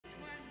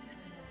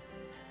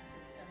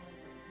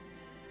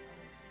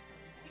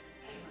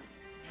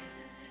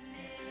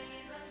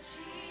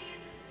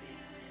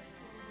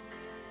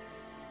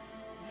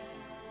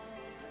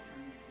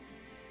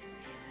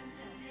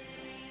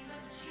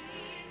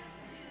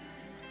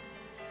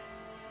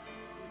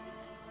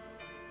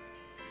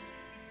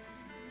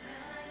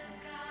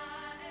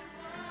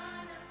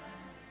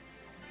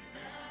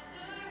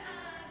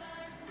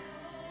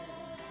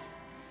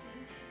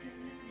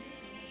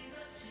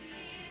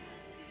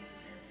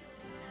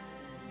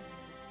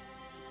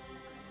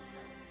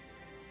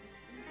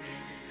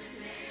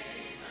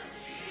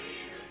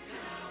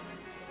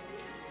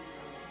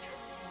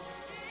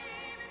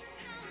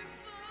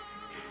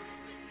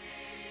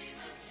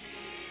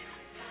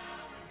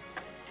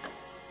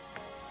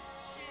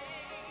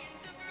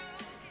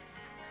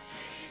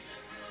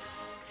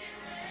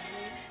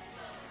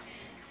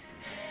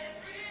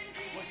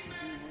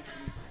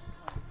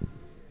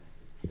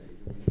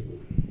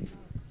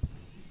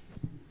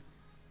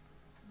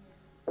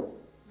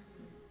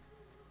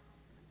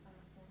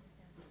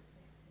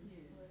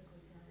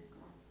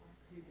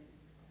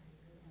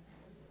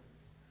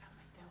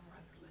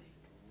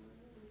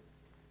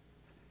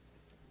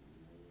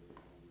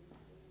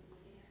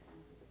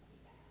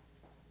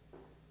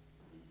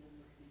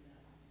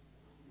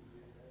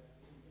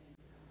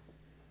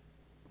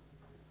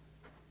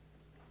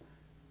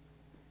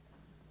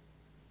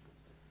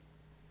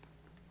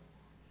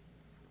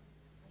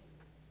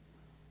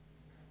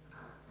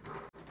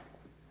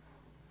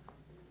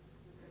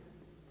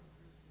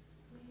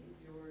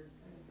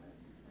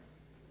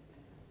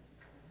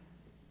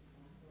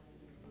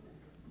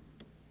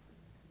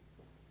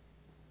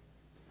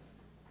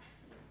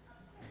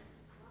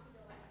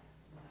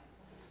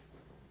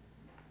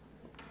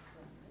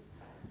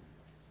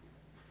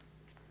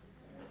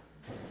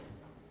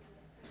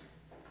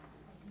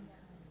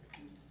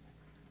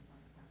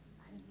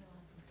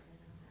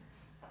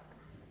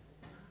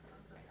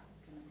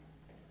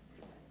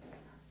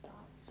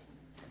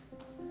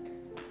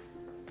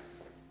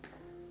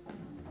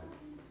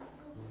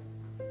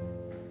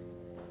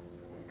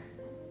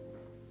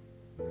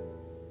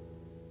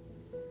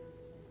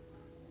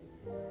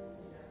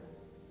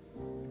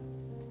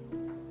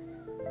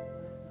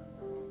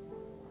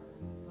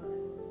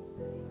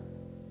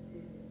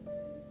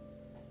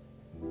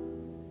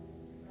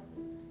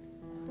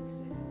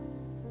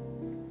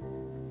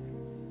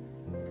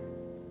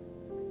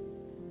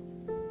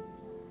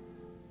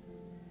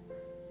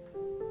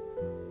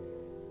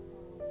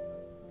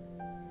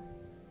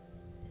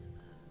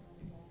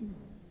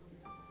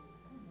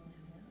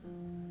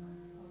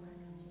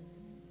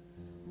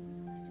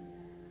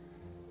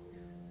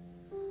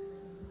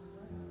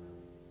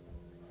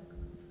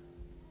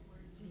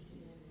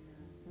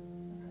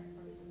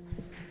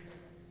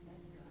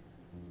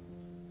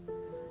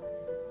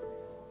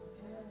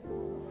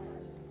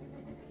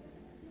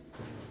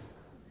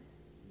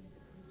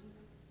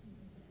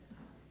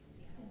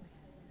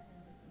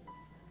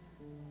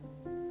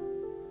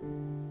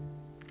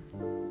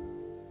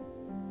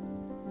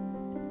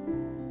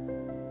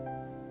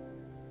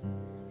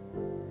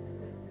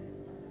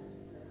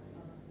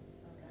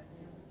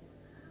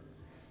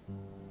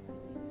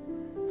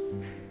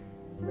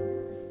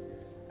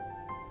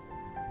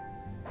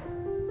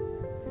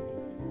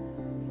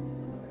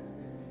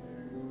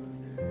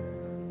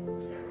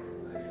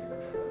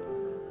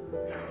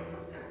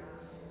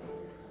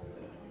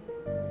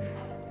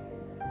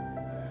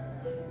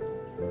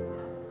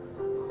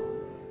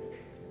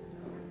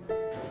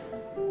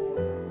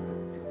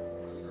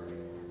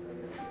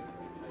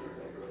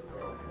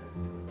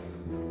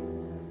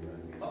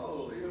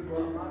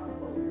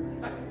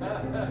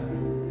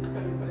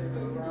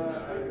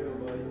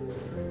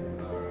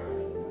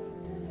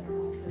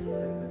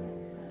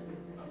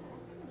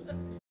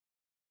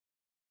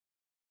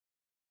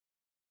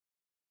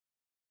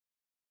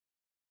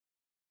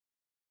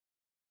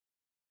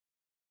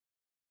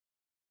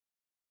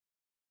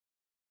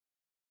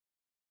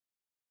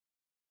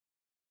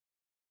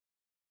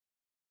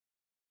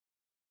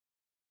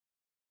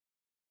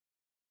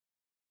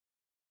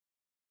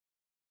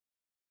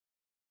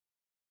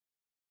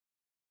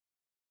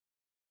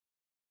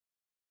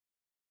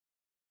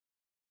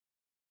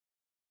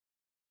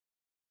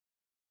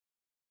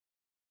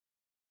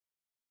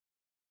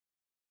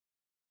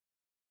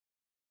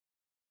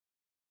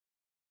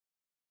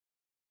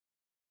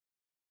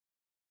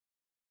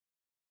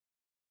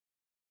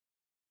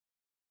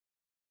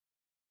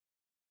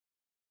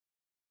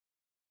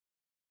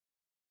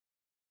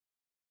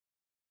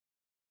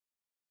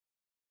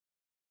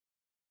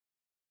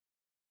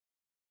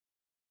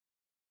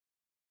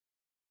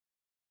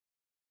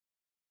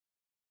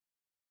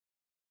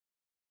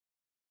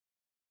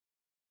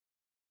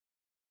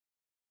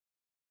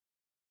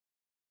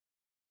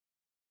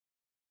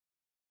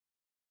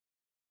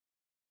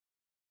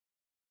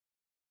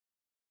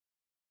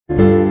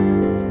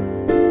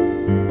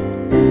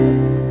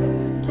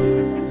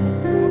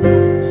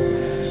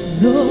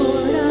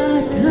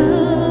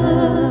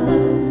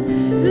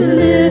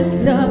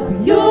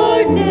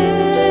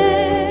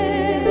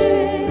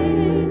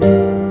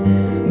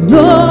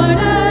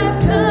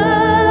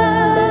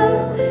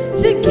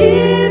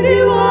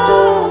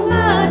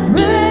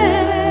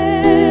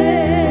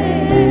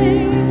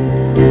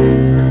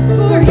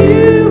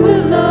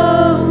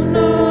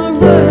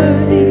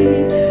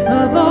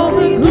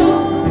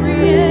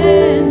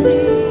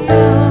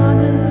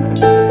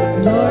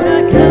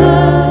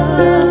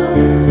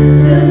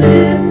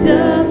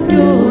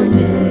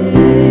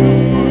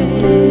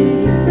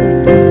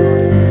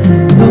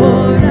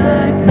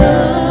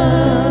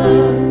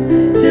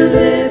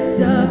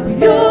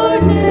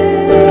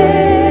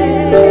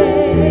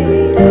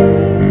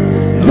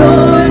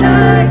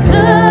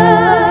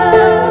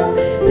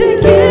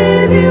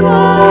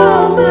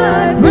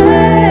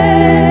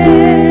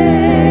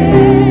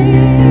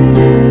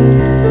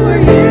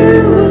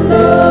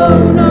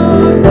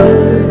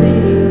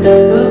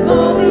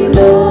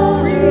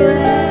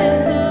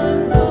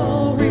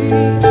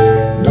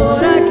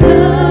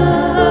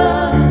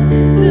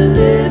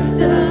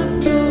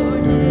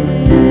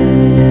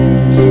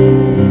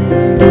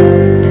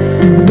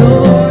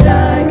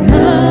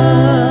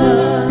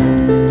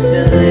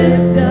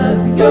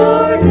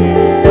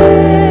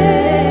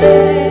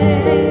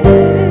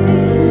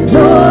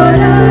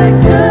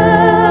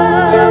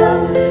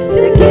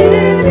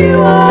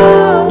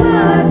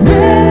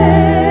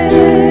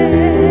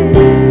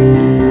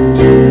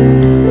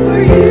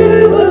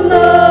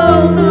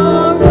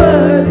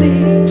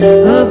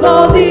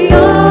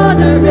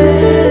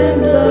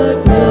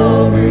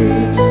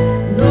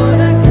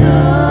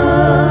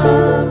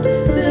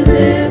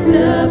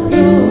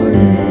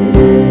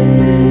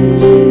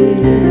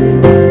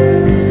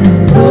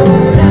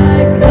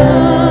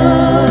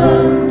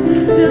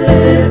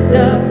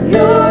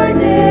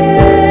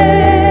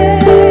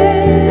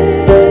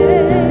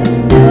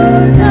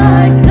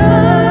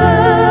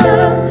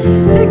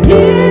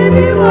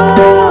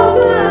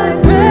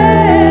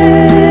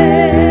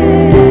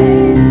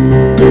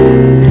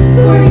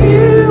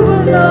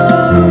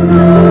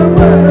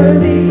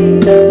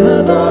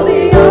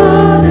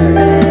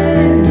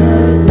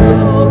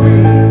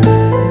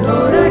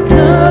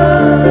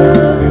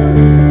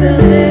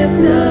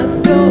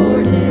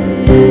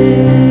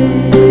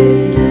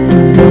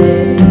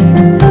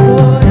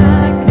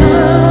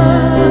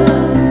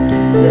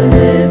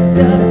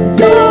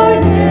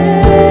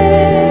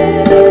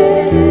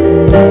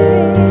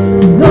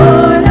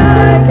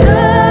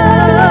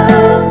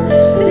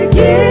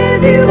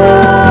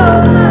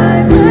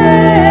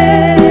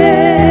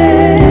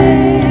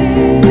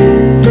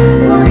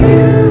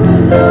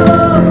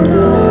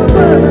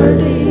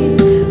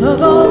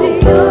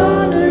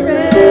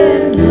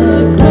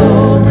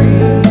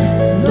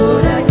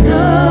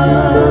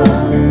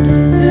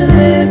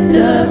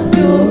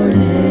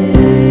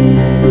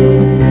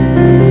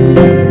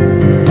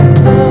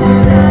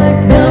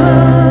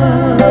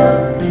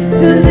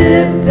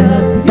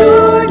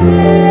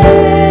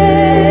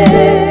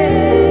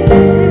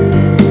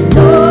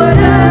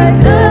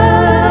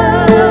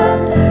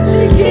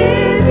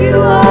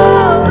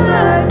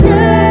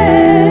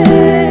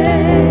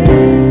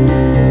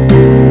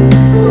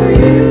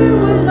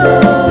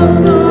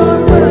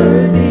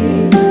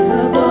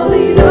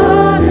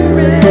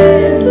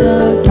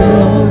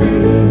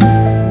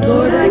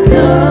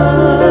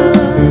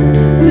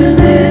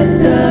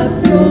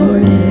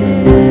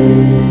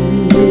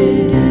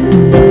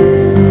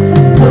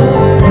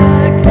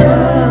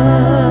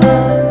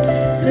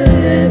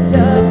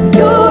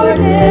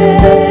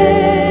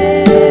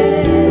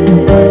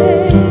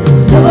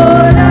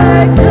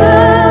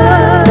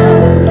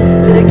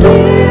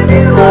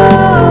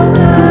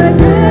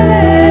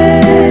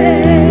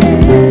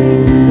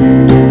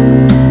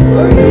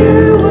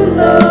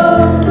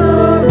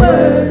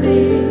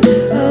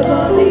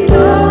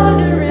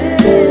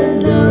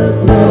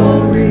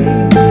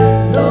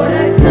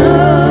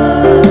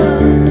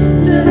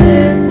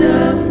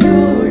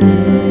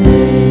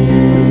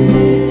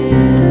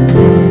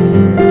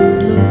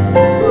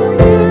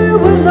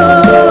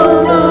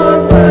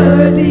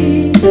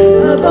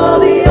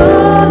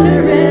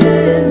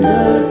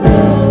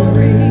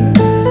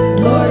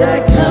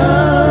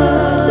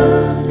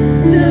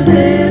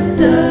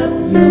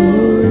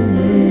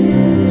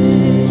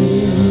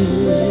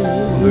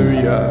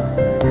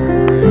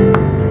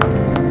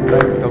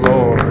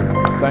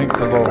Thank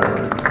the Lord.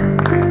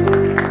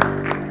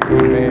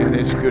 Amen.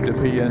 It's good to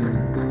be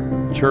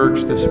in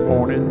church this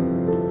morning,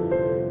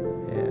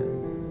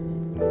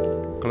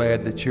 and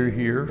glad that you're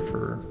here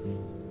for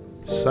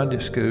Sunday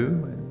school.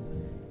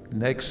 And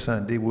next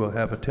Sunday we'll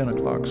have a 10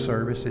 o'clock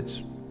service.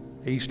 It's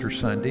Easter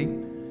Sunday,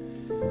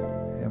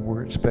 and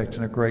we're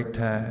expecting a great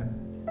time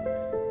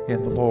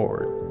in the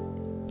Lord.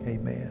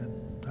 Amen.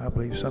 I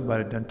believe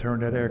somebody done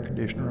turned that air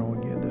conditioner on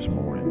again this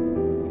morning.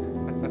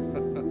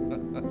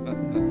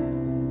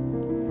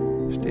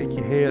 Stick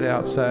your head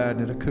outside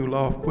and it'll cool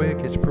off quick.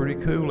 It's pretty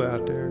cool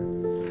out there.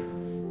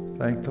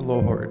 Thank the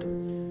Lord.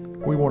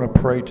 We want to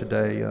pray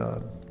today.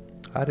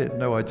 I didn't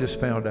know, I just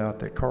found out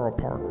that Carl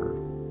Parker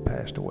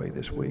passed away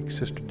this week.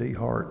 Sister Dee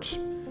Hart's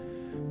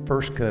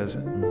first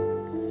cousin.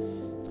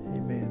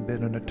 Amen.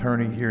 Been an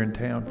attorney here in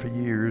town for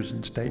years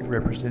and state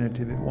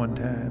representative at one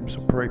time. So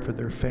pray for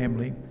their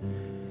family.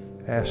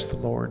 Ask the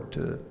Lord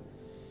to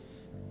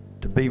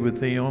be with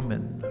them.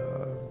 And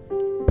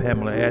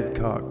Pamela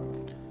Adcock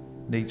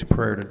needs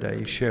prayer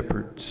today.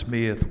 Shepherd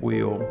Smith,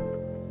 Will,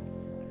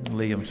 and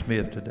Liam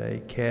Smith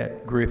today.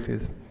 Kat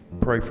Griffith,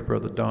 pray for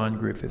Brother Don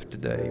Griffith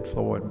today.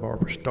 Floyd and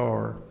Barbara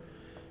Starr,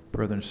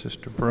 Brother and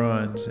Sister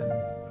Bruns, and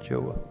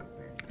Joe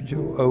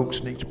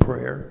Oakes needs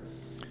prayer.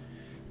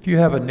 If you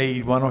have a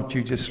need, why don't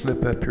you just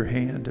slip up your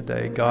hand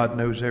today? God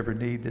knows every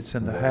need that's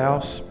in the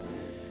house.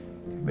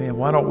 Man,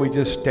 why don't we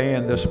just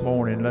stand this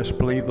morning? Let's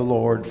believe the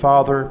Lord.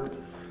 Father,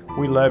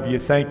 we love you.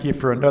 Thank you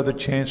for another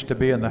chance to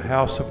be in the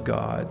house of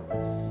God.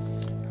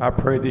 I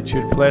pray that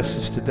you'd bless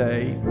us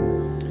today.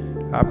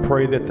 I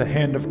pray that the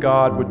hand of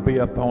God would be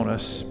upon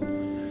us.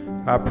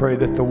 I pray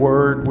that the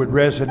word would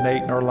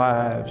resonate in our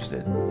lives,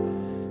 that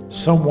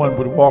someone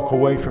would walk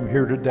away from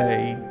here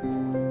today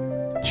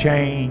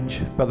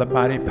changed by the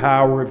mighty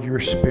power of your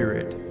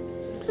Spirit.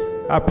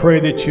 I pray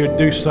that you'd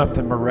do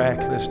something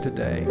miraculous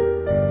today.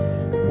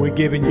 We're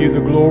giving you the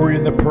glory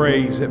and the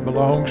praise that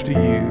belongs to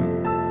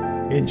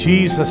you. In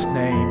Jesus'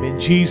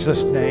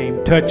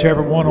 name, touch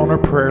everyone on our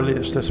prayer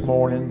list this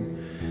morning.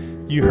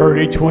 You heard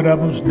each one of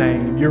them's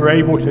name. You're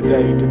able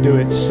today to do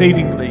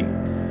exceedingly,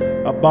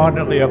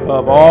 abundantly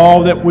above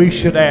all that we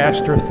should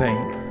ask or think,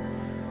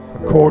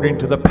 according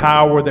to the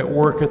power that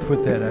worketh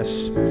within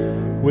us.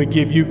 We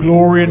give you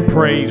glory and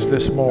praise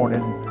this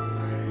morning.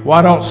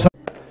 Why don't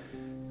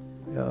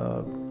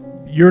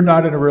you're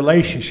not in a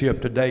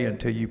relationship today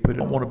until you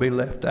don't want to be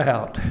left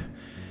out.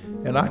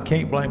 And I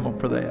can't blame them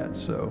for that.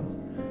 So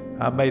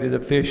I made it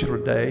official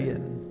today,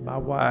 and my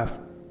wife,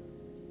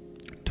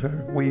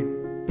 we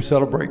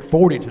celebrate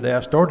 40 today. I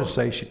started to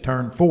say she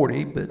turned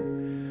 40,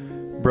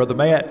 but Brother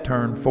Matt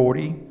turned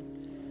 40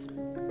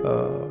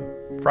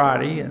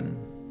 Friday, and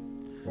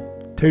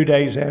 2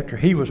 days after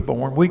he was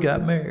born, we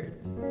got married.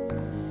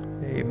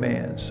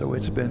 Amen. So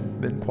it's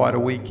been quite a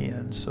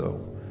weekend.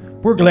 So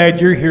we're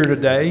glad you're here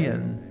today,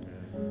 and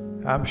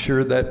I'm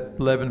sure that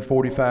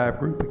 11:45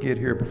 group will get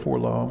here before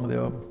long.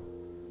 They'll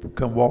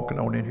come walking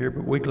on in here,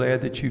 but we're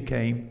glad that you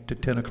came to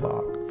 10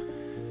 o'clock.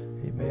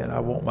 Amen. I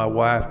want my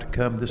wife to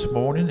come this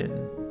morning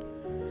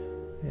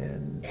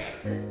and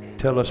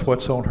tell us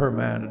what's on her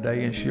mind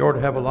today, and she ought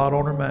to have a lot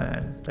on her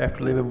mind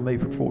after living with me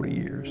for 40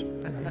 years.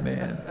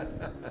 Amen.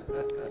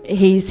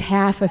 He's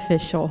half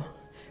official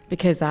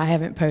because I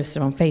haven't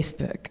posted on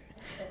Facebook.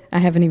 I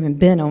haven't even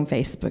been on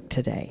Facebook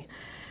today.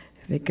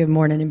 But good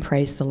morning and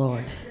praise the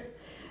Lord.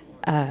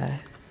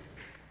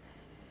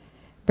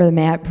 Brother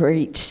Matt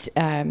preached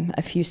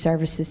a few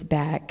services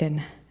back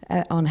and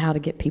on how to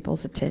get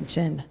people's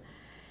attention.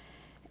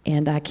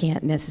 And I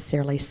can't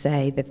necessarily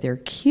say that they're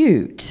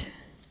cute.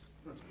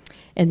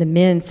 And the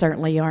men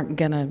certainly aren't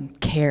going to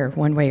care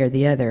one way or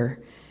the other.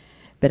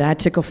 But I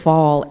took a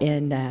fall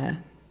in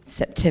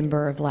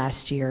September of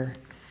last year.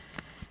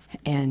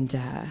 And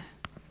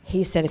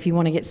he said, if you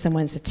want to get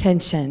someone's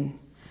attention,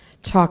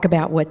 talk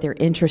about what they're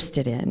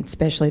interested in,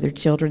 especially their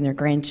children, their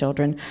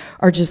grandchildren,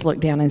 or just look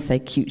down and say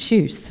cute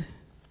shoes.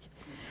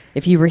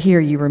 If you were here,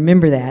 you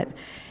remember that.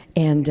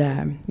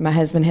 And my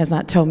husband has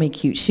not told me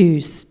cute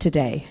shoes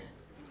today,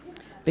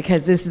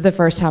 because this is the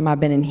first time I've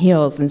been in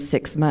heels in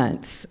 6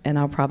 months, and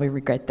I'll probably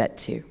regret that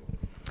too.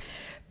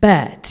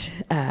 But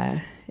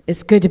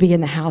it's good to be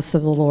in the house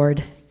of the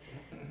Lord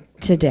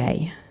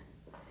today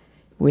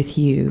with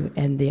you,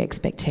 and the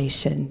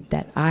expectation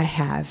that I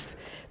have,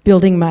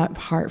 building my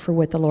heart for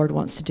what the Lord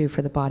wants to do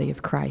for the body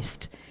of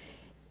Christ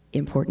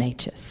in Port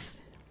Neches.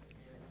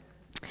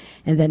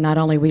 And that not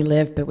only we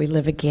live, but we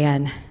live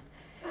again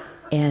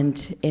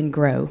and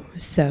grow.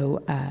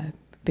 So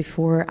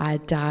before I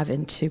dive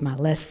into my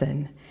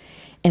lesson,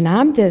 and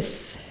I'm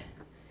this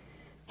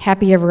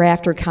happy ever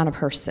after kind of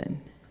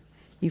person.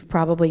 You've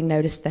probably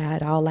noticed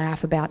that. I'll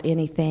laugh about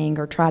anything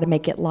or try to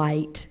make it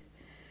light.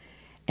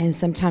 And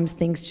sometimes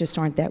things just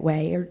aren't that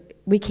way. Or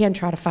we can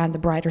try to find the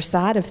brighter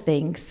side of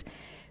things,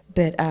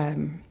 but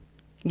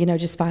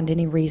just find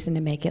any reason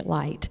to make it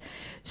light.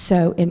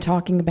 So in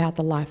talking about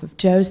the life of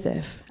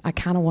Joseph, I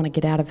kind of want to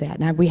get out of that.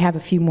 Now, we have a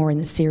few more in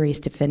the series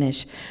to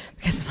finish,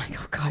 because I'm like,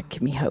 oh, God,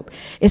 give me hope.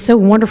 It's so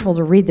wonderful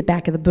to read the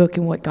back of the book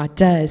and what God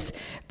does,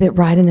 but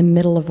right in the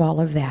middle of all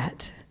of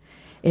that,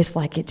 it's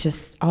like it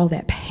just, all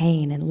that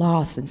pain and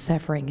loss and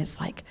suffering, it's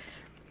like,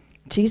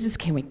 Jesus,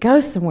 can we go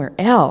somewhere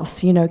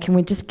else? You know, can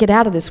we just get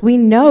out of this? We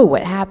know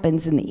what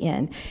happens in the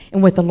end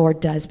and what the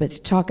Lord does, but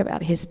to talk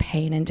about his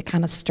pain and to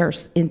kind of stir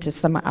into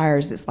some of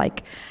ours, it's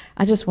like,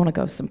 I just want to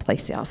go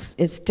someplace else.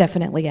 It's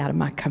definitely out of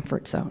my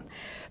comfort zone.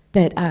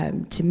 But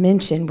to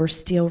mention, we're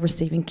still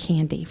receiving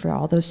candy for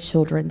all those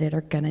children that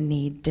are going to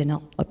need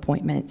dental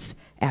appointments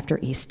after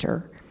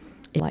Easter.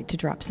 I'd like to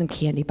drop some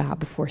candy by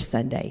before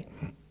Sunday.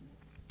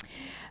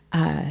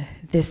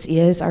 This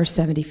is our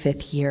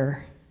 75th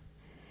year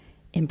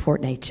in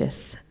Port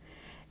Neches.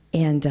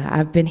 And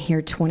I've been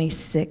here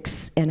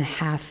 26 and a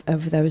half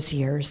of those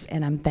years,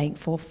 and I'm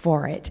thankful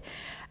for it.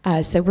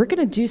 So we're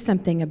going to do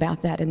something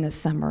about that in the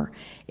summer.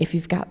 If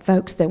you've got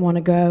folks that want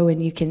to go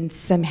and you can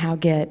somehow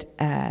get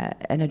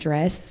an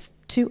address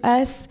to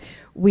us,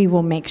 we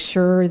will make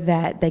sure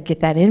that they get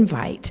that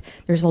invite.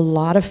 There's a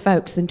lot of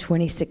folks in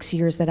 26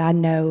 years that I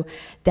know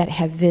that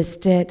have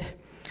visited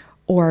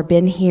or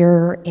been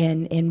here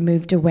and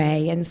moved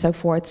away and so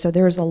forth. So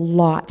there's a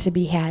lot to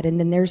be had. And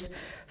then there's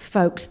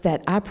folks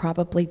that I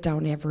probably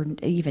don't ever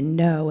even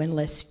know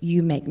unless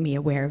you make me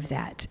aware of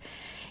that.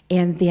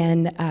 And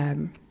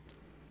then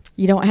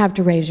you don't have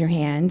to raise your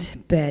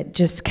hand, but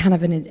just kind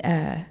of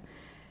an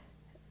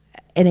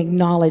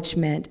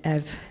acknowledgement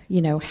of,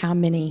 you know, how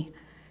many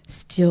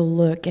still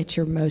look at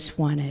your most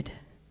wanted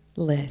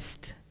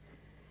list.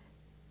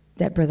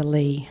 That Brother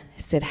Lee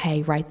said,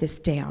 hey, write this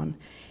down.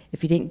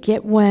 If you didn't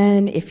get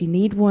one, if you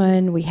need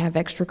one, we have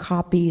extra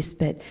copies,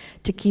 but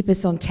to keep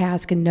us on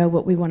task and know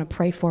what we want to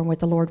pray for and what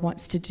the Lord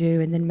wants to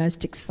do. And then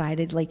most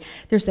excitedly,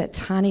 there's that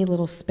tiny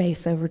little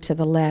space over to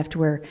the left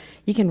where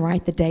you can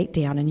write the date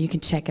down and you can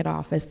check it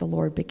off as the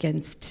Lord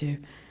begins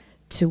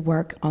to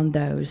work on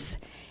those.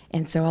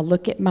 And so I'll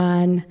look at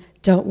mine,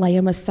 don't lay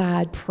them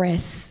aside,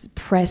 press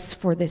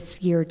for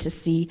this year to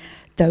see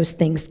those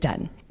things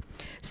done.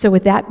 So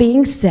with that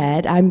being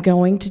said, I'm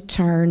going to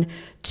turn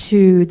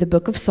to the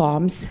book of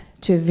Psalms,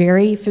 to a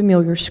very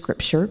familiar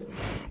scripture,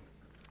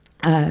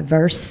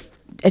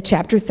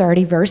 chapter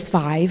 30, verse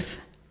 5.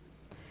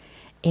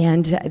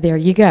 And there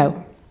you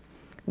go.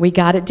 We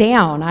got it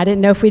down. I didn't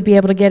know if we'd be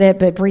able to get it,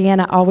 but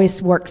Brianna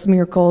always works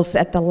miracles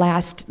at the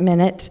last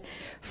minute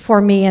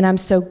for me, and I'm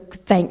so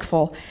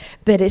thankful.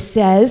 But it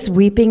says,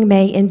 weeping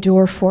may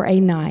endure for a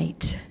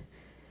night,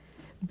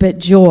 but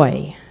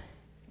joy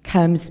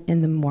comes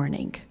in the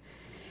morning.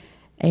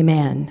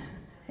 Amen.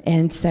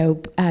 And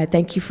so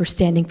thank you for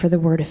standing for the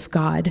word of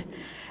God.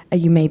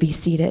 You may be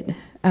seated.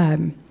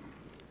 In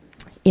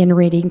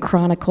reading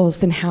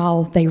Chronicles and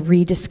how they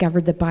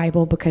rediscovered the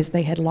Bible because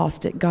they had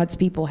lost it. God's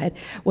people had,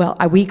 well,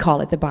 we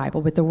call it the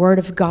Bible, but the word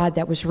of God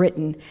that was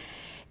written,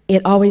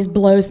 it always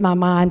blows my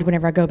mind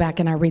whenever I go back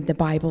and I read the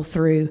Bible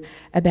through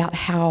about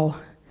how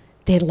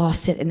they had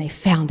lost it and they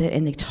found it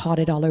and they taught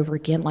it all over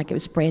again like it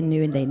was brand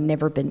new and they'd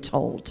never been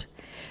told.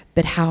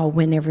 But how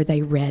whenever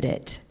they read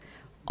it,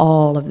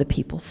 all of the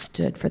people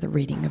stood for the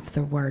reading of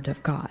the word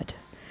of God.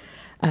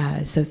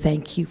 So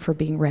thank you for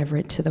being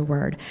reverent to the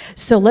word.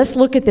 So let's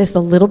look at this a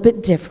little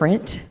bit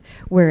different,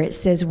 where it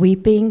says,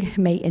 weeping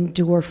may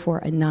endure for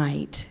a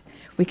night.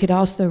 We could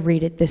also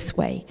read it this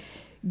way.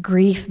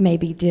 Grief may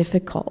be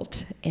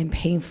difficult and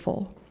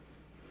painful,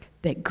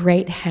 but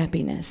great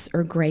happiness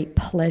or great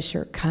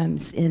pleasure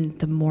comes in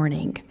the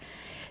morning.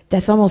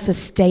 That's almost a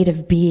state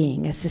of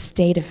being. It's a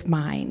state of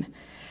mind.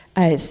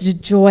 It's a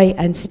joy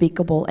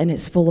unspeakable, and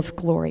it's full of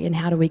glory. And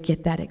how do we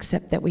get that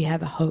except that we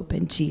have a hope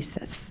in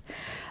Jesus?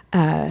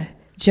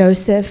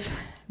 Joseph,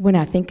 when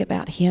I think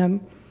about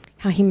him,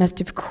 how he must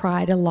have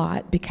cried a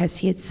lot because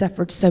he had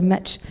suffered so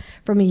much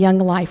from a young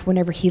life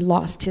whenever he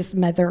lost his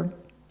mother.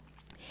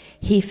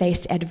 He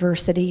faced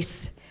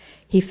adversities,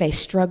 he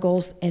faced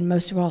struggles, and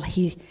most of all,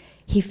 he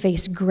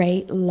faced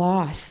great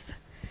loss.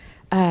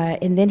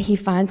 And then he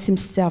finds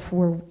himself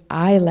where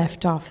I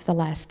left off the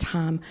last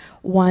time,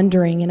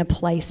 wandering in a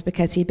place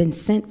because he'd been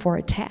sent for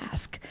a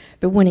task.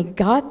 But when he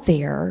got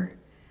there,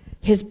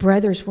 his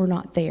brothers were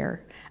not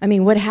there. I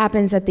mean, what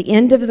happens at the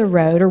end of the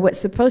road, or what's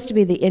supposed to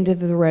be the end of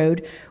the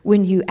road,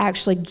 when you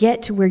actually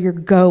get to where you're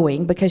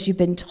going because you've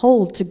been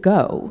told to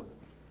go,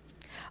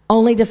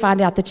 only to find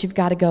out that you've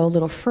got to go a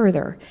little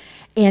further.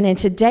 And in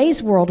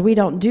today's world, we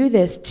don't do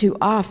this too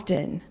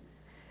often,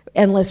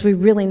 unless we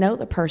really know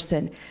the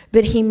person.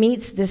 But he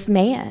meets this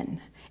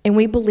man, and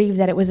we believe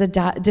that it was a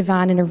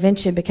divine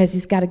intervention because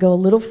he's got to go a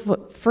little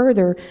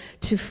further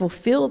to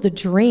fulfill the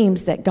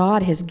dreams that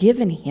God has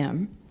given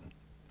him.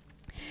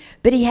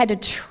 But he had to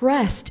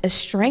trust a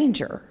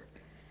stranger.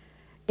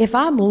 If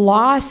I'm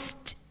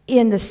lost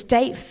in the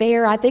state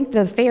fair, I think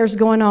the fair's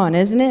going on,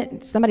 isn't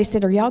it? Somebody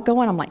said, are y'all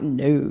going? I'm like,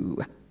 no.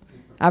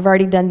 I've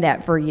already done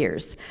that for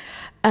years.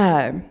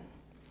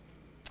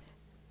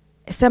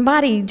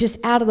 Somebody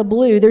just out of the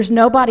blue, there's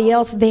nobody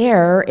else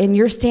there, and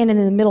you're standing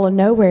in the middle of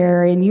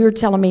nowhere, and you're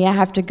telling me I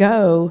have to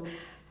go.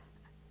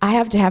 I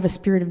have to have a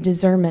spirit of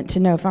discernment to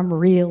know if I'm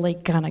really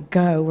going to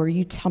go where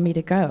you tell me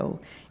to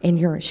go, and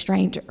you're a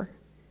stranger.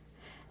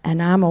 And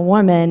I'm a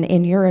woman,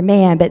 and you're a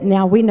man, but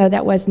now we know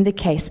that wasn't the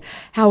case.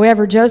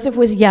 However, Joseph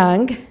was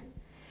young.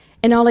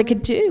 And all he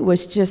could do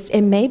was just,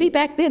 and maybe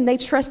back then they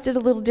trusted a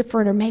little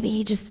different, or maybe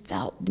he just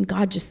felt, and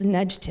God just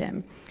nudged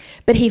him.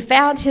 But he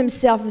found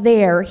himself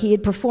there. He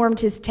had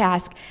performed his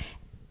task,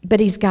 but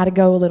he's got to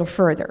go a little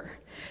further.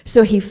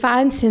 So he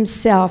finds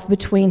himself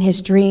between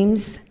his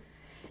dreams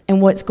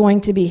and what's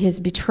going to be his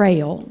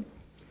betrayal.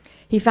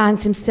 He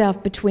finds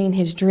himself between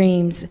his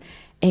dreams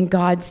and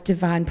God's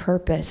divine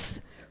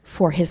purpose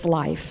for his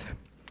life.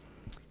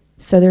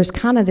 So there's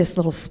kind of this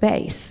little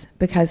space,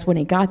 because when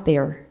he got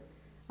there,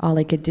 all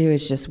he could do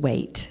is just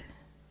wait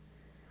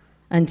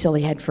until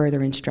he had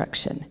further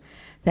instruction.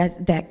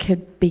 That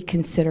could be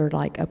considered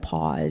like a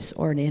pause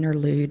or an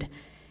interlude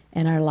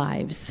in our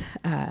lives.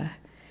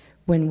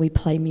 When we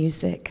play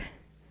music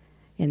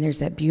and there's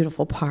that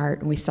beautiful part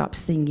and we stop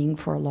singing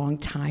for a long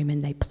time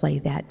and they play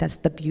that, that's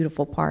the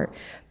beautiful part.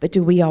 But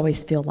do we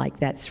always feel like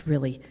that's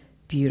really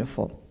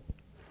beautiful?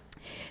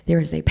 There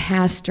is a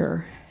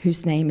pastor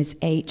whose name is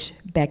H.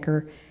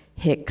 Becker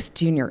Hicks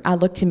Jr. I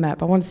looked him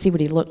up. I wanted to see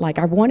what he looked like.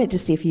 I wanted to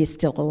see if he is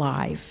still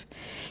alive.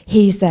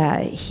 He is.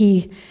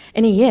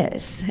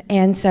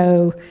 And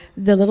so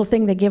the little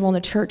thing they give on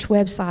the church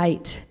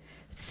website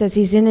says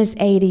he's in his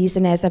 80s,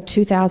 and as of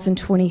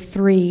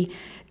 2023,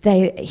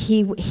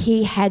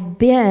 he had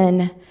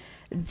been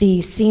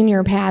the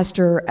senior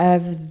pastor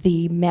of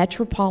the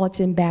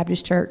Metropolitan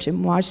Baptist Church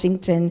in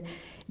Washington,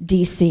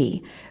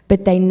 D.C.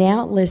 But they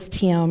now list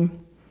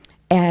him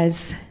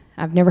as,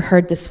 I've never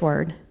heard this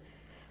word,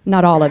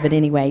 not all of it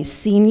anyway,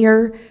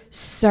 senior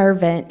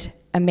servant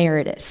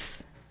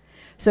emeritus.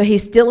 So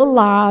he's still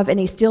alive and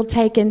he's still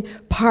taking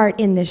part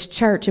in this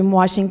church in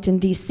Washington,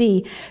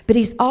 D.C., but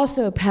he's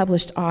also a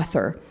published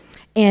author.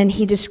 And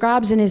he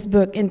describes in his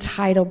book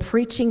entitled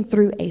Preaching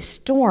Through a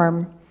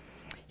Storm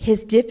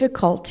his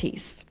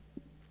difficulties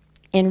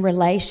in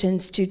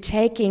relations to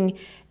taking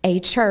a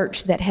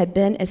church that had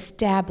been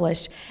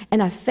established.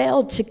 And I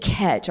failed to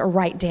catch or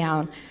write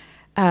down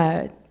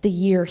the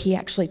year he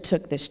actually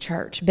took this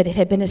church, but it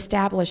had been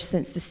established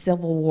since the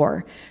Civil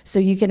War. So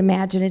you can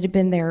imagine it had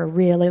been there a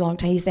really long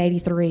time. He's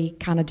 83,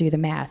 kind of do the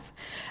math.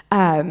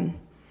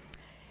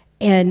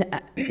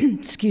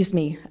 Excuse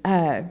me,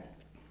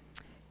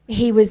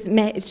 he was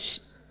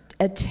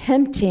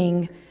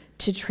attempting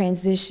to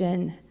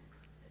transition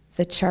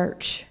the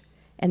church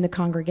and the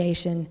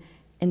congregation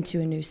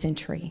into a new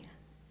century,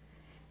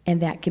 and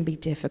that can be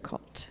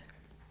difficult.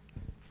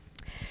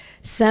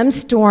 Some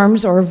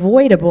storms are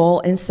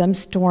avoidable and some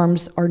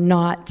storms are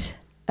not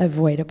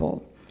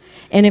avoidable.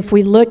 And if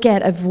we look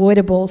at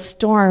avoidable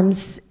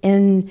storms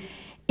in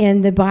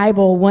the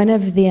Bible, one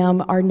of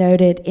them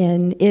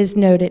is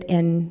noted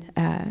in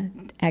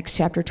Acts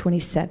chapter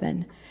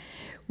 27.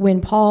 When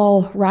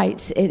Paul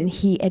writes and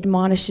he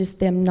admonishes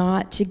them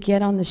not to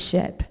get on the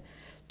ship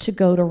to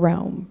go to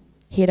Rome.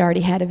 He had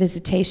already had a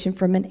visitation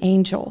from an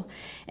angel.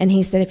 And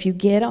he said, if you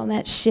get on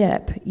that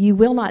ship, you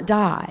will not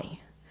die,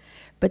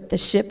 but the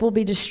ship will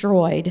be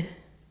destroyed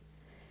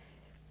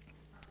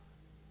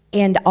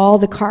and all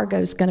the cargo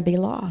is going to be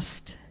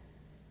lost.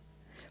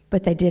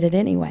 But they did it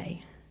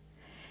anyway.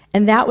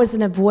 And that was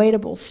an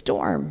avoidable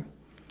storm,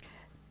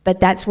 but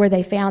that's where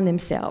they found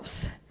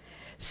themselves.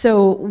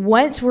 So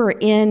once we're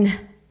in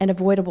an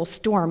avoidable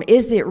storm,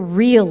 is it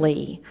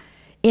really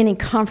any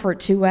comfort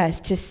to us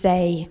to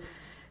say,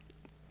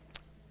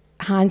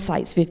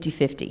 hindsight's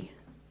 50-50,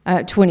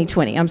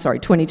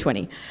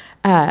 2020,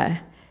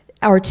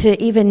 or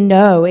to even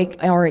know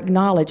or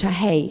acknowledge,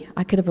 hey,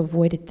 I could have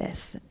avoided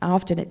this.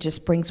 Often it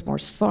just brings more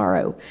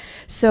sorrow.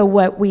 So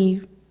what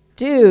we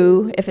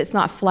do, if it's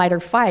not flight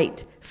or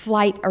fight,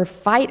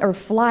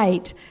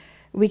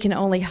 we can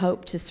only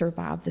hope to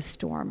survive the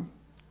storm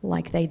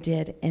like they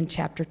did in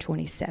chapter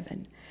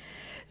 27.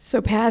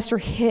 So Pastor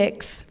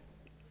Hicks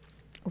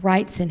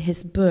writes in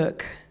his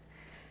book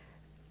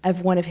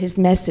of one of his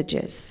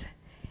messages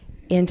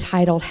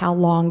entitled, How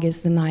Long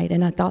is the Night?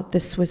 And I thought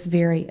this was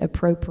very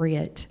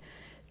appropriate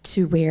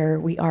to where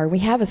we are. We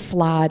have a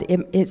slide.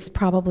 It's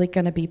probably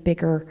going to be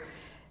bigger.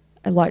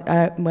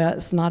 Well,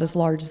 it's not as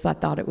large as I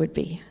thought it would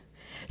be.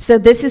 So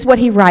this is what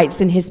he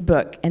writes in his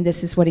book, and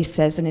this is what he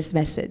says in his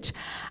message.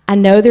 I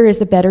know there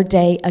is a better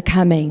day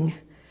a-coming,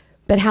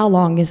 but how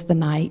long is the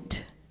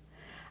night?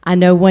 I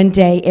know one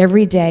day,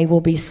 every day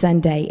will be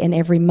Sunday, and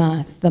every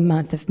month, the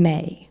month of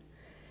May.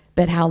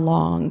 But how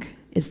long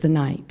is the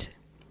night?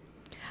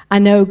 I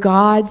know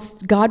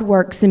God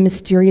works in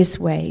mysterious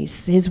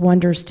ways, his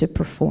wonders to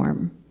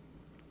perform.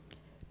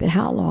 But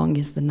how long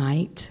is the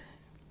night?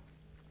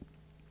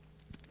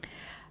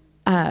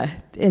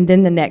 And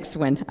then the next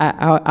one,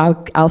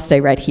 I'll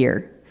stay right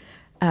here.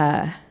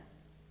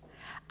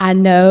 I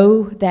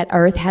know that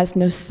earth has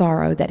no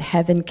sorrow, that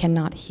heaven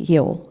cannot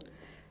heal.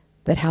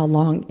 But how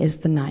long is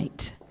the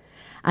night?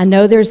 I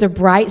know there's a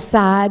bright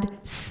side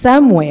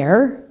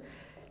somewhere,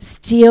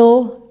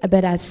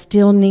 but I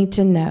still need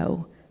to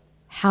know,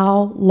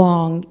 how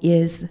long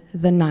is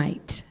the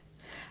night?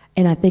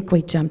 And I think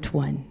we jumped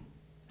one.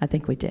 I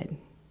think we did.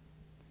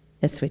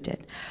 Yes, we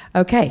did.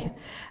 Okay.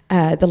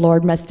 The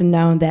Lord must have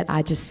known that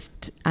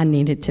I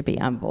needed to be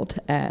humbled.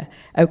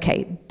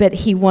 Okay. But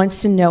he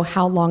wants to know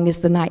how long is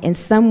the night. And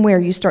somewhere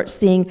you start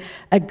seeing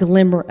a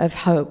glimmer of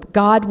hope.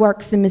 God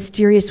works in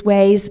mysterious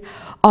ways.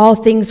 All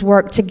things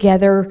work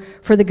together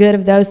for the good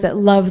of those that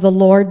love the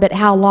Lord. But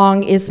how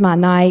long is my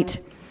night?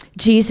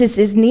 Jesus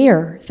is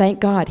near. Thank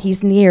God.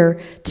 He's near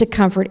to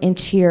comfort and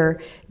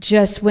cheer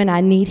just when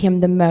I need him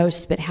the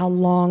most. But how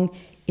long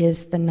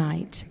is the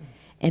night?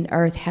 And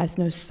earth has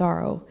no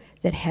sorrow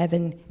that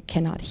heaven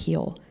cannot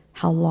heal.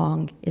 How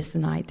long is the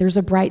night? There's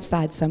a bright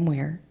side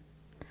somewhere,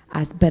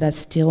 but I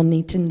still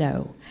need to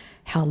know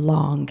how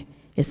long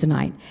is the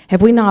night.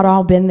 Have we not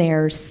all been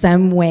there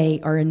some way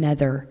or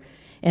another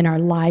in our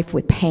life,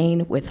 with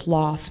pain, with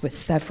loss, with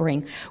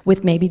suffering,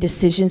 with maybe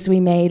decisions we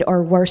made,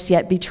 or worse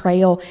yet,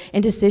 betrayal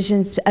and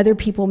decisions other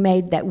people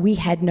made that we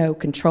had no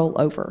control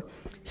over?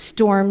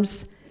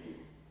 Storms,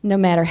 no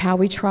matter how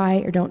we try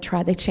or don't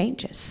try, they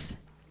change us.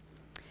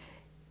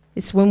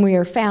 It's when we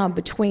are found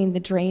between the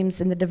dreams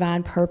and the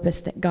divine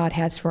purpose that God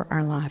has for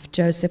our life.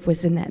 Joseph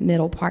was in that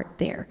middle part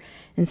there,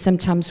 and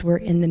sometimes we're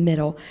in the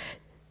middle.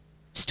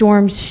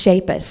 Storms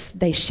shape us.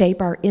 They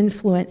shape our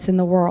influence in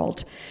the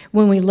world.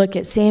 When we look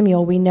at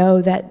Samuel, we know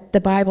that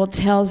the Bible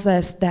tells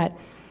us that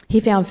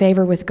he found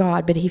favor with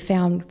God, but he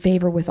found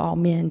favor with all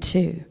men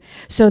too.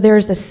 So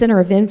there's a center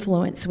of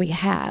influence we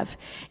have.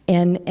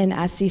 And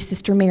I see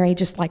Sister Mary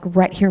just like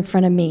right here in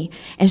front of me,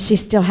 and she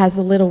still has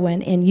a little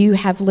one, and you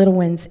have little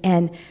ones,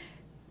 and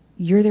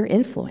you're their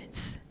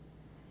influence.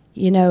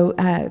 You know,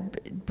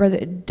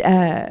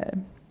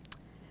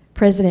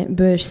 President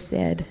Bush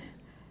said,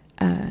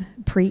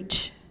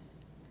 preach,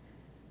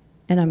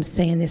 and I'm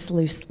saying this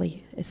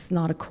loosely, it's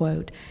not a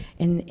quote,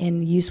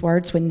 and use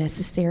words when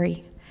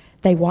necessary.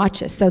 They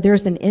watch us. So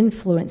there's an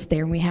influence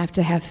there, and we have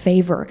to have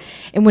favor.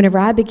 And whenever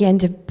I began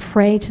to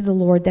pray to the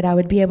Lord that I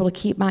would be able to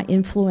keep my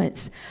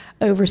influence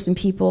over some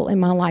people in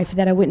my life,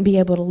 that I wouldn't be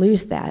able to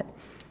lose that,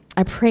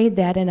 I prayed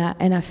that, and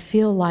I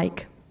feel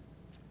like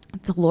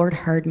the Lord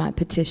heard my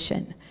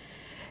petition.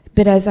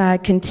 But as I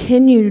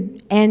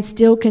continued and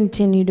still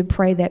continue to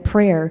pray that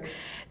prayer,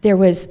 there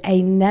was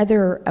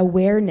another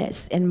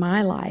awareness in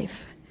my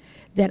life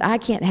that I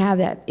can't have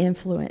that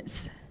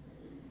influence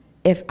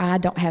if I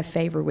don't have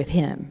favor with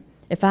him.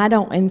 If I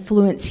don't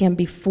influence him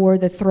before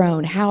the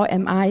throne, how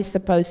am I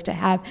supposed to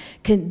have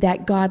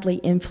that godly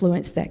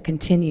influence that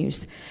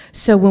continues?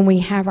 So when we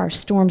have our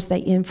storms, they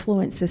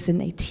influence us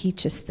and they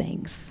teach us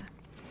things.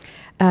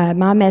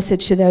 My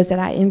message to those that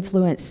I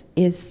influence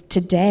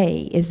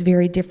today is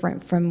very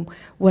different from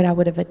what I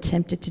would have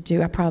attempted to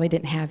do. I probably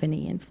didn't have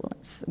any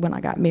influence when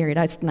I got married.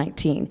 I was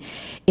 19.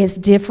 It's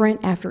different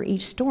after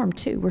each storm,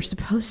 too. We're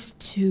supposed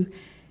to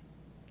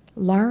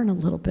learn a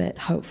little bit,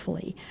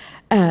 hopefully.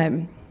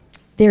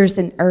 There's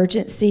an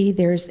urgency,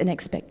 there's an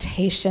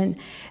expectation,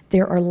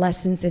 there are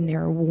lessons and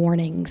there are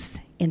warnings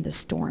in the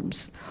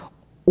storms,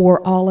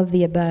 or all of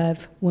the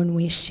above when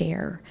we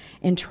share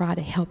and try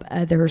to help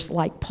others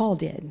like Paul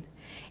did.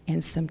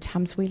 And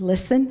sometimes we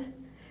listen,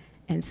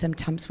 and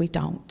sometimes we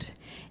don't.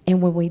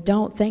 And when we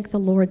don't, thank the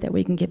Lord that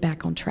we can get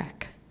back on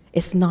track.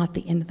 It's not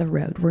the end of the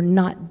road. We're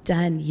not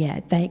done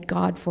yet. Thank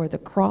God for the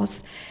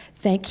cross.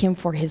 Thank him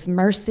for his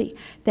mercy.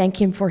 Thank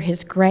him for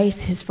his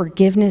grace, his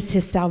forgiveness,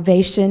 his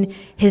salvation,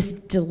 his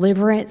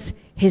deliverance,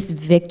 his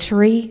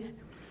victory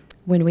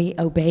when we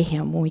obey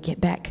him, when we get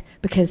back,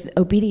 because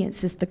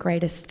obedience is the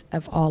greatest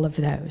of all of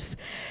those.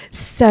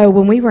 So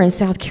when we were in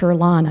South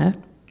Carolina,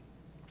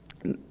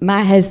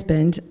 my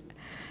husband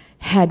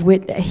had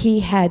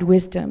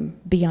wisdom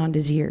beyond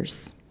his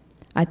years.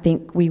 I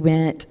think we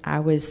went,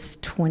 I was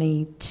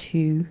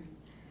 22,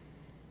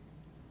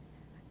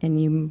 and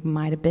you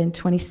might have been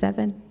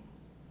 27.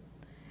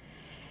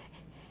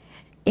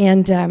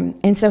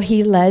 And so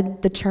he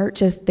led the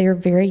church as their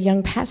very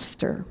young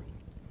pastor.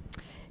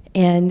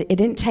 And it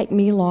didn't take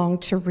me long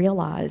to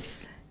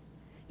realize,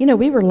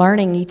 we were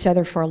learning each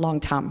other for a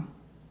long time.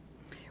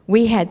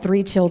 We had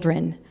 3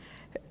 children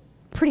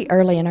pretty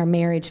early in our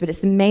marriage, but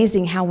it's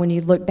amazing how when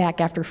you look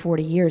back after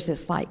 40 years,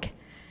 it's like,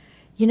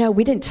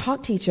 we didn't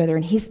talk to each other.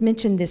 And he's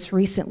mentioned this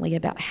recently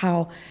about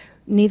how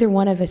neither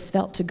one of us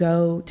felt to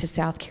go to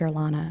South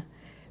Carolina,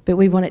 but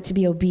we wanted to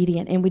be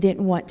obedient, and we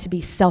didn't want to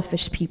be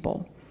selfish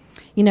people.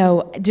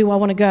 Do I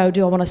want to go?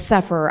 Do I want to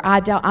suffer?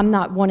 I'm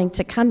not wanting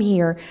to come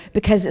here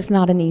because it's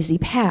not an easy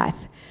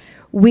path.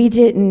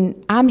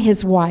 I'm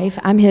his wife,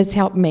 I'm his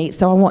helpmate,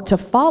 so I want to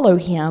follow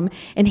him.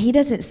 And he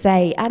doesn't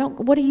say,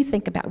 what do you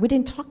think about it? We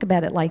didn't talk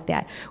about it like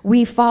that.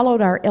 We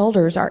followed our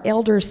elders. Our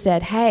elders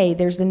said, hey,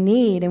 there's a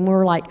need. And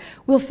we're like,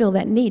 we'll fill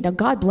that need. Now,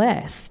 God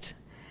blessed.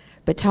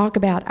 But talk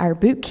about our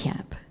boot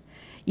camp,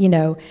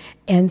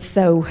 And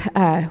so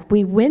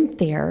we went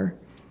there,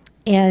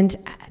 and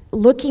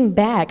looking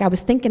back, I was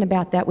thinking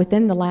about that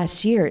within the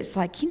last year. It's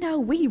like,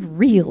 we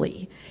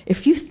really,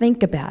 if you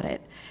think about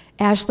it,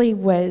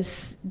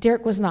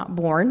 Derek was not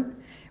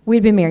born.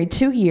 We'd been married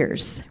 2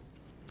 years.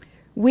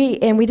 We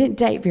didn't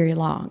date very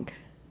long.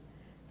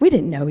 We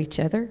didn't know each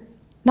other.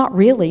 Not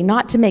really,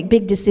 not to make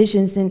big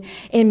decisions and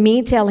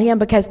me tell him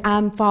because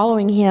I'm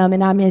following him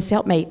and I'm his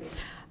helpmate,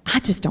 I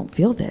just don't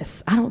feel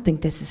this. I don't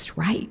think this is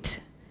right,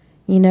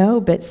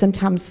 but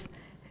sometimes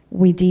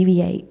we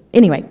deviate.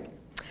 Anyway,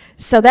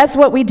 so that's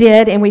what we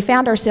did, and we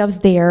found ourselves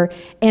there,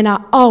 and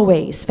I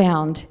always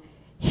found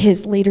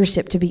his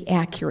leadership to be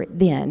accurate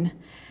then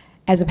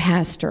as a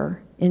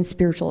pastor in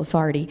spiritual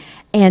authority,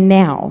 and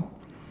now.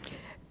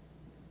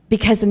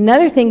 Because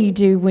another thing you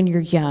do when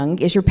you're young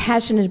is you're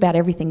passionate about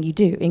everything you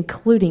do,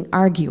 including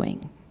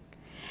arguing.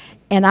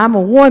 And I'm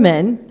a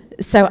woman,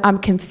 so I'm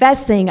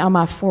confessing on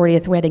my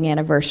 40th wedding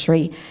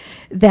anniversary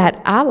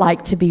that I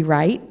like to be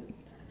right.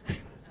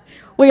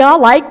 We all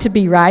like to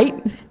be right.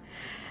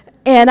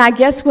 And I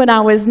guess when I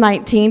was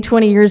 19,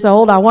 20 years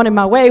old, I wanted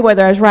my way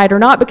whether I was right or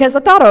not because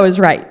I thought I was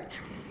right.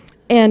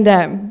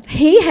 And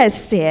he has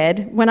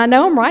said, when I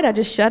know I'm right, I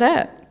just shut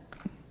up.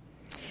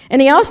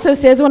 And he also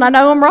says, when I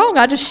know I'm wrong,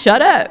 I just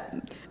shut up.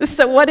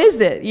 So what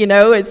is it?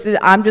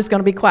 I'm just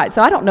going to be quiet.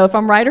 So I don't know if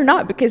I'm right or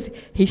not because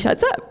he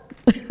shuts up.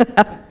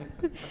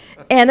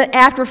 And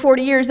after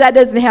 40 years, that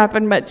doesn't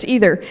happen much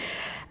either.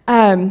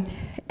 And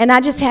I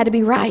just had to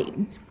be right.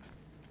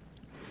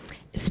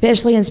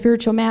 Especially in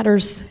spiritual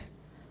matters,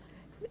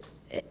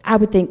 I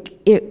would think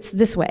it's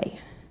this way.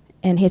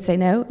 And he'd say,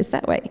 no, it's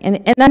that way.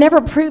 And I never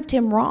proved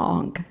him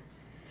wrong.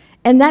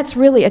 And that's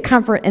really a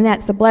comfort, and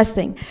that's a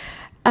blessing.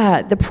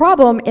 The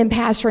problem in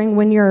pastoring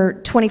when you're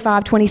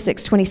 25,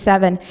 26,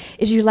 27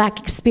 is you lack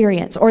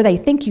experience, or they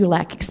think you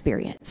lack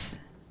experience.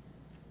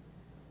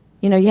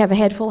 You have a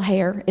head full of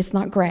hair. It's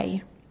not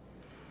gray.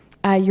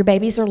 Your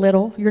babies are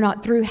little. You're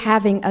not through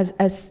having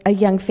a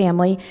young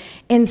family.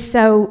 And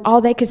so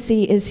all they could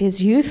see is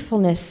his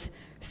youthfulness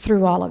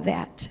through all of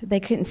that. They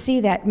couldn't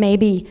see that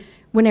maybe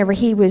whenever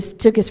he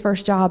took his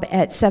first job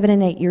at 7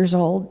 and 8 years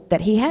old,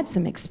 that he had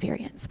some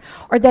experience,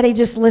 or that he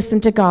just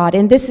listened to God.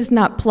 And this is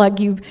not plug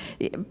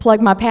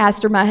my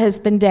past or my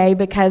husband day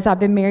because I've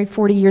been married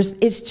 40 years.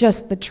 It's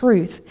just the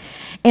truth.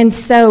 And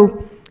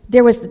so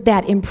there was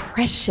that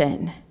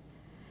impression.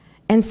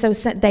 And so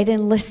they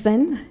didn't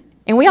listen.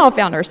 And we all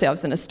found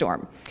ourselves in a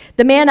storm.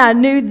 The man I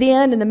knew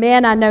then and the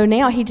man I know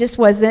now, he just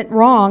wasn't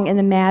wrong in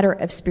the matter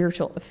of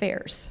spiritual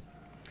affairs.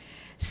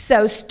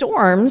 So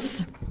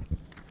storms.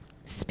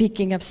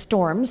 Speaking of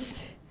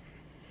storms,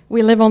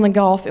 we live on the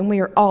Gulf, and we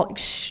are all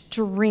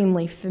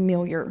extremely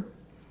familiar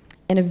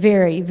in a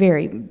very,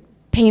 very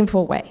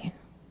painful way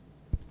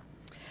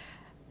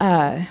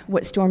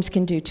what storms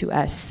can do to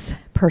us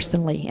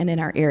personally and in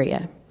our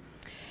area.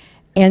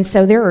 And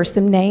so there are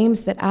some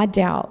names that I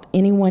doubt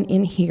anyone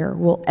in here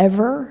will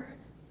ever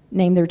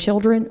name their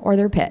children or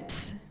their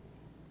pets.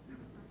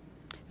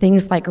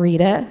 Things like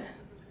Rita,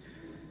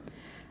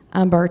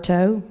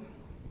 Umberto,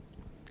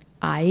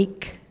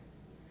 Ike,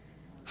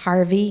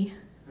 Harvey,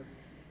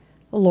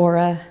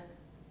 Laura,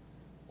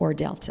 or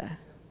Delta.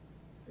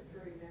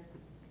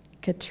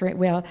 Katrina.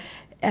 Well,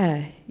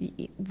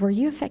 were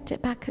you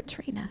affected by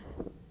Katrina?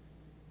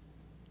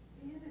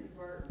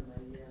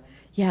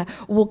 Yeah.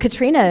 Well,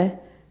 Katrina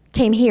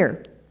came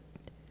here.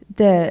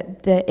 The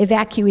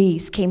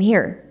evacuees came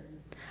here,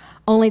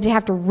 only to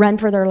have to run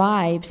for their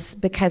lives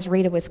because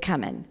Rita was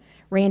coming.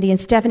 Randy and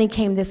Stephanie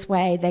came this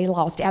way. They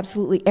lost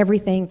absolutely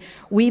everything.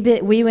 We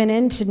went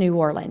into New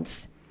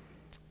Orleans.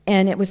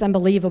 And it was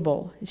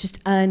unbelievable. It's just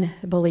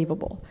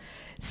unbelievable.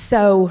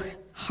 So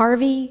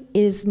Harvey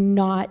is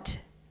not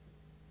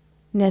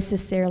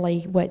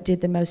necessarily what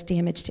did the most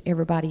damage to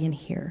everybody in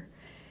here,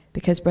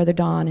 because Brother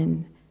Don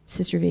and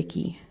Sister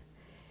Vicky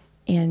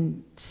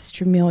and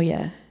Sister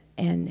Amelia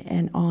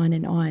and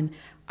on,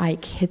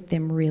 Ike hit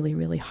them really,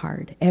 really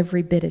hard.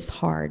 Every bit as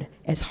hard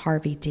as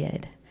Harvey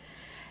did.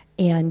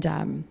 And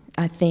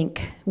I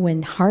think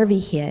when Harvey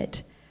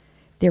hit,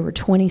 there were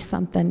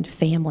 20-something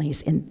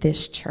families in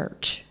this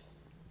church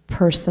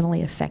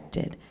personally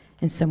affected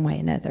in some way or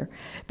another.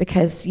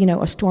 Because,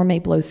 a storm may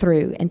blow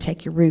through and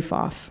take your roof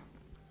off,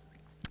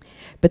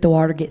 but the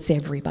water gets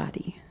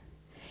everybody.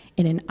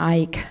 And in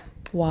Ike,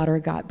 water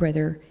got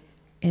Brother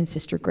and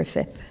Sister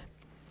Griffith.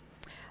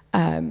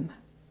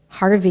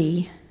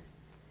 Harvey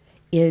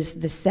is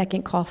the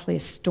second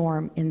costliest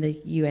storm in the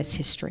U.S.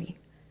 history,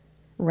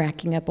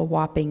 racking up a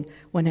whopping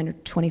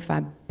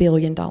 $125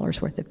 billion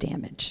worth of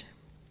damage,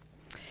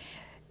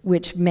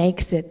 which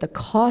makes it the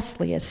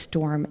costliest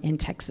storm in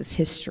Texas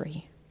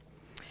history.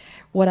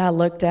 What I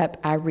looked up,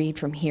 I read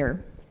from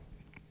here.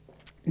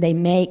 They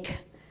make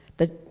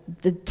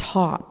the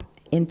top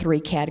in 3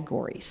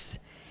 categories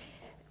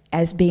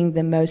as being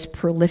the most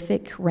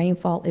prolific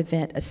rainfall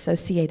event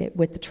associated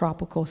with a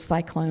tropical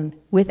cyclone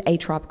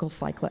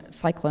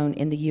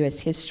in the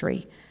U.S.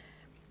 history,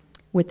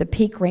 with the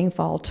peak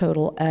rainfall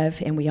total of,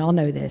 and we all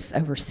know this,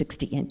 over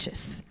 60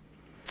 inches.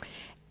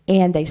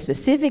 And they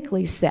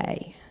specifically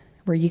say,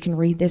 where you can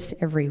read this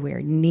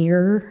everywhere,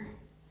 near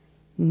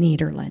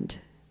Nederland,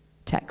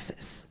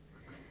 Texas.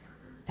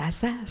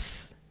 That's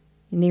us,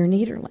 near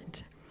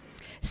Nederland.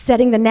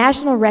 Setting the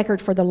national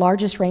record for the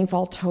largest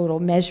rainfall total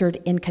measured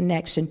in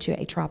connection to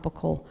a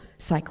tropical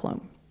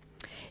cyclone.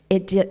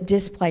 It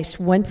displaced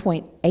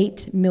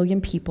 1.8 million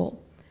people,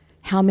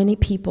 how many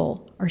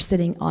people are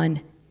sitting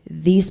on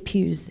these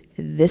pews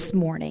this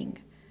morning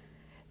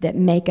that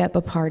make up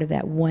a part of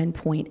that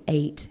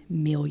 1.8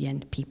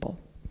 million people.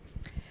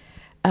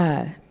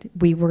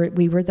 We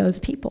were those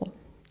people.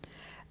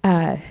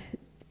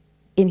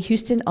 In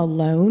Houston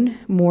alone,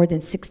 more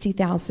than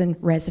 60,000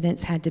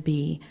 residents had to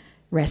be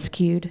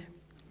rescued.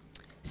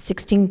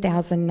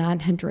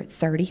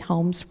 16,930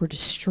 homes were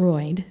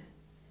destroyed,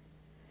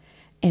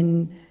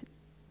 and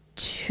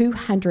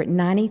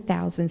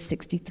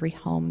 290,063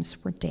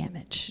 homes were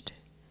damaged.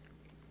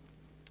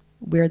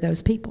 We're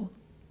those people.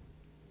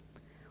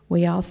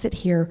 We all sit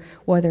here,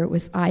 whether it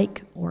was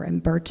Ike or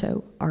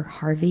Umberto or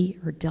Harvey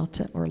or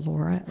Delta or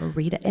Laura or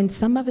Rita, and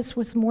some of us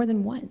was more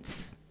than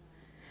once.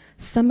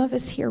 Some of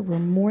us here were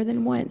more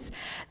than once.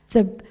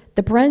 The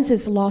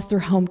Brunses lost their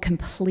home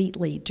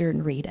completely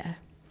during Rita.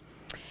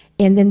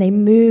 And then they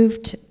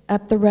moved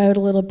up the road a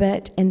little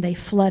bit, and they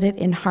flooded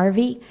in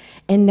Harvey.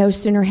 And no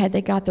sooner had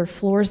they got their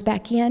floors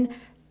back in,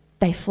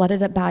 they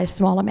flooded it by a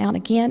small amount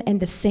again. And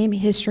the same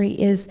history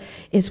is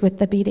with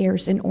the Beat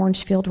Airs in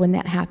Orangefield when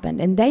that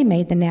happened. And they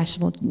made the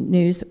national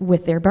news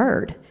with their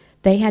bird.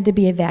 They had to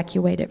be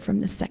evacuated from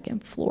the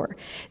second floor.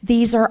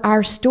 These are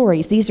our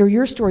stories. These are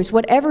your stories.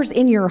 Whatever's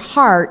in your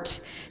heart,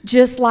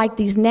 just like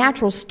these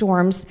natural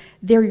storms,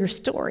 they're your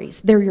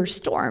stories. They're your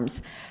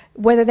storms.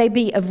 Whether they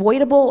be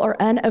avoidable or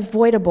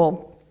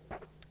unavoidable,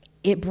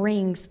 it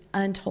brings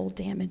untold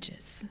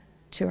damages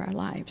to our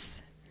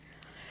lives.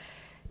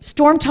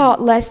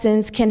 Storm-taught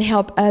lessons can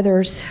help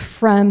others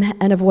from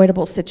an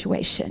avoidable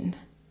situation.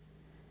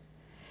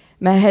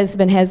 My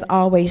husband has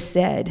always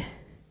said,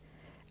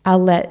 I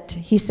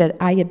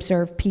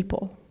observe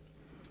people,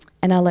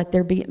 and I let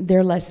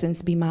their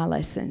lessons be my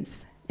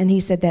lessons. And he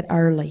said that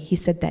early. He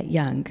said that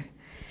young.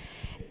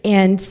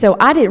 And so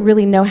I didn't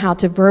really know how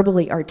to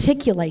verbally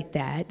articulate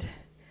that.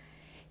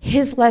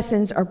 His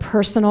lessons are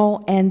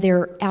personal, and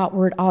they're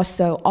outward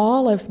also.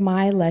 All of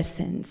my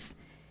lessons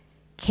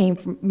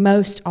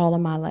all of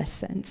my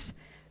lessons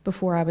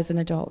before I was an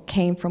adult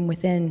came from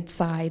within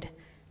inside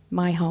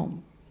my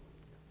home.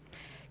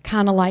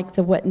 Kind of like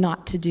the what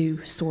not to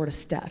do sort of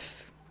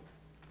stuff.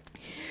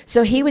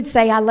 So he would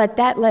say, I let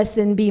that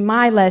lesson be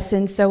my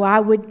lesson, so I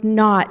would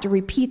not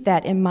repeat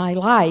that in my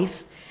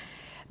life.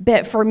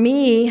 But for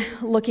me,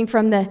 looking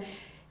from the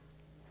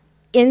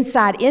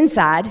inside,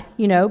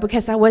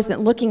 because I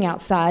wasn't looking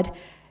outside,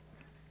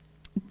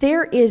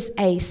 there is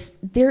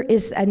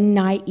a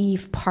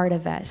naive part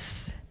of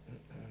us.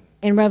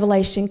 And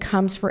revelation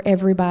comes for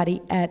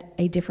everybody at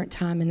a different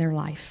time in their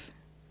life.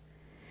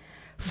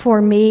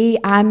 For me,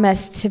 I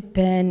must have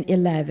been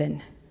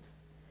 11.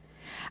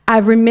 I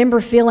remember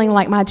feeling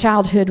like my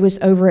childhood was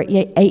over at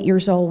 8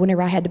 years old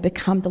whenever I had to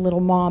become the little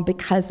mom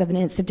because of an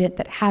incident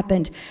that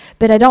happened.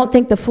 But I don't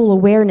think the full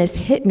awareness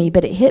hit me,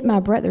 but it hit my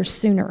brother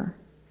sooner.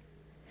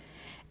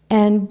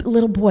 And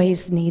little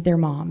boys need their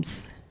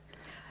moms.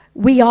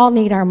 We all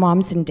need our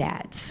moms and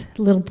dads.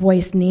 Little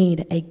boys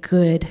need a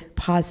good,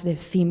 positive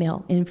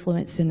female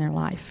influence in their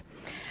life.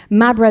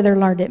 My brother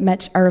learned it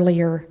much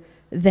earlier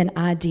than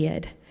I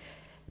did.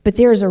 But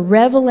there is a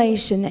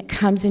revelation that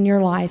comes in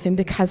your life, and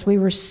because we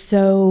were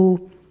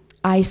so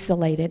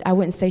isolated, I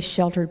wouldn't say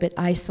sheltered, but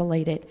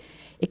isolated,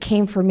 it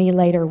came for me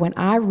later when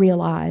I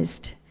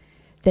realized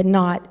that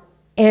not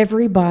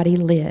everybody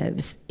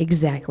lives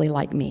exactly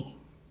like me.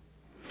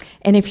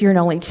 And if you're an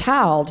only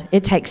child,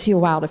 it takes you a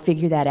while to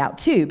figure that out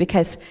too,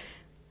 because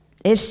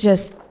it's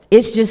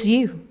just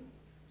you,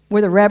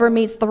 where the rubber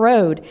meets the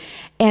road.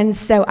 And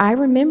so I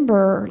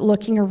remember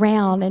looking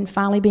around and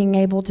finally being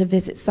able to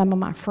visit some of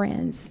my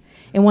friends.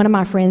 And one of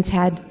my friends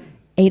had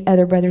 8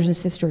 other brothers and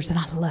sisters, and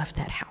I loved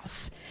that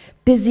house.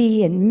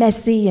 Busy and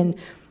messy and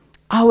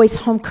always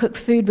home-cooked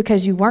food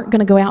because you weren't going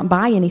to go out and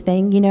buy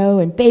anything,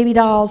 and baby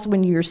dolls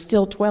when you're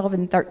still 12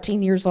 and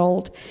 13 years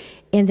old.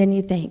 And then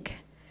you think,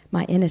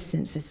 my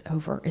innocence is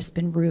over. It's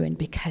been ruined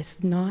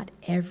because not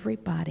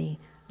everybody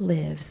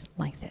lives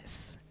like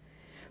this.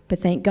 But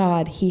thank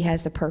God he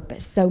has a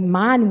purpose. So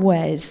mine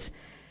was,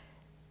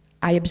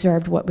 I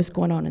observed what was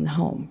going on in the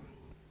home.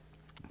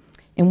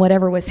 And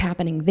whatever was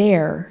happening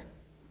there,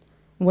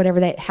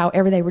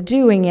 however they were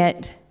doing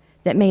it,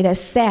 that made us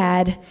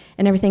sad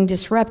and everything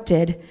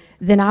disrupted,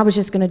 then I was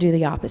just going to do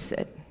the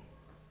opposite.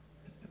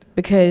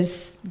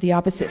 Because the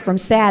opposite from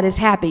sad is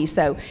happy.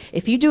 So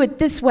if you do it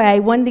this way,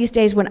 one of these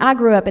days when I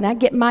grow up and I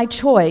get my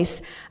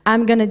choice,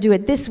 I'm going to do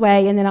it this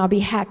way and then I'll be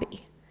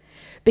happy.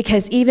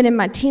 Because even in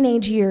my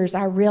teenage years,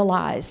 I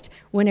realized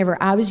whenever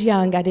I was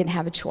young, I didn't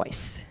have a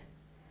choice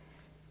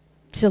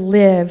to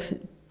live.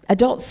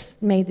 Adults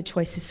made the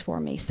choices for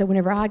me. So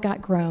whenever I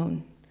got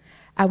grown,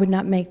 I would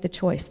not make the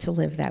choice to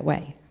live that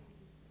way.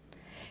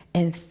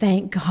 And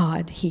thank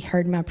God he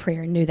heard my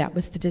prayer and knew that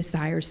was the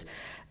desires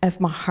of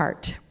my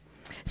heart.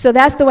 So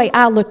that's the way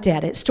I looked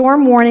at it.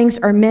 Storm warnings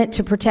are meant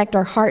to protect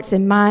our hearts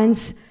and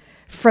minds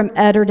from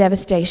utter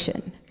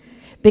devastation.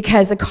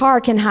 Because a car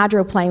can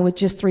hydroplane with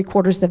just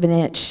 3/4 of an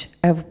inch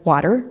of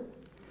water.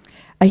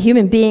 A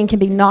human being can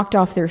be knocked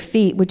off their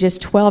feet with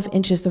just 12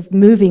 inches of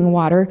moving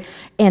water,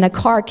 and a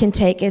car can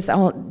take as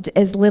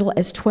little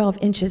as 12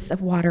 inches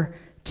of water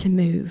to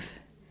move.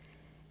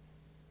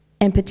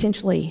 And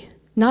potentially,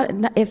 not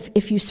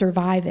if you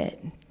survive it,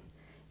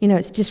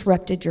 it's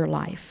disrupted your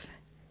life.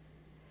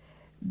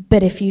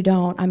 But if you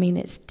don't,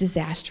 it's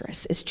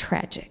disastrous, it's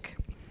tragic.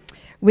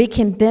 We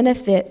can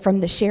benefit from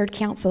the shared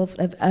counsels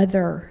of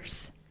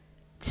others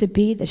to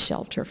be the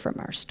shelter from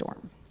our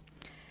storm.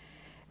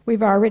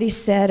 We've already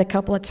said a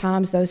couple of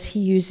times, those he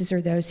uses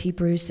are those he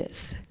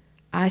bruises.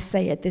 I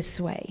say it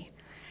this way.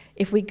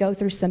 If we go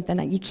through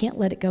something, you can't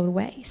let it go to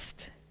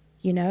waste.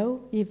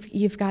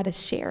 You've got to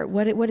share it.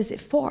 What is it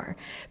for?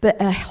 But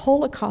a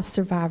Holocaust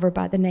survivor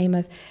by the name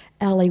of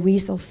Elie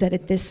Wiesel said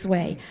it this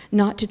way: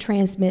 not to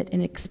transmit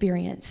an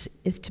experience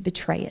is to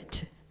betray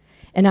it.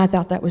 And I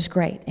thought that was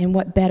great. And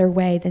what better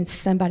way than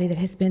somebody that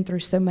has been through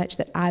so much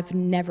that I've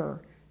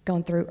never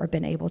gone through or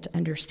been able to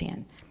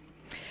understand.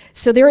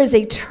 So there is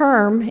a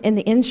term in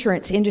the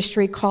insurance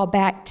industry called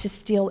back to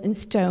steel and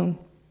stone.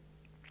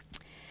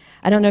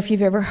 I don't know if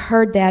you've ever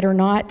heard that or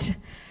not,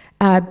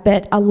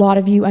 but a lot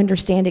of you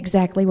understand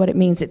exactly what it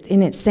means,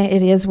 and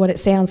it is what it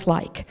sounds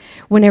like.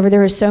 Whenever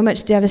there is so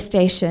much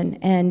devastation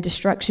and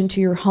destruction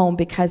to your home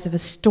because of a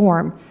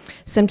storm,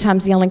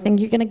 sometimes the only thing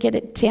you're going to get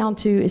it down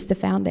to is the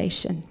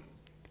foundation.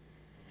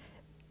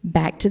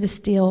 Back to the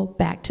steel,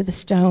 back to the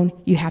stone.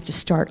 You have to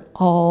start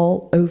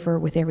all over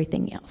with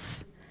everything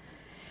else.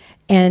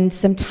 And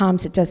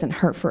sometimes it doesn't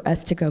hurt for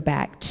us to go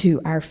back to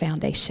our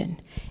foundation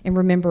and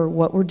remember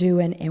what we're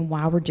doing and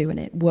why we're doing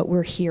it, what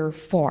we're here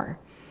for.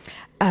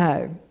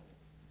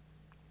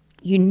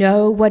 You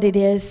know what it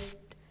is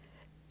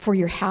for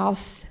your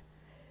house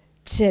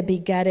to be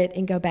gutted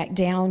and go back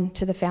down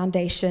to the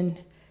foundation,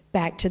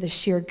 back to the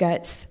sheer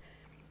guts.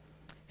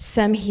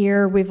 Some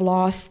here, we've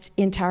lost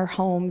entire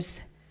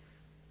homes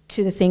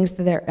to the things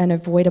that are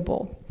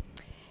unavoidable.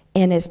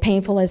 And as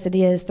painful as it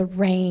is, the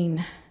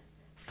rain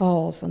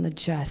falls on the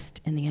just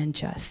and the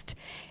unjust.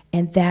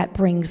 And that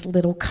brings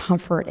little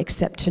comfort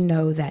except to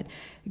know that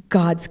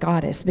God's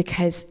got us.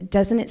 Because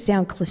doesn't it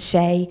sound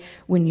cliche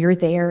when you're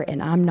there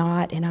and I'm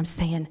not, and I'm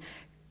saying,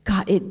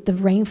 God, the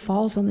rain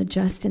falls on the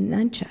just and the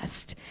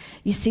unjust.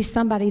 You see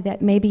somebody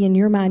that maybe in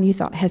your mind you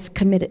thought has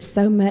committed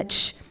so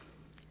much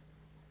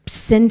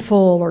sinful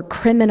or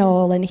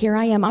criminal, and here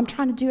I am, I'm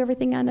trying to do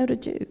everything I know to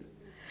do.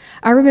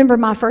 I remember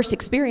my first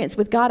experience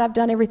with God, I've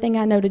done everything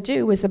I know to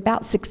do, was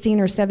about 16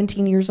 or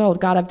 17 years old.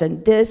 God, I've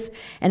done this,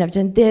 and I've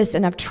done this,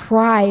 and I've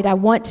tried. I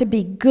want to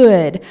be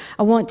good.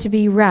 I want to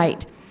be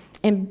right.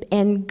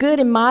 And good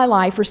in my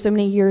life for so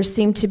many years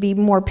seemed to be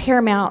more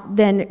paramount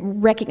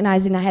than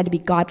recognizing I had to be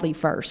godly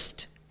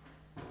first.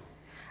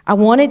 I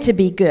wanted to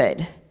be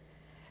good,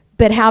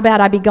 but how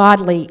about I be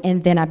godly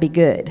and then I be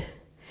good?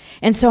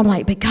 And so I'm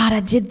like, but God, I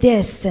did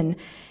this, and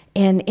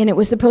it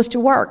was supposed to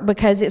work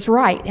because it's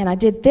right, and I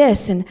did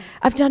this, and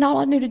I've done all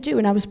I knew to do,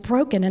 and I was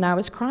broken, and I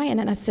was crying,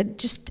 and I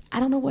said, I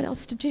don't know what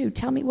else to do.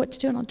 Tell me what to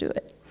do, and I'll do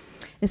it.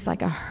 It's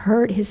like I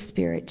heard his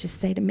spirit just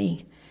say to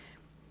me,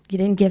 you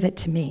didn't give it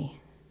to me.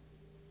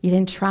 You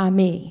didn't try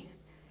me.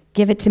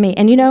 Give it to me.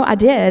 And I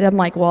did. I'm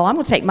like, well, I'm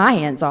going to take my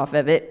hands off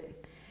of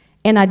it.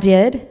 And I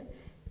did,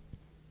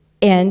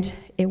 and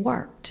it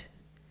worked.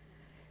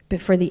 But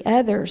for the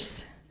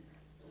others,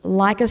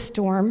 like a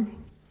storm,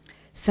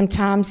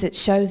 sometimes it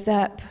shows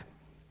up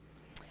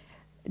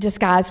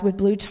disguised with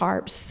blue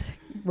tarps,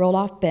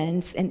 roll-off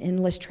bins, and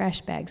endless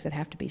trash bags that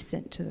have to be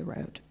sent to the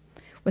road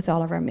with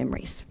all of our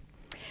memories.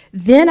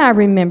 Then I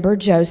remember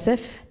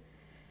Joseph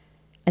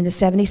and the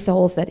 70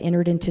 souls that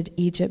entered into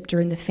Egypt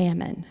during the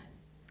famine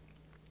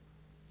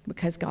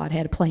because God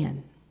had a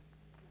plan.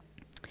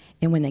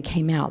 And when they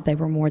came out, they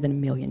were more than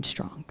 1 million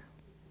strong.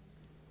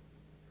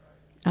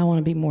 I want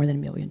to be more than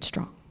 1 million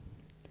strong.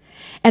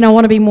 And I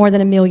want to be more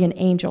than 1 million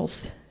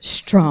angels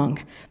strong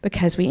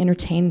because we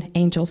entertain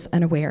angels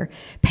unaware.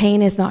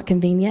 Pain is not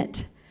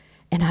convenient,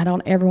 and I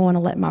don't ever want to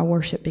let my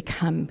worship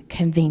become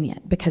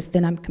convenient because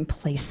then I'm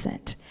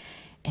complacent.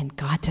 And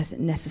God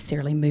doesn't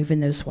necessarily move in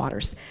those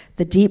waters.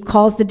 The deep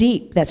calls the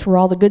deep. That's where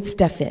all the good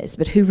stuff is.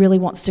 But who really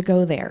wants to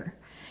go there?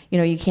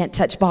 You can't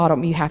touch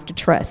bottom. You have to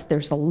trust.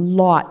 There's a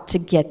lot to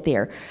get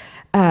there.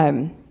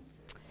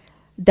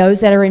 Those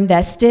that are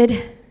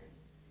invested,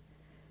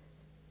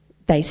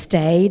 they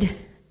stayed.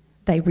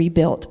 They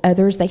rebuilt.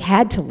 Others, they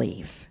had to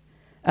leave.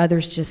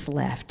 Others just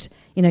left.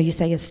 You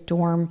say a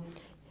storm,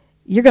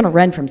 you're going to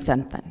run from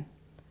something.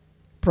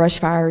 Brush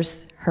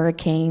fires,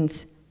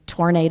 hurricanes,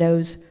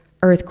 tornadoes,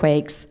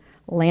 earthquakes,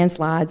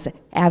 landslides,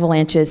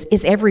 avalanches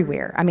is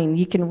everywhere.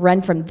 You can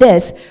run from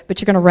this,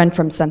 but you're going to run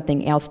from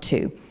something else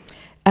too.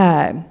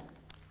 I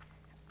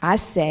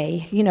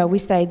say, we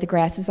say the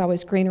grass is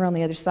always greener on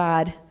the other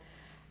side.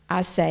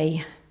 I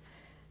say,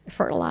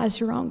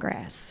 fertilize your own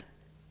grass.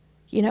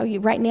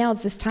 Right now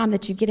is this time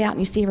that you get out and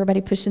you see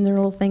everybody pushing their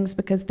little things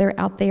because they're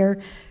out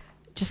there.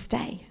 Just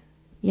stay,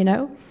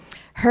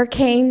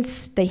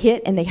 Hurricanes, they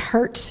hit and they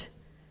hurt,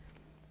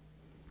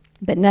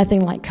 but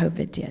nothing like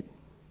COVID did.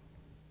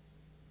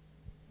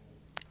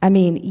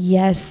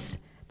 Yes,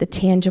 the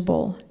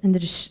tangible and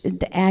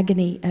the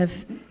agony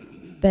of,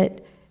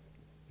 but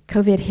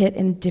COVID hit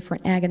in a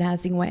different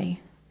agonizing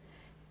way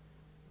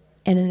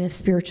and in a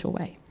spiritual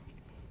way.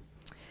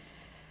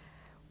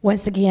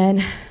 Once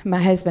again,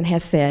 my husband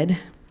has said,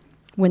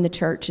 when the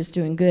church is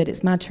doing good,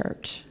 it's my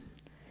church.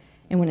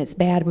 And when it's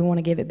bad, we want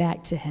to give it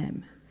back to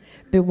him.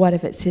 But what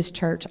if it's his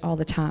church all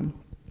the time?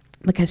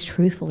 Because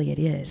truthfully, it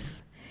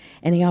is.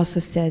 And he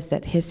also says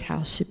that his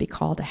house should be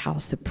called a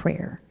house of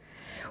prayer.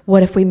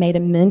 What if we made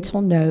a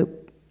mental note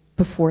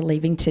before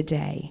leaving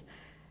today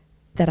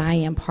that I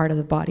am part of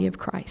the body of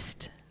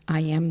Christ? I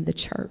am the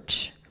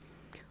church.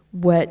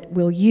 What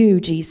will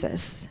you,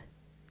 Jesus,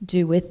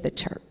 do with the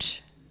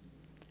church?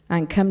 I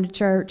can come to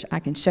church, I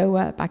can show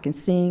up, I can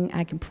sing,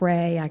 I can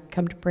pray, I can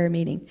come to prayer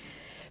meeting.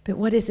 But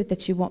what is it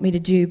that you want me to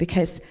do?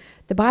 Because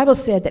the Bible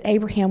said that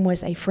Abraham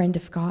was a friend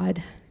of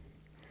God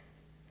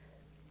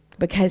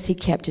because he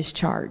kept his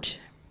charge.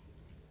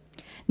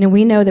 Now,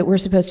 we know that we're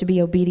supposed to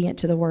be obedient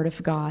to the word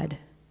of God.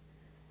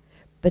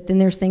 But then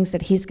there's things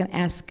that he's going to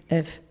ask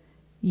of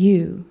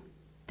you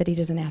that he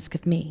doesn't ask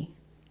of me.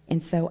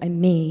 And so, and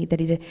me,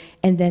 that he did.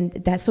 And then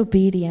that's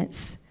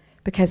obedience.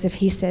 Because if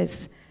he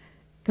says,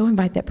 go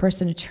invite that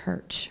person to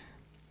church.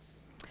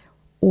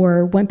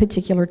 Or one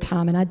particular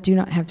time, and I do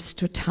not have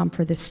time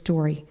for this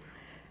story.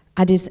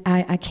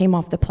 I came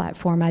off the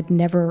platform. I'd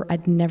never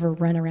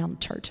run around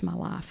church in my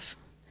life.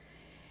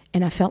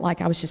 And I felt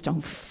like I was just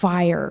on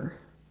fire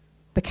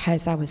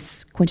because I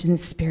was quenching the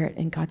spirit,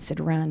 and God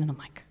said, run. And I'm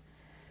like,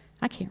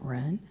 I can't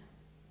run.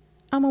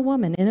 I'm a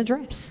woman in a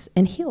dress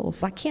and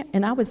heels. I can't,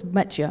 and I was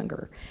much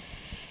younger.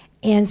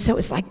 And so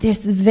it's like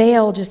this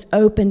veil just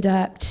opened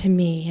up to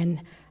me,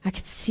 and I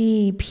could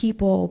see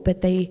people,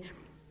 but it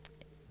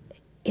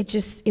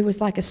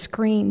was like a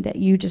screen that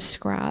you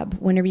describe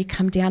whenever you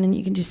come down and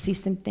you can just see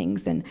some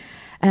things. And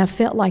I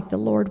felt like the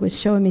Lord was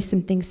showing me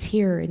some things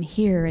here,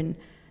 and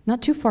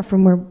not too far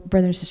from where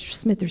Brother and Sister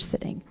Smith are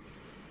sitting.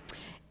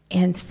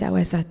 And so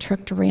as I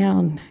trucked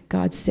around,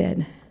 God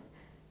said,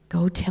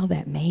 go tell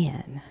that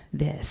man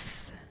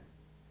this.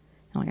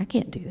 I'm like, I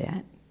can't do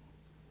that.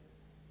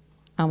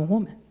 I'm a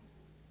woman.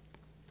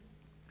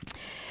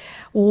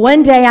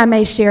 One day I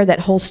may share that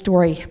whole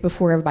story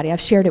before everybody.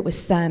 I've shared it with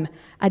some.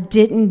 I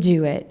didn't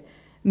do it.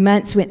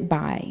 Months went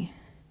by.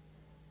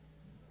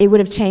 It would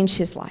have changed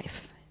his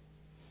life,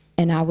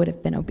 and I would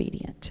have been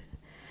obedient.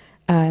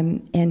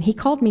 And he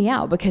called me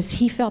out because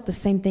he felt the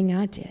same thing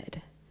I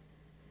did,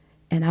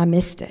 and I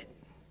missed it.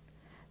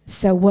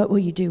 So what will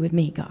you do with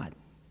me, God?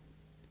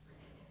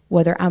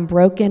 Whether I'm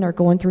broken or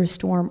going through a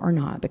storm or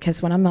not,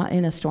 because when I'm not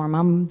in a storm,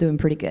 I'm doing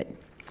pretty good.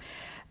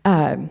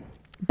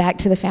 Back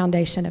to the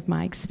foundation of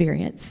my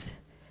experience,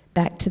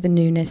 back to the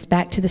newness,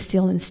 back to the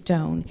steel and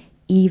stone,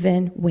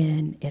 even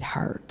when it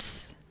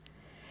hurts.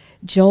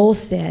 Joel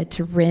said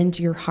to rend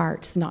your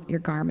hearts, not your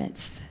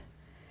garments.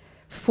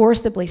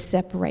 Forcibly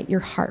separate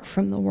your heart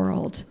from the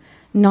world,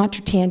 not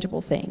your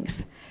tangible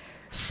things.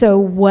 So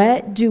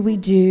what do we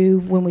do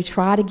when we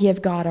try to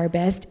give God our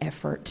best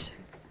effort?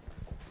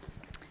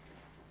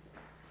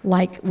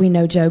 Like we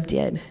know Job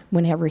did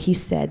whenever he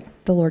said,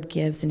 the Lord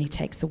gives and he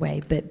takes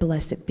away, but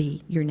blessed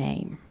be your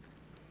name.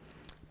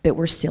 But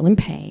we're still in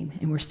pain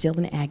and we're still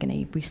in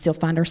agony. We still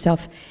find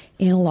ourselves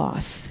in a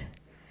loss.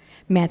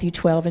 Matthew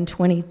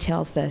 12:20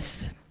 tells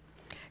us,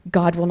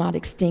 God will not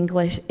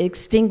extinguish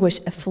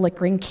a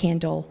flickering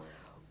candle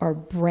or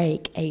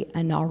break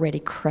an already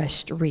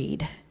crushed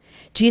reed.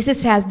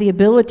 Jesus has the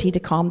ability to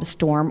calm the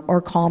storm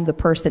or calm the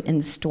person in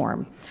the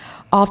storm.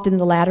 Often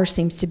the latter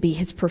seems to be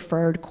his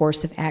preferred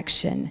course of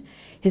action.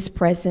 His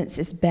presence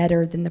is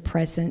better than the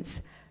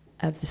presence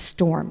of the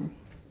storm.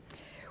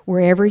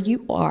 Wherever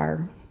you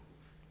are,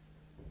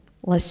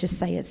 let's just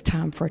say it's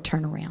time for a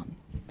turnaround.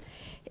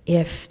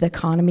 If the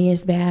economy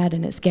is bad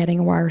and it's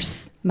getting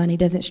worse, money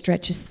doesn't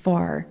stretch as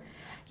far,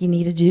 you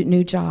need a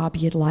new job,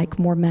 you'd like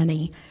more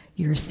money,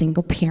 you're a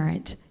single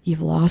parent,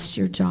 you've lost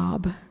your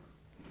job,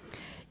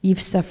 you've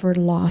suffered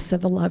loss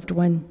of a loved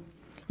one,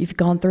 you've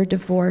gone through a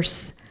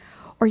divorce,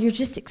 or you're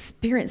just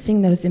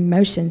experiencing those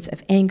emotions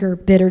of anger,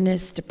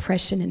 bitterness,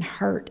 depression, and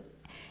hurt.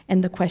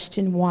 And the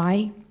question,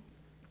 why?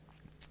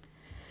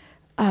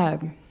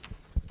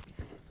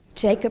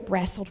 Jacob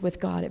wrestled with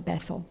God at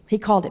Bethel. He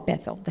called it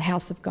Bethel, the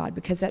house of God,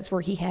 because that's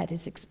where he had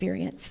his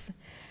experience.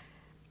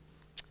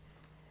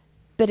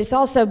 But it's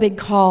also been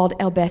called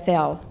El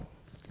Bethel.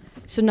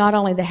 So not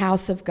only the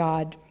house of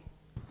God,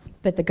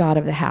 but the God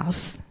of the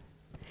house.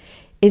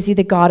 Is he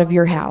the God of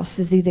your house?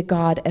 Is he the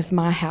God of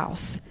my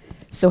house?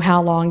 So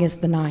how long is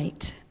the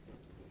night?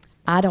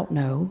 I don't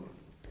know.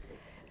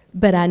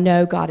 But I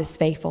know God is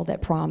faithful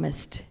that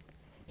promised.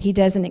 He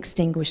doesn't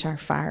extinguish our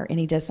fire, and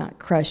he does not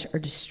crush or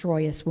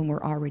destroy us when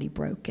we're already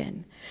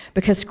broken.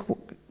 Because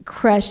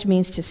crushed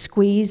means to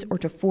squeeze or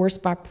to force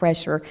by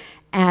pressure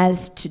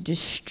as to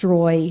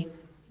destroy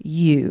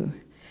you.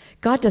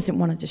 God doesn't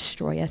want to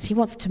destroy us. He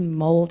wants to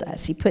mold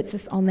us. He puts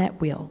us on that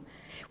wheel.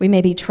 We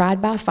may be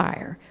tried by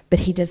fire, but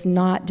he does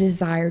not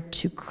desire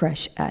to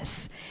crush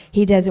us.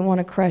 He doesn't want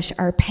to crush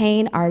our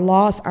pain, our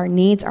loss, our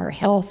needs, our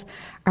health,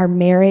 our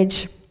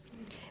marriage,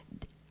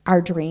 our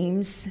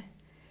dreams,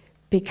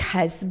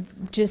 because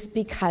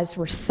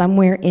we're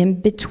somewhere in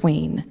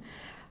between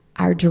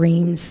our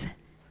dreams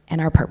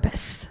and our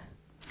purpose.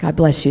 God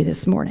bless you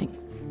this morning.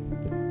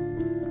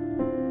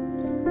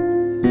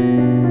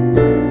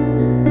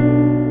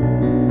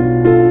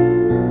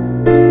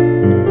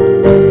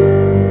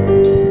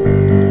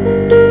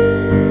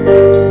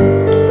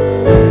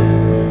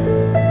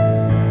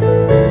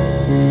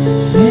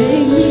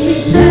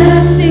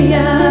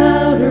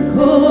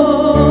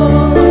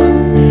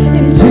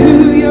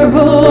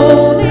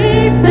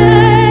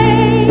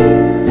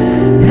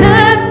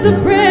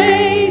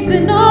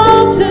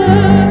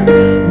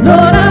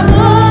 Lord, I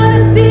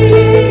wanna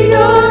see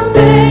your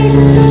face.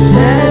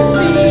 Pass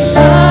me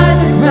by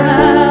the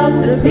crowd.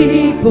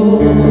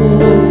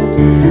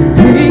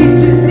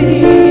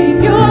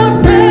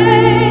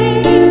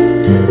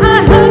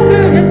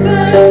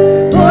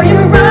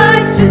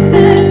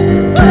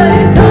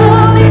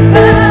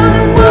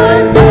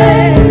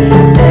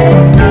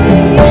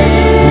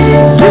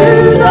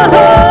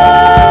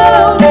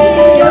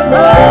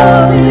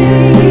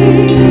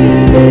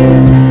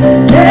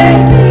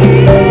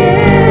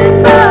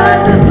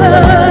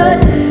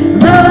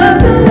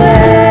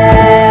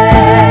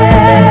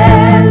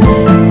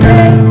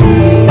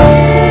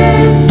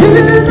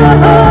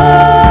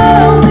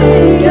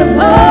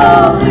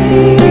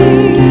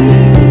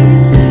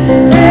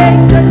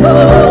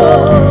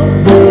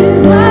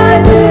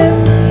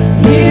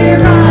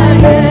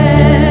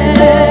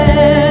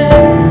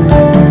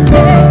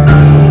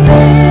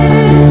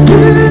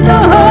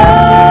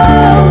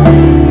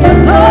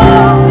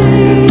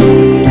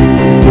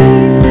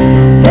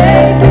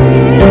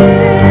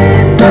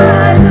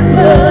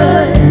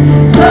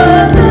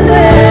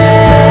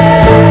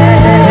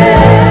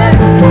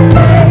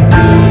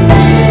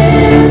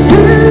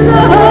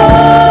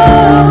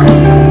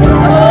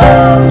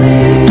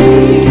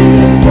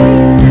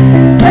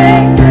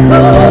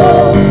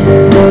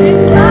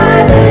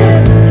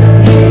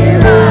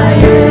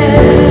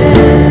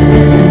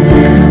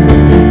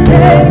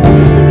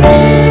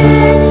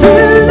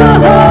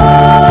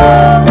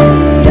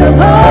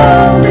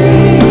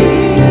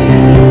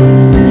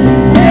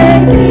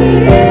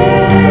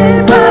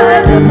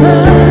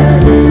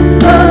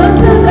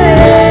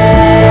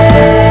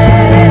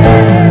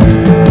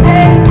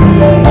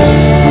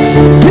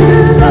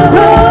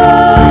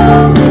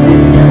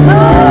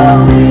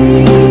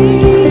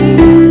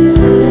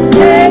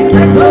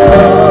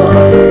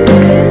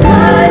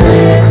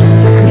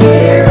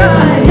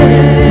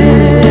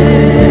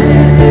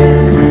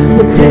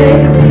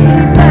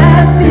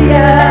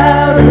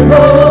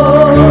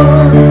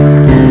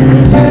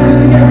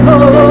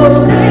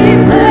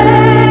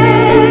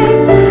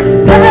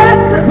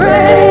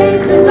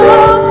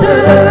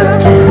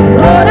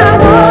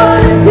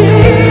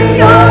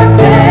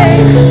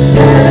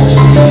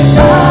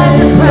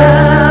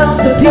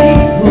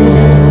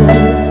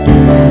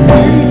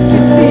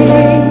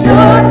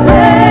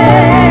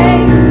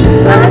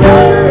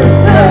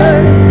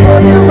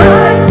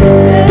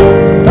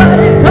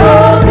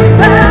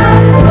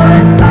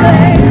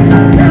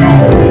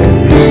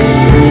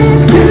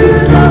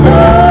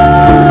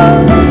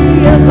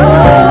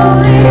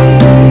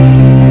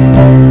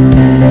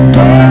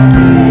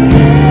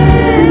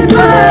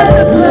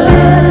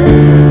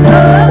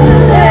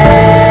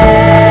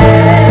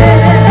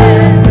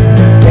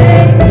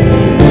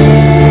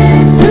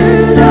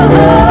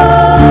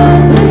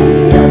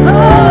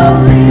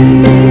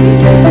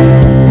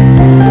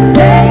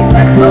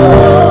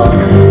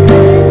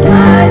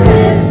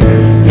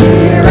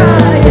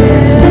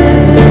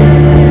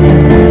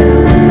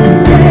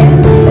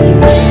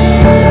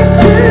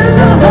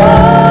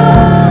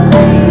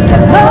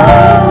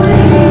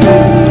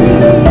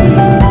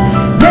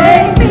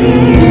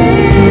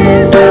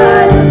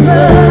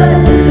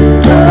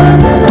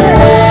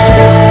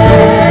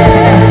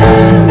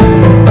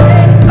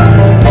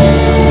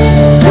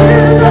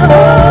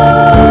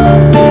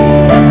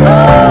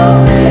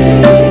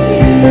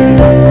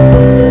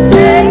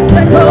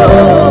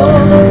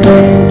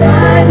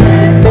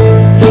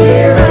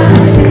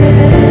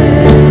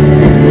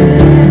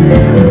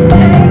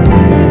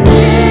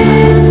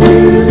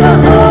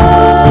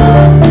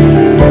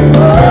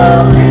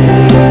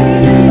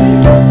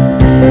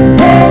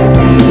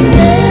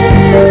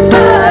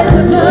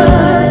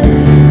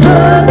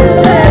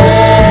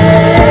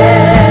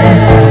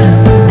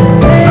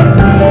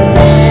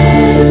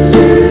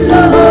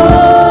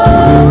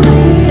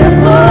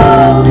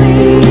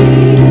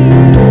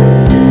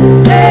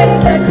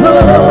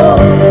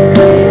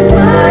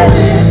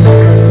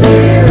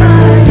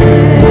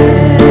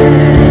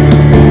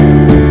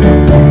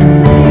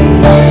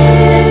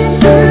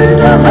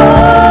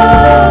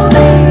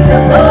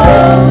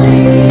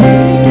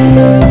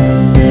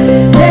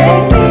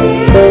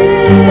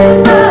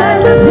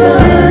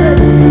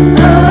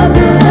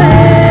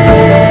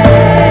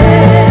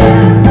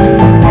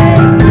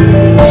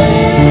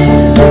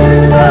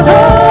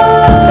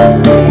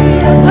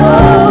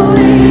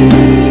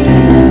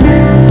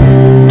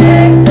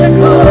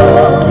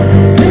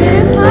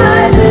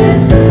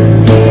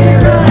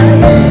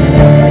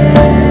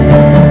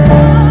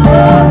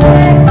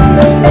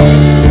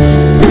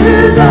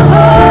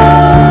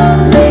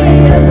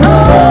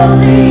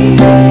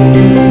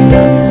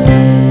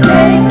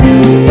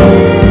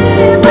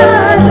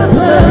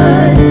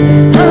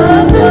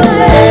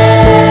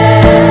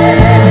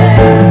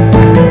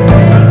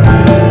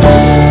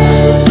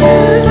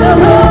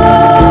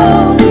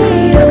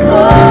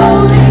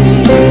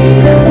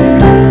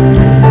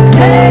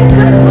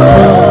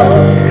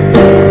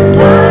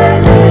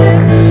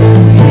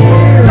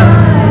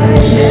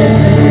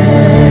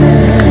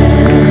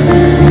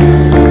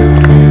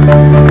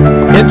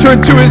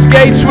 into His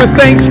gates with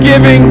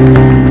thanksgiving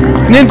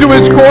and into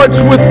His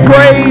courts with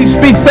praise.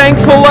 Be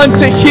thankful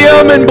unto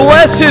Him and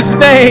bless His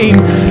name.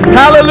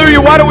 Hallelujah.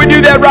 Why don't we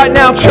do that right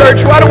now,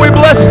 church? Why don't we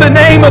bless the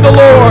name of the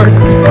Lord?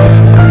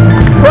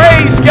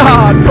 Praise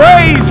God.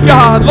 Praise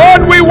God.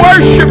 Lord, we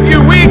worship You.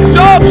 We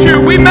exalt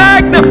You. We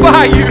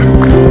magnify You.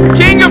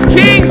 King of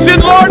kings and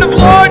Lord of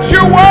lords,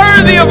 You're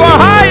worthy of our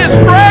highest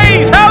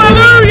praise.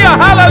 Hallelujah.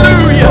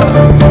 Hallelujah.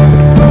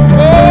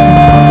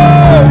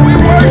 Oh, we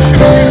worship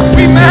You.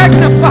 We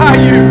magnify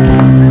You.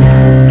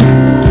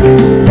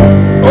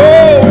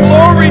 Oh,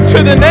 glory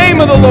to the name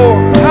of the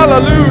Lord.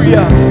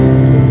 Hallelujah.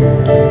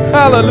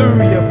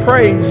 Hallelujah.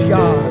 Praise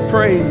God.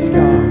 Praise God.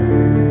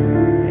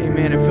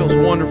 Amen. It feels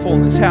wonderful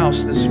in this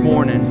house this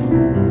morning.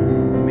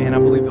 Amen. I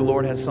believe the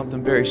Lord has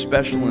something very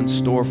special in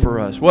store for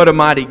us. What a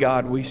mighty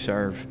God we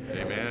serve.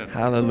 Amen.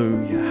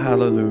 Hallelujah.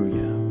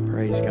 Hallelujah.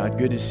 Praise God.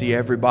 Good to see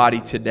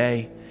everybody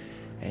today.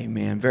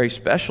 Amen. Very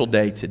special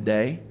day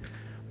today.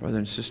 Brother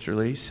and Sister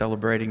Lee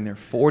celebrating their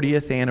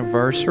 40th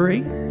anniversary.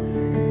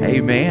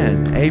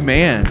 Amen.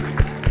 Amen.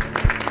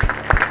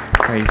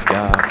 Praise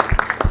God.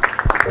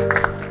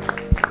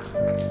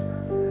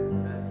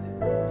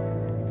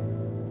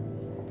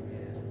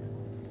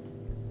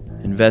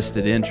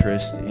 Invested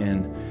interest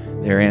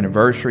in their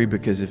anniversary,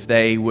 because if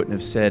they wouldn't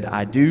have said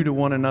I do to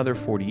one another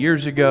 40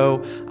 years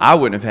ago, I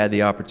wouldn't have had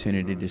the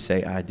opportunity to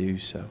say I do.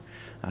 So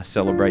I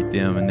celebrate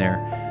them and their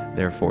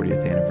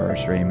 40th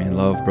anniversary. Amen.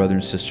 Love Brother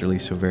and Sister Lee,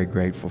 so very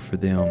grateful for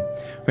them.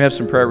 We have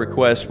some prayer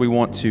requests. We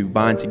want to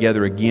bind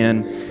together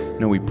again. I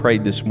know we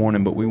prayed this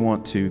morning, but we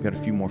want to, got a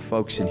few more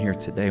folks in here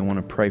today. I want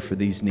to pray for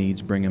these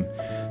needs, bring them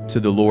to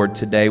the Lord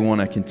today. I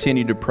want to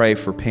continue to pray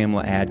for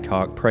Pamela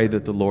Adcock. Pray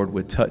that the Lord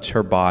would touch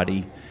her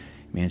body.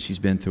 Man, she's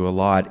been through a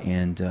lot,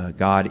 and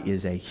God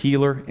is a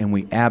healer, and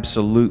we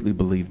absolutely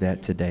believe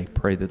that today.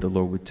 Pray that the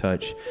Lord would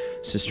touch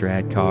Sister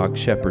Adcock.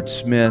 Shepherd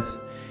Smith,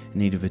 in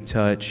need of a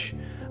touch.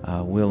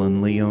 Will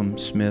and Liam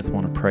Smith,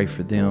 want to pray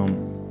for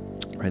them.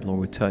 Pray the Lord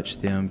would touch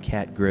them.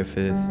 Kat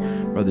Griffith.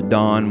 Brother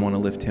Don, want to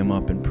lift him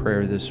up in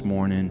prayer this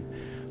morning.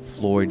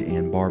 Floyd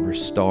and Barbara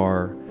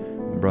Starr.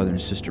 Brother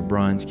and Sister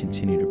Bruns,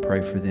 continue to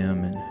pray for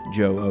them. And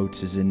Joe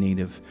Oates is in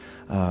need of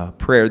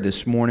prayer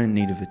this morning,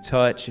 need of a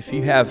touch. If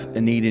you have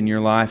a need in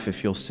your life,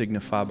 if you'll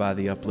signify by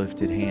the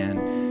uplifted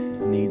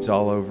hand, needs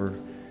all over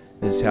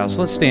this house.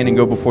 Let's stand and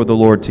go before the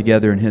Lord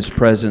together in His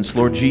presence.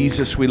 Lord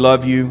Jesus, we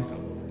love You.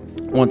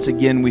 Once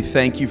again, we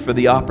thank You for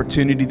the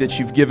opportunity that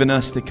You've given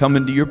us to come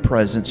into Your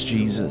presence,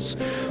 Jesus.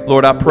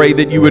 Lord, I pray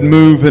that You would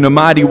move in a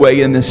mighty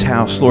way in this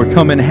house. Lord,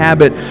 come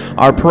inhabit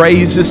our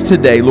praises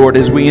today, Lord,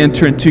 as we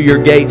enter into Your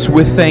gates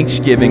with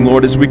thanksgiving.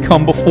 Lord, as we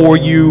come before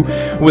You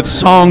with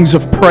songs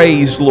of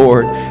praise,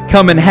 Lord,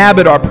 come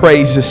inhabit our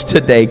praises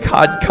today.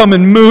 God, come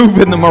and move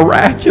in the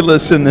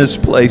miraculous in this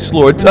place,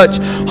 Lord. Touch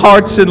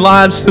hearts and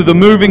lives through the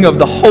moving of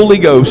the Holy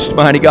Ghost,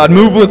 mighty God.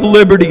 Move with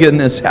liberty in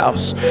this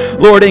house.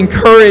 Lord,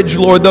 encourage,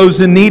 Lord,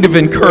 those in need of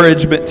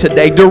encouragement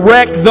today.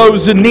 Direct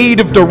those in need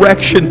of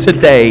direction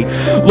today.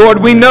 Lord,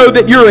 we know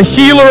that You're a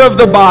healer of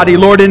the body,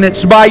 Lord, and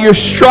it's by Your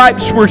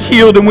stripes we're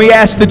healed, and we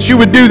ask that You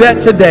would do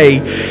that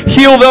today.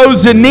 Heal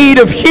those in need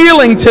of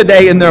healing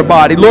today in their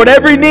body. Lord,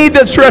 every need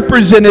that's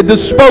represented, the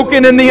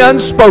spoken and the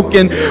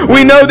unspoken,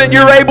 we know that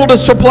You're able to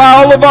supply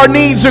all of our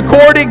needs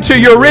according to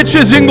Your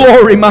riches and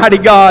glory, mighty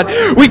God.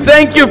 We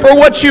thank You for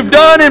what You've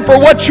done and for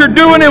what You're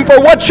doing and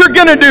for what You're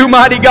going to do,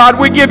 mighty God.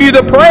 We give You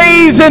the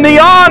praise and the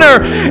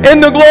honor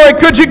and the glory.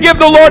 Could you give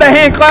the Lord a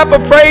hand clap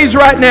of praise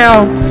right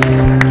now?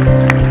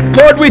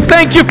 Lord, we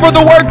thank You for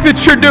the work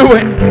that You're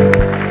doing.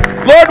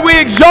 Lord, we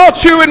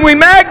exalt You and we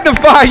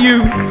magnify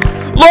You.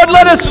 Lord,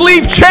 let us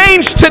leave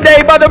changed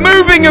today by the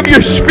moving of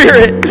Your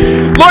Spirit.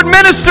 Lord,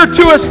 minister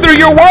to us through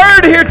Your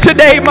word here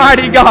today,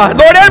 mighty God.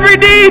 Lord, every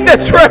need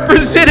that's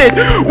represented,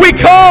 we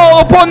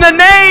call upon the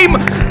name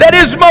that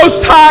is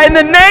most high, in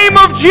the name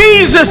of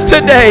Jesus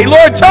today.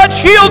 Lord, touch,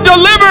 heal,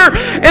 deliver,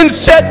 and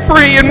set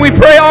free. And we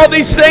pray all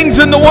these things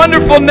in the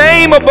wonderful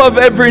name above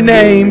every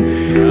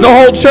name. The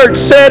whole church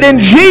said, in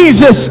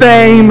Jesus'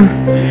 name.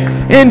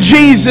 In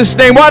Jesus'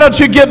 name. Why don't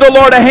you give the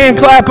Lord a hand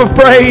clap of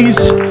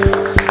praise?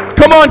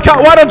 Come on,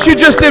 why don't you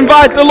just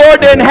invite the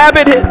Lord to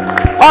inhabit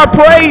our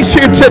praise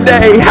here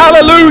today.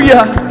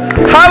 Hallelujah.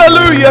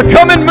 Hallelujah.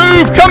 Come and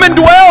move. Come and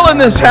dwell in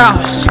this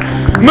house.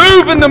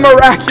 Move in the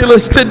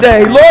miraculous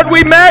today. Lord,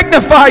 we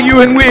magnify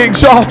You and we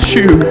exalt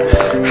You.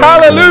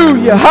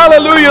 Hallelujah.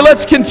 Hallelujah.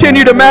 Let's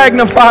continue to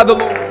magnify the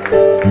Lord.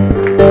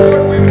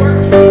 Lord, we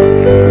worship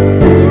You.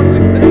 Lord, we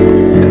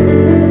thank You.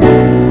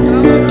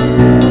 Hallelujah.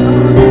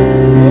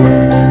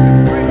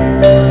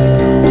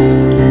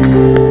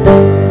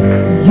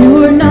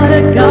 You are not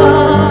a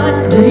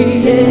God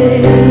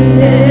created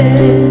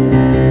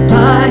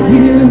by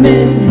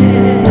human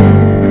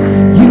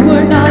hands. You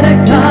are not a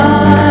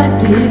God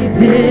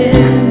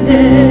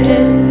dependent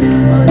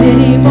on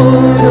any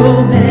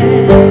mortal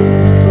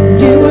man.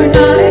 You are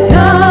not a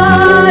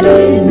God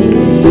in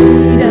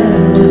need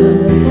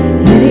of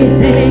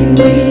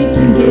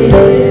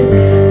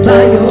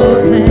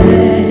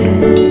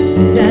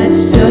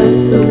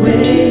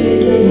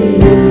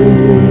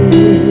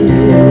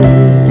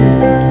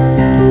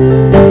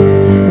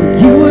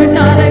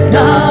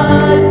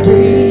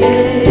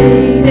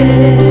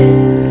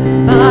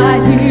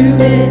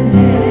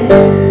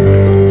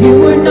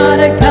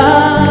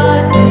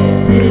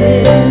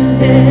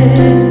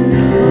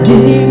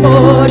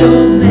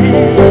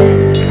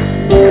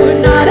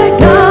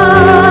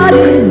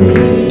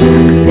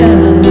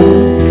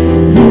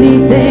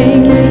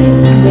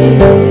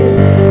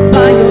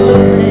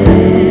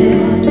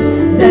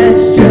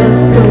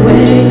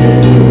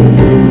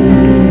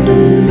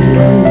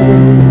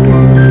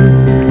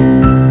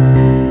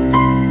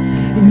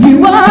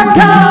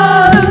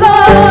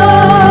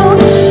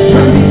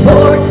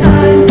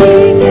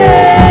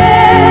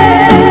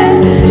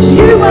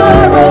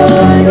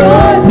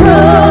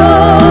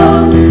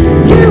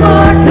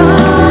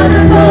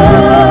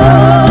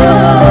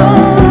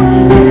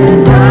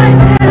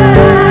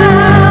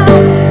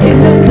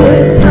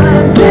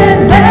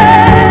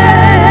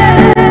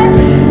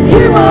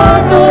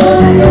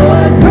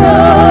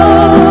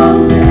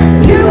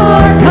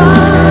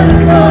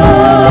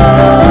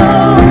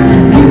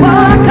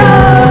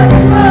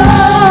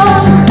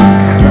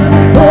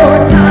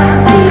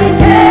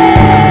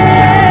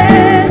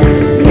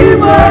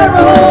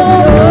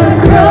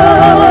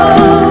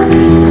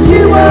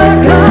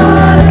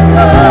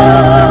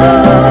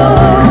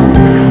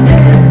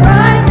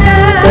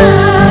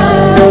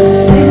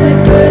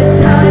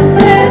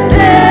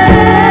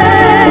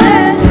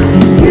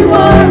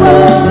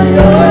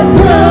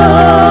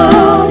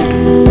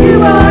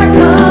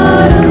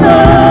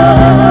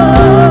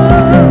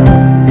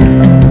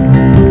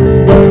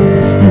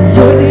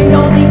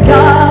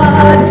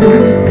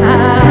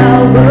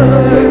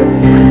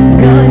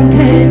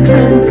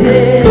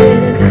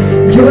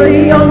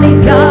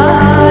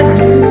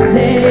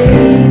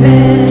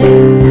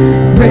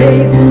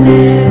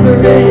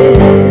it.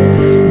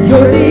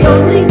 You're the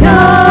only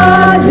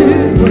God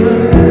who's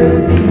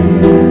worthy.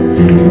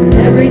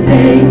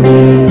 Everything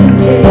we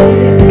can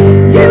give.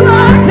 You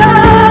are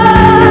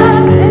God,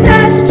 and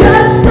that's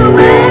just the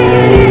way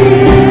it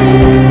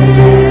is.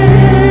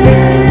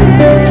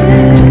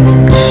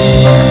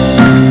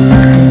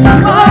 You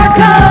are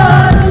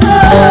God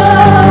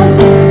alone,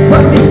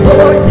 from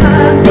before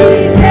time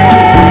began.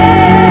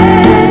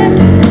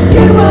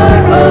 You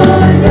are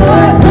on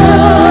your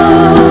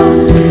throne.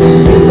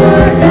 You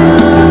are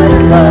God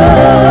alone.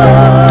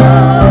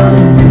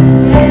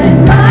 And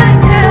right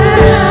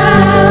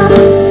now,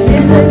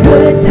 in the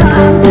good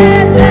times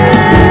and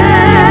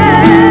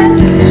bad,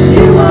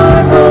 you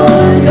are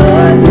on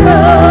your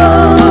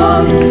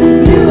throne.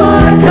 You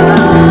are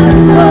God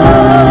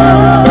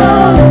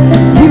alone.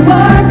 You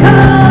are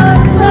God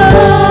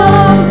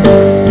alone.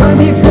 From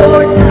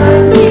before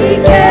time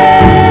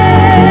began,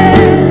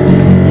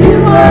 you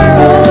are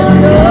on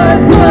your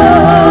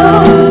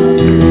throne.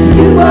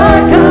 You are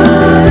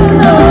God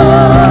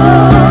alone.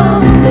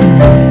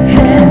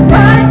 And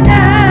right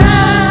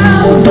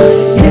now,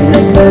 in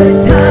the good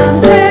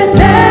times and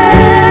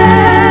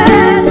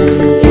bad,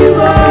 you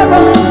are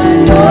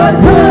on your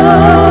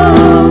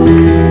throne.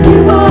 You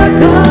are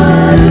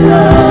God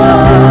alone.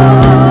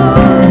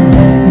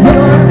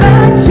 You're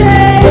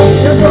unchangeable.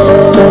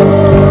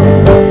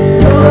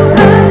 You're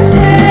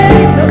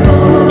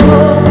unshakable.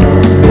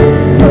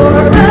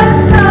 You're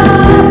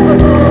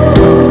unstoppable.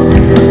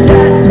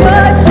 That's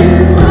what you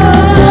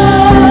are.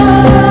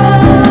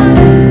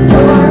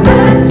 You're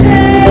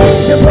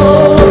unchangeable.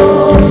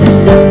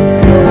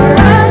 You're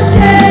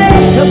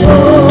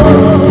unshakable.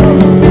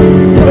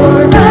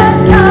 You're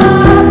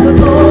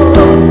unstoppable.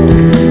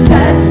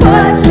 That's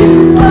what you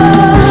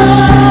are.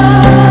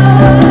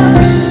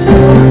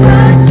 You're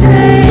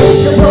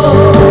unchangeable.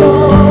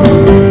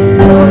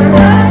 You're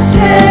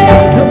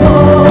unshakable.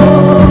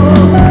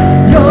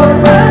 You're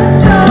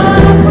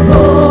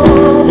unstoppable.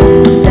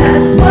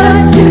 That's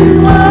what you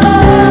are.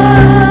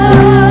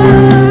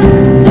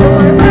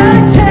 You're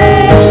unchangeable. You're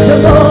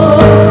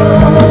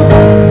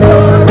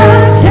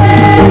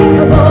unshakable.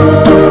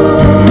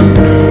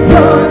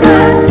 You're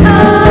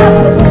unstoppable.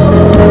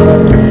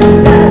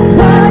 That's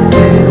what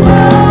you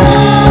are.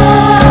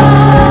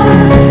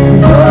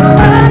 You're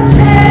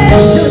unchangeable.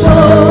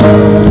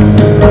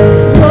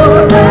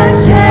 You're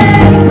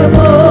unshakable.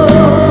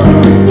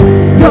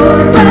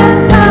 You're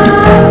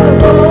unstoppable.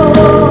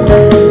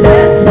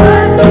 That's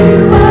what you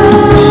are.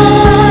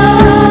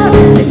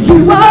 And you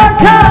are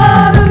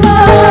God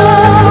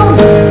alone.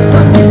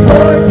 From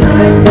before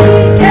time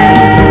began,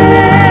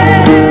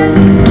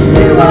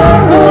 you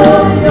are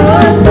on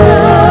your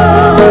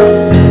throne.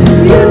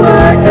 You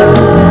are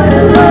God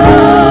alone.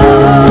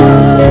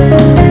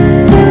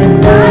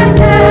 Right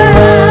now,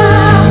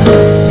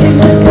 in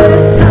the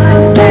good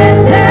times and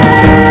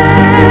bad,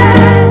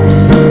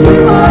 you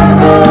are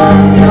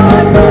on your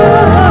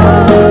throne.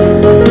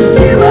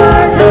 You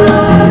are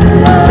God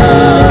alone.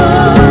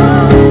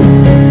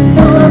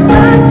 You're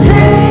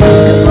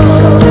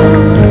unchangeable.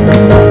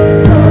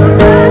 You're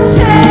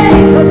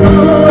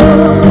unshakable.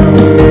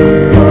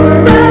 You're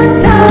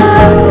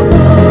unstoppable.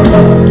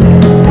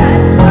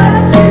 That's what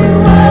you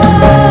are.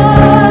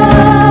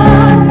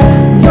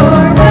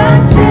 You're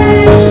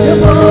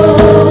unchangeable.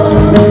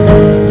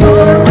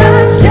 You're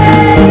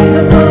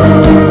unshakable.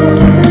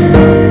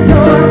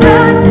 You're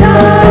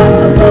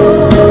unstoppable.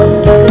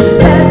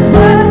 That's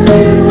what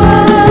you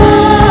are.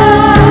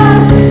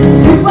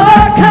 You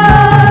are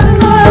God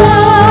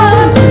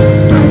alone.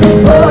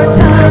 Before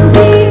time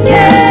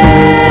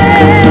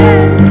began,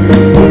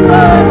 you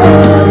are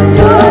on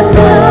your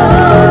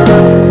throne.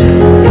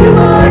 You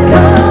are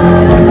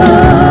God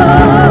alone.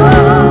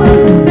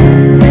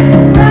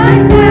 And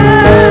right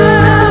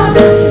now,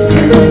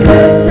 in the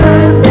good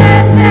times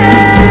and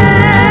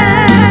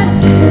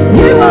bad,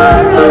 you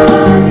are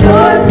on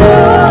your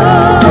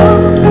throne.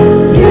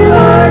 You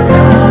are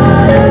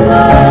God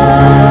alone.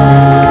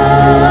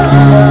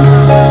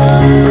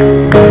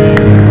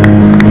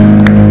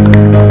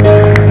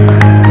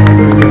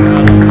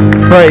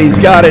 Praise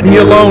God, and He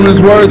alone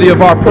is worthy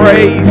of our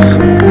praise.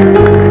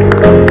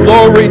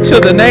 Glory to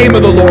the name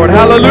of the Lord.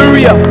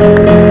 Hallelujah.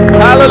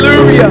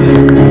 Hallelujah.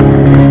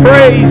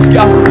 Praise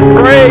God.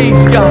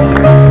 Praise God.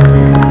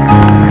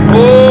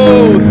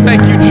 Oh,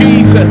 thank you,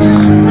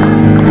 Jesus.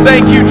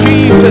 Thank you,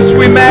 Jesus.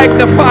 We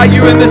magnify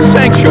you in this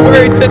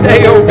sanctuary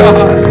today, oh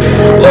God.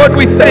 Lord,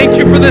 we thank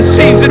you for this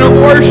season of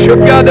worship,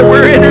 God, that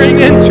we're entering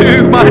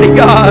into, mighty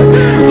God.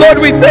 Lord,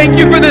 we thank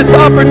you for this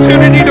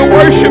opportunity to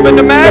worship and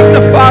to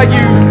magnify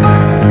you.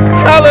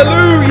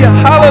 Hallelujah,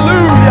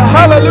 hallelujah,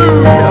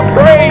 hallelujah.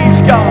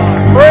 Praise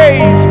God,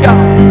 praise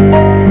God.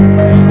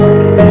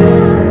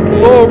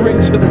 Glory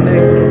to the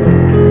name of the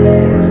Lord.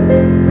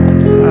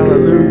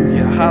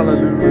 Hallelujah,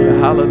 hallelujah,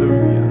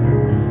 hallelujah.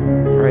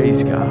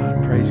 Praise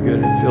God, praise God.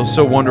 It feels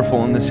so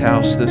wonderful in this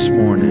house this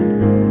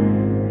morning.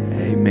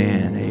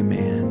 Amen,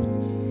 amen,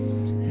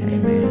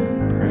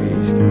 amen.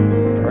 Praise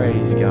God,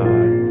 praise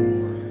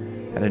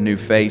God. Had a new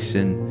face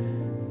in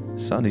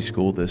Sunday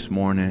school this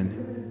morning.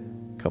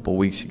 couple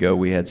weeks ago,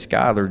 we had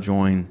Skylar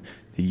join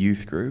the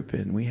youth group,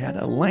 and we had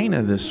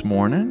Elena this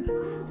morning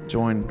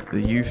join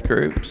the youth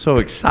group. So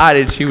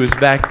excited she was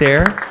back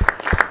there.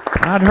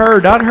 I'd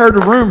heard a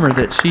rumor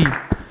that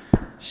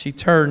she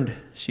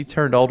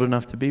turned old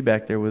enough to be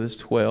back there with us,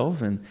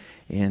 12,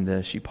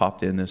 and she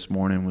popped in this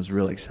morning, was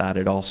real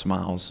excited, all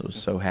smiles.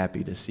 So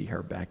happy to see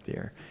her back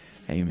there.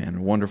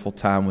 Amen. Wonderful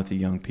time with the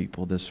young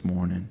people this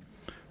morning.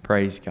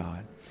 Praise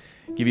God.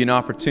 Give you an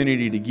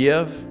opportunity to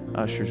give.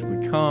 Ushers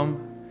would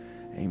come.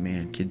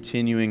 Amen.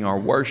 Continuing our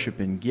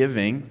worship and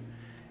giving.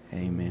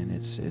 Amen.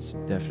 It's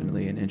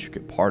definitely an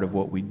intricate part of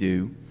what we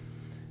do.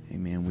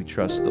 Amen. We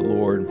trust the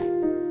Lord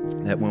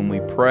that when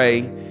we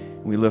pray,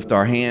 we lift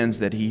our hands,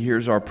 that He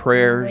hears our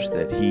prayers,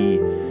 that He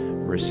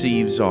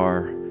receives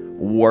our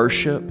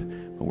worship.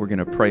 But we're going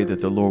to pray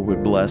that the Lord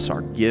would bless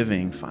our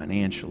giving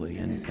financially,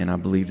 and I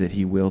believe that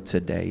He will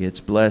today. It's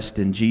blessed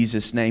in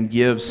Jesus' name.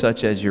 Give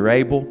such as you're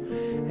able.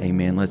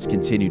 Amen. Let's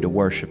continue to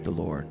worship the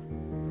Lord.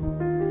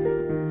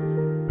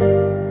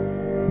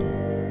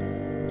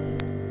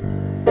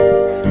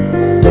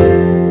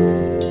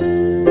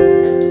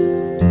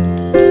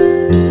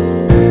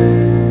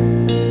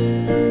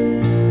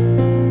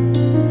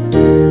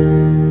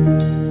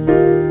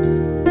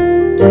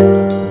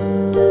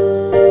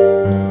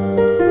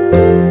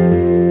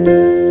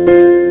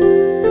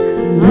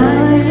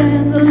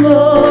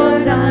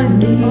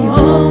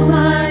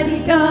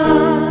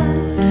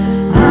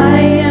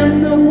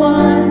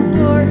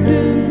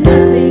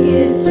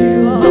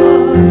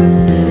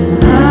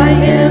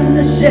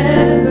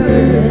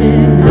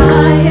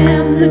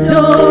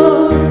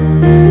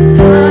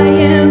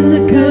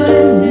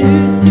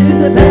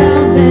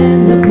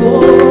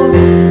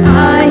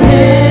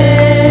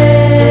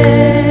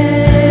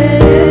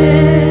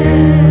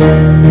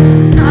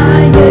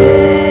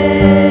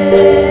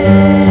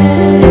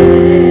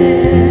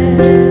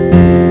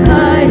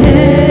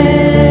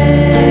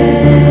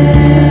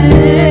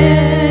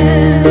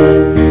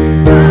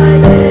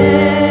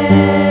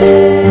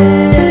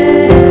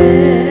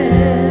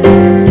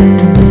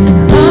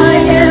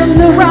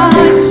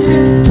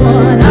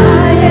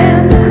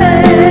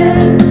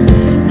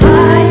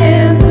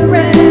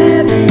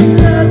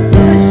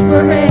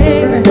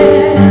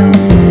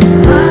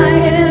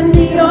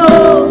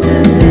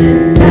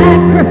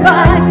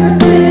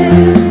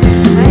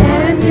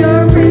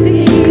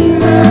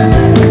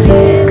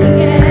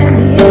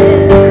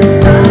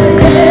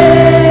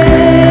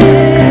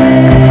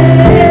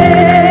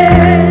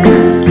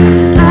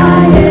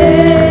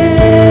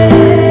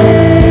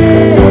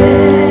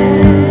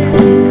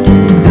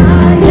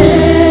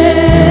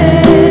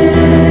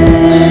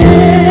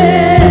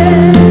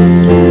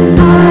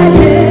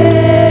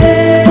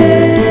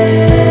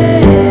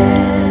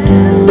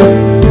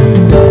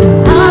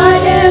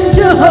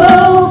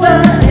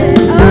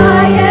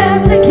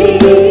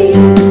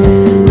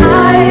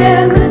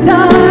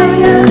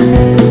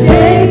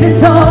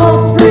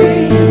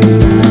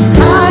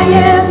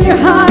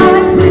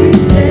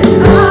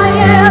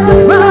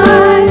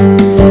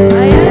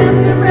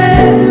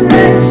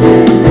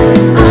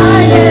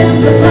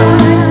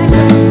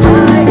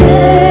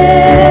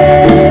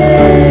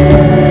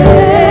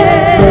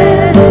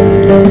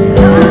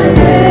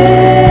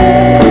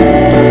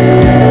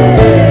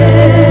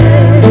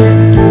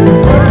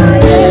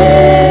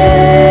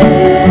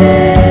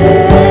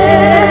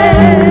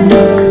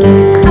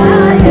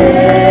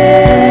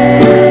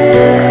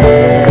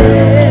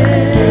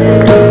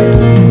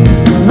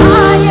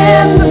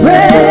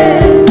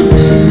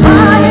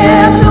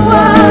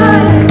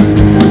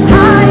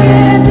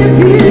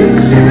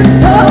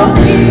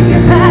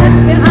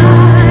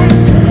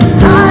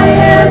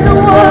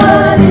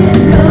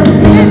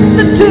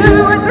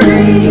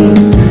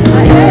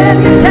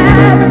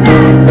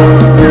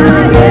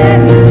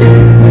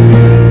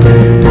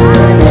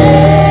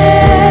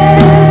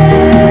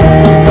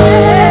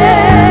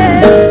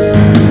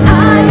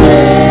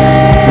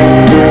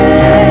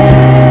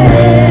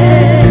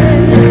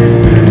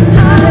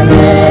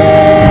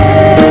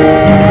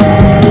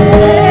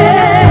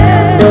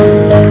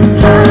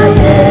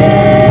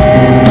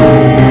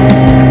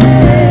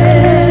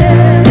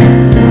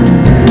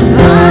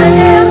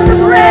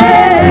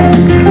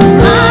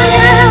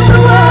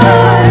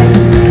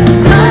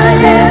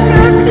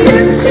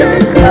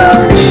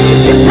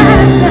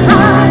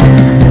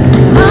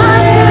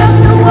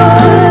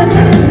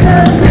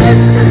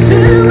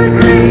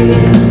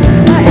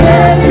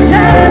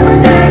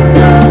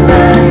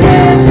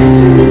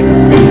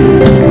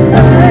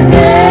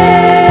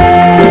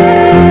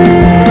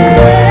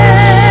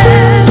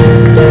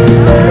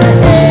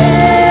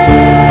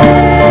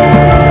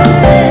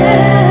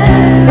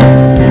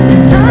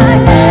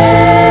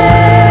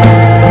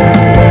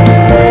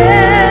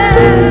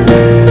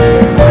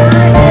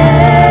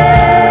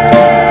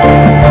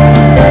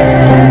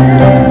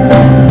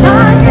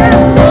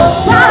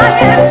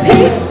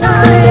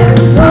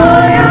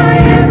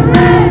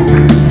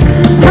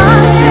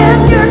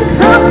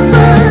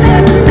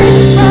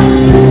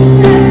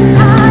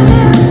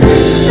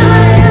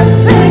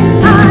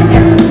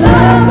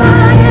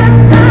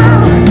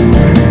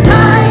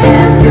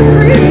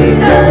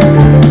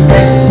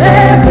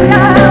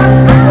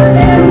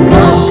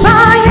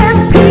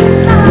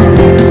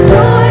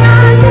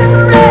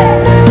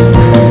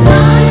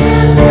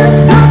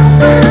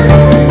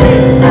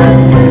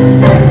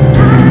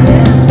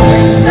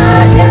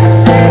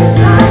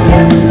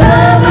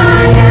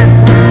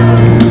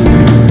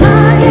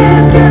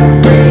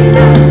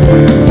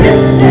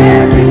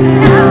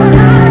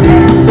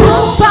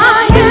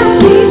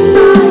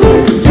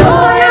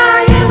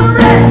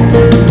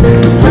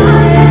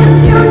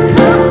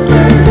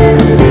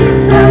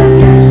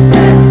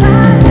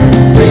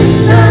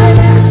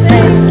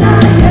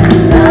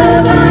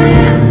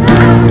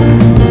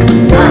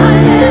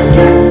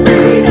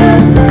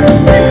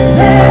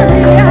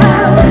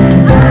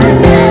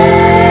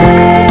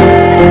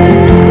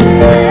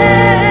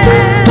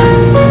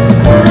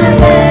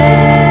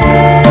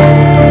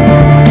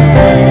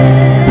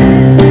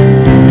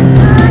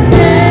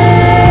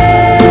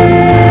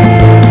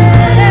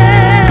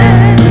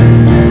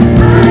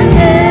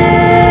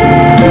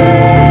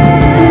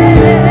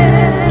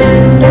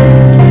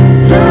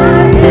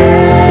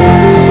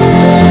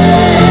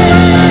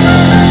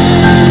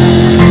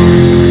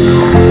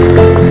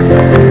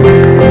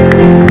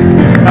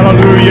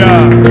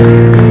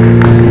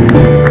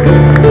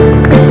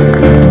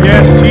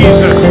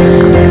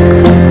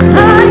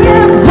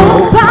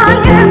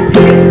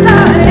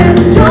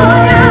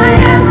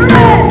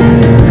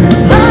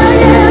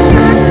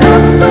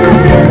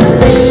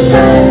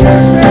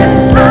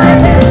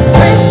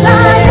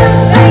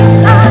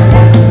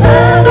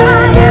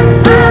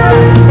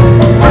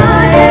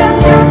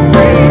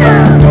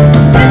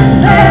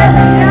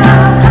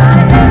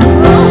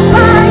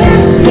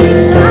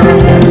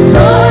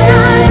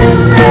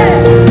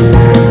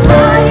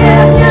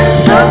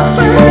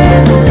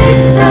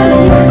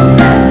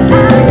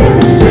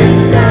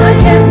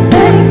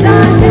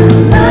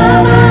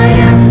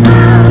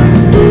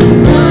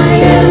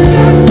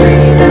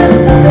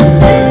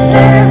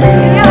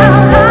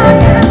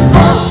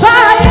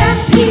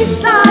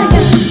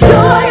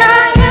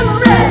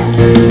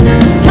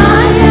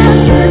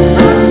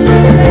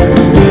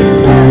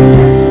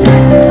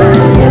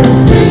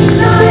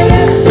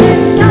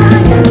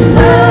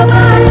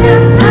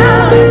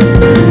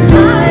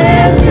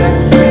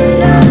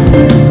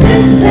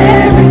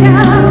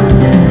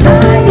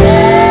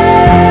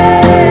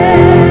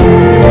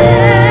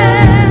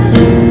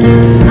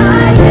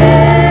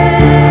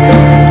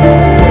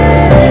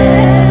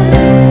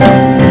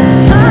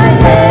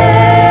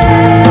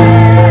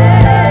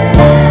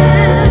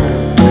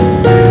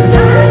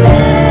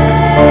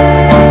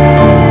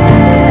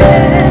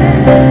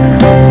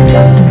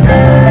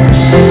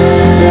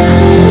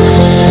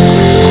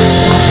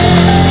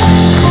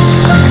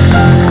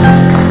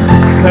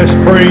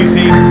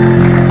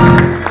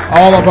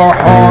 of our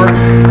heart,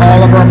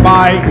 all of our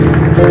might,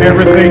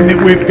 everything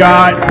that we've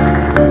got.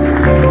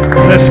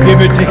 Let's give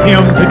it to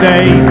Him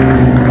today.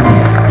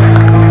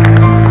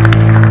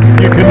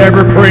 You can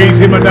never praise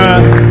Him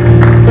enough.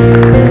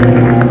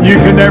 You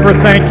can never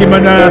thank Him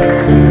enough.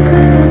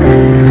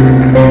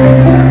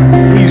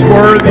 He's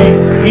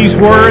worthy, He's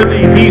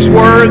worthy, He's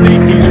worthy,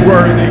 He's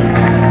worthy.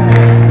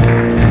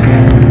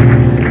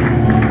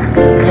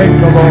 Thank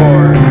the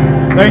Lord.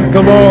 Thank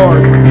the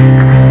Lord.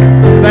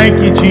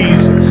 Thank you,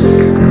 Jesus.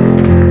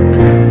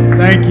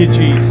 Thank you,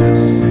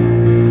 Jesus.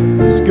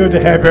 It's good to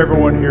have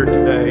everyone here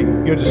today.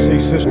 Good to see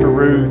Sister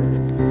Ruth.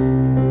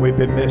 We've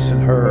been missing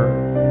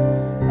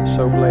her.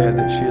 So glad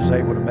that she is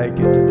able to make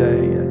it today.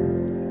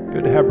 And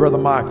good to have Brother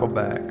Michael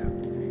back.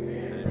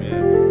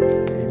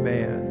 Amen.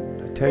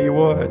 Amen. I tell you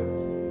what,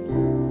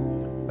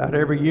 about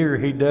every year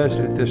he does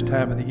it at this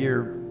time of the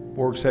year.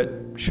 Works that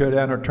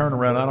shutdown or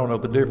turnaround. I don't know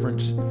the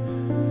difference.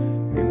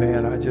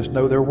 Amen. I just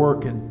know they're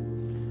working.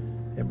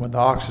 And when the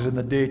ox is in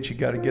the ditch, you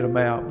got to get them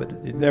out. But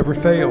it never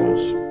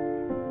fails.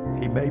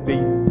 He may be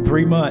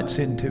 3 months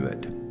into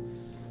it.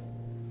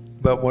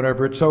 But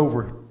whenever it's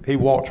over, he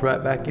walks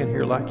right back in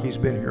here like he's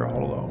been here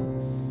all along.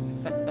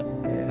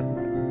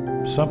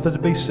 And something to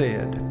be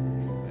said.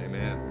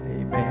 Amen.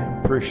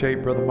 Amen.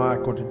 Appreciate Brother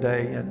Michael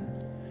today. And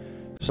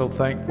so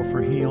thankful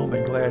for him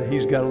and glad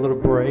he's got a little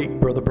break.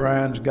 Brother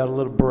Brian's got a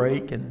little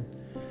break. And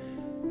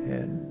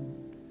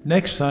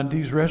next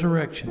Sunday's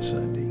Resurrection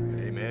Sunday.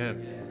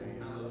 Amen.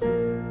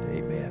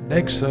 Amen.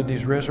 Next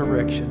Sunday's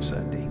Resurrection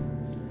Sunday.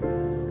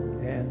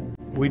 And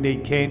we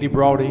need candy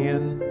brought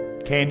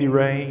in, candy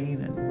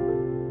rain,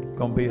 and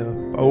going to be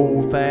an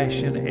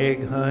old-fashioned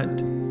egg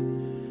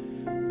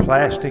hunt.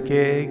 Plastic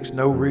eggs,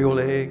 no real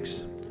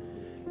eggs.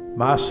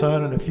 My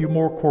son and a few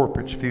more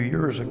corporates a few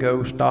years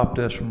ago stopped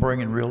us from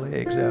bringing real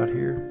eggs out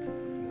here.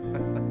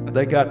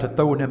 They got to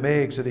throwing them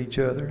eggs at each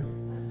other.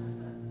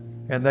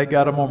 And they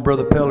got them on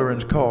Brother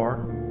Pellerin's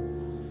car.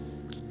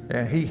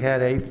 And he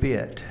had a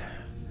fit.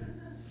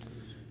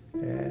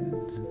 And,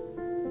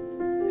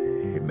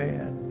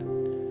 amen.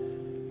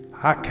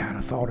 I kind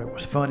of thought it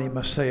was funny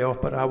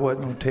myself, but I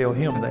wasn't going to tell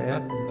him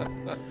that.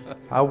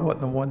 I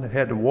wasn't the one that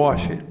had to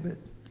wash it. But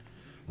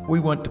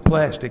we went to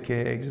plastic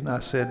eggs, and I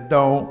said,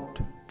 don't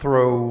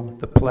throw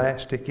the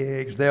plastic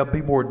eggs. They'll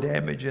be more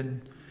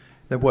damaging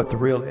than what the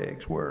real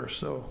eggs were.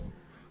 So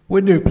we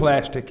do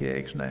plastic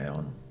eggs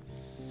now.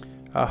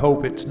 I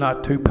hope it's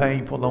not too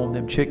painful on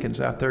them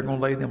chickens out there going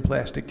to lay them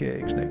plastic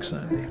eggs next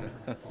Sunday.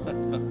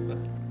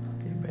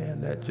 Amen.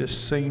 That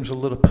just seems a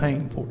little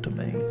painful to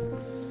me.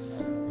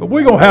 But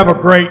we're going to have a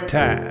great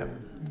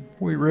time.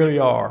 We really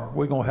are.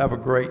 We're going to have a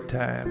great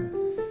time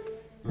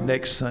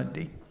next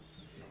Sunday.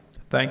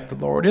 Thank the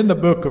Lord. In the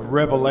book of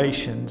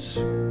Revelations,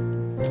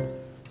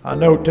 I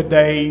know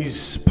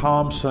today's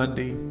Palm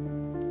Sunday.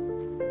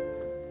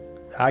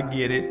 I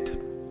get it.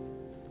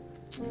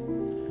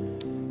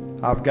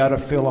 I've got to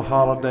feel a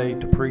holiday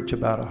to preach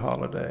about a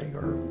holiday,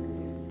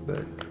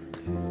 but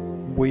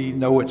we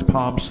know it's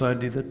Palm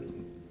Sunday, the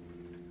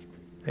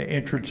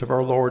entrance of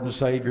our Lord and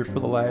Savior for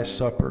the Last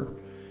Supper,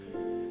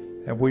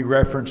 and we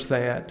reference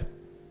that.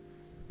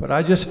 But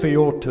I just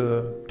feel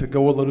to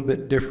go a little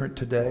bit different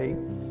today.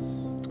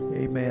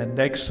 Amen.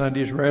 Next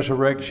Sunday is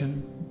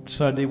Resurrection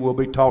Sunday. We'll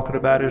be talking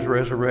about His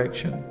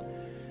resurrection.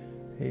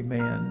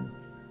 Amen.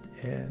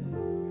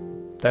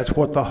 And that's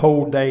what the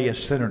whole day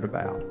is centered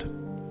about.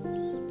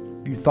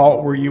 You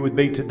thought where you would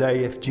be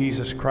today if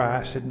Jesus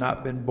Christ had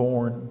not been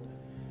born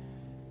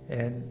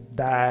and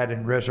died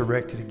and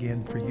resurrected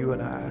again for you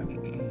and I.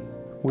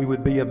 We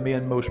would be of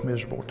men most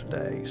miserable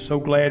today. So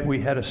glad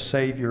we had a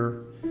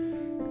Savior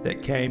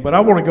that came. But I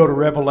want to go to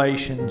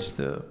Revelations,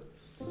 the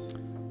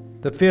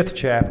 5th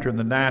chapter and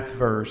the 9th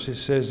verse. It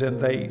says,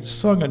 and they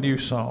sung a new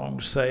song,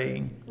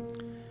 saying,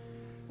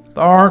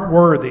 thou art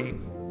worthy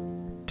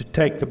to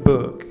take the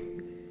book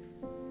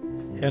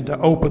and to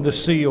open the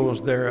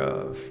seals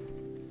thereof.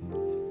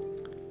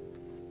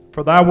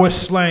 For thou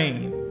wast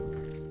slain,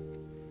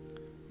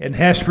 and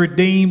hast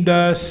redeemed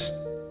us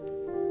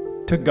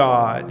to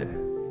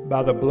God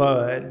by the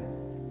blood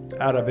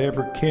out of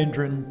every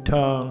kindred,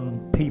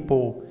 tongue,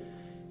 people,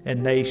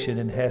 and nation,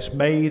 and hast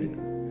made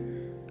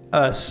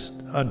us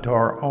unto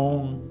our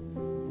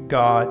own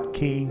God,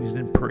 kings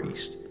and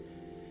priests.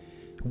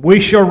 We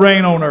shall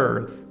reign on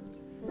earth.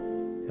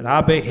 And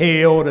I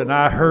beheld, and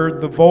I heard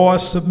the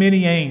voice of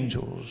many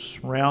angels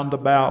round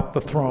about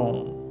the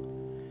throne,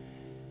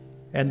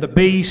 and the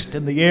beast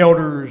and the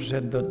elders,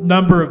 and the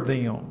number of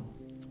them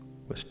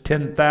was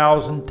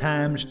 10,000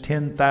 times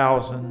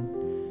 10,000,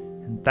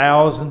 and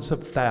thousands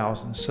of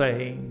thousands,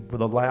 saying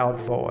with a loud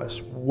voice,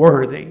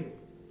 worthy,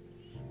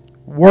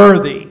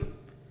 worthy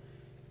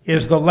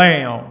is the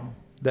Lamb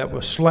that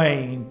was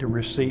slain to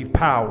receive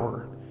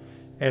power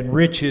and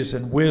riches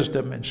and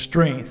wisdom and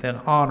strength and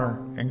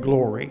honor and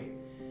glory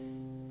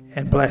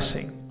and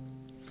blessing.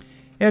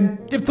 And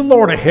if the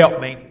Lord will help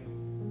me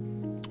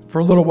for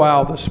a little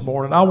while this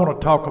morning, I want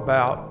to talk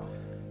about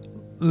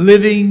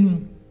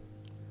living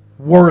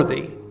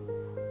worthy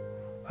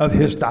of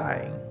His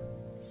dying.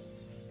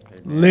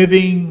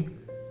 Living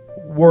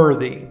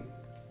worthy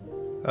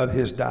of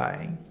his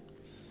dying.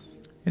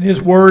 And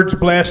his words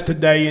blessed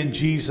today in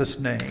Jesus'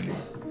 name.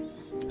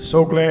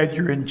 So glad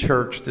you're in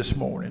church this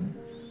morning.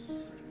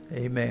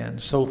 Amen.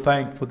 So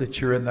thankful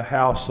that you're in the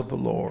house of the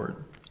Lord,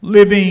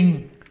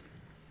 living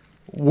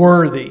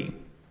worthy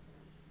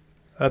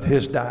of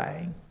his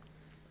dying.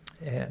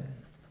 And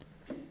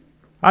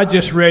I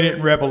just read it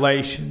in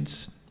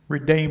Revelations,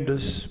 redeemed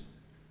us.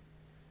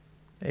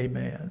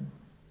 Amen.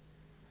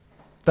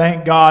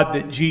 Thank God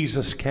that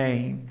Jesus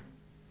came.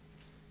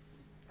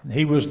 And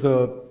he was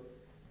the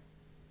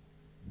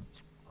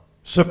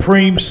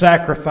supreme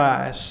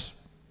sacrifice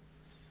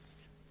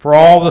for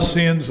all the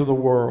sins of the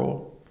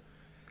world.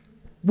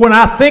 When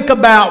I think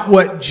about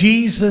what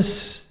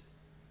Jesus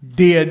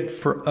did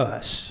for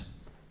us,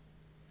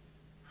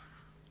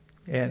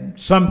 and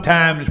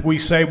sometimes we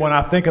say, when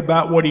I think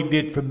about what he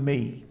did for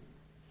me,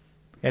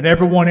 and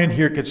everyone in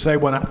here could say,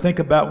 when I think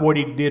about what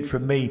he did for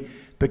me,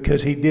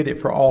 because he did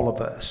it for all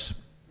of us.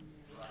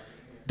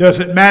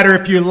 Doesn't matter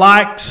if you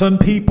like some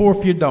people or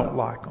if you don't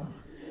like them.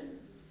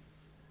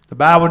 The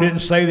Bible didn't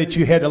say that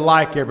you had to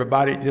like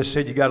everybody. It just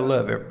said you got to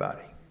love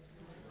everybody.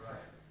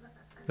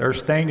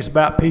 There's things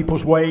about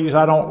people's ways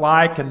I don't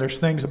like, and there's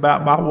things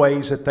about my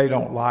ways that they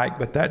don't like,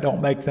 but that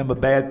don't make them a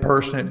bad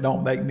person. It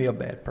don't make me a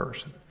bad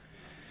person.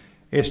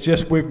 It's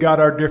just we've got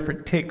our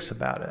different ticks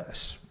about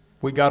us.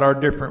 We got our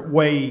different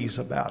ways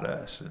about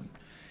us. And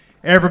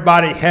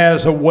everybody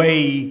has a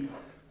way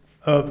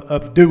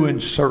of doing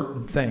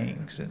certain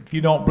things. And if you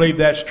don't believe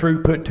that's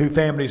true, put two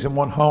families in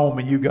one home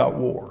and you got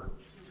war.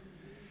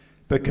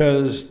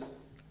 Because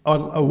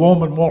a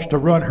woman wants to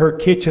run her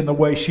kitchen the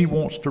way she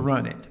wants to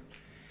run it.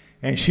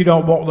 And she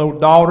don't want no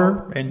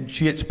daughter, and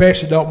she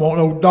especially don't want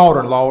no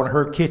daughter-in-law in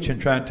her kitchen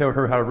trying to tell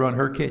her how to run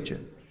her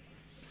kitchen.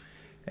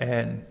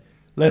 And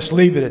let's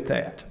leave it at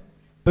that.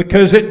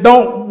 Because it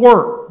don't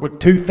work with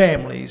two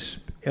families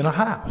in a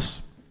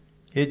house.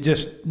 It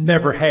just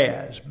never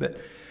has.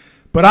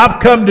 But I've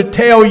come to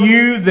tell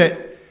you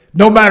that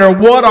no matter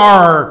what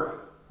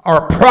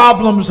our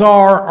problems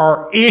are,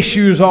 our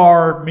issues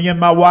are, me and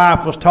my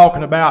wife was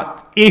talking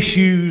about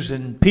issues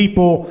and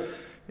people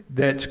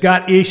that's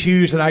got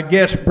issues, and I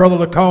guess Brother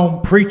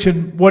Lacombe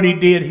preaching what he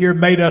did here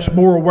made us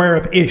more aware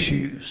of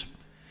issues.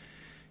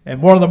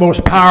 And one of the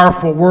most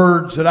powerful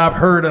words that I've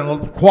heard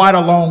in quite a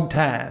long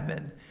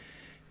time.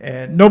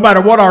 And no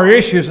matter what our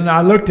issues, and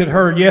I looked at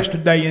her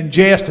yesterday in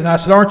jest, and I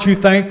said, aren't you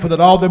thankful that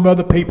all them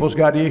other people's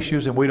got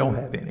issues and we don't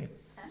have any?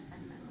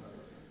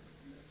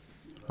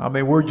 I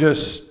mean,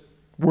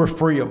 we're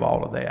free of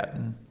all of that.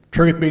 And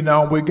truth be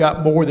known, we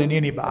got more than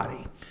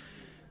anybody.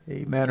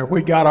 Amen. Or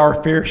we got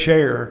our fair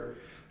share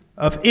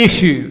of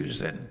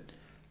issues.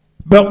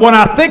 But when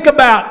I think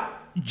about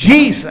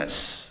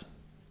Jesus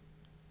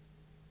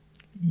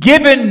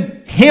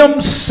giving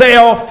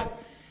himself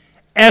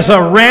as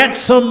a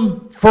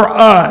ransom for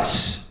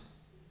us,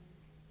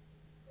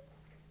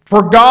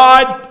 for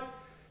God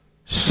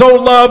so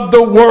loved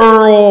the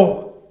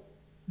world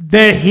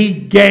that he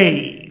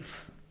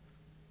gave.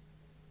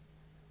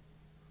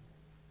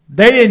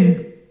 They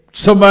didn't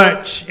so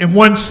much, in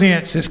one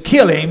sense, as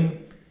kill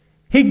him.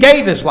 He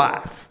gave his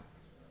life.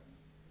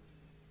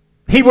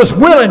 He was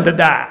willing to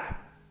die.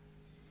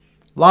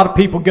 A lot of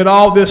people get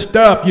all this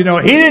stuff. You know,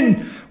 he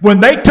didn't, when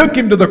they took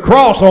him to the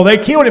cross, they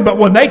killed him, but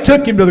when they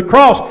took him to the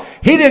cross,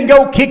 he didn't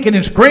go kicking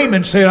and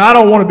screaming saying, I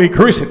don't want to be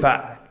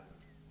crucified.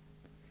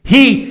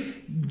 He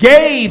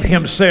gave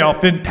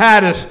himself. In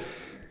Titus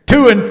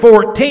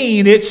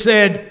 2:14, it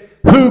said,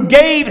 who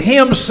gave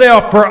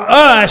himself for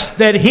us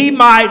that he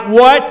might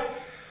what?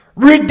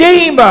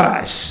 Redeem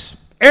us.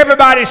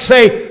 Everybody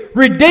say,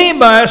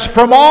 redeem us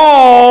from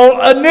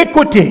all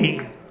iniquity.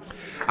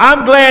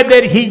 I'm glad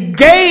that he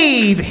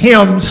gave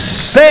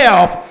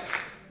himself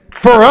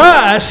for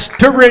us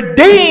to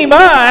redeem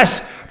us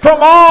from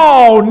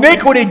all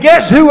iniquity.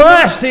 Guess who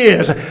us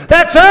is?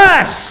 That's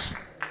us.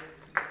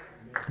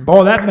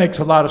 Boy, that makes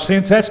a lot of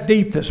sense. That's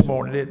deep this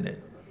morning, isn't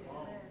it?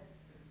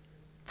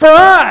 For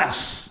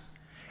us.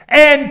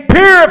 And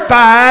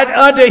purified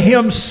unto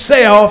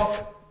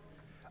himself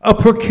a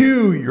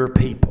peculiar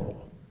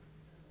people,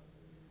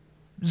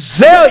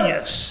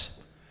 zealous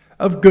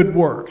of good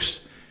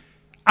works.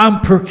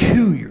 I'm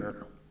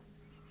peculiar.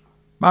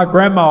 My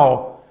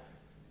grandma,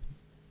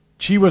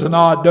 she was an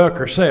odd duck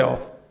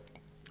herself,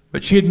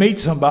 but she'd meet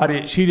somebody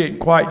that she didn't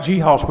quite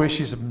G-house with.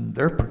 She said,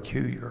 they're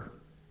peculiar.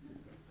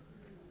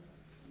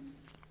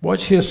 What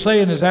she's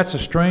saying is that's a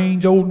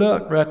strange old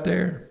duck right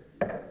there.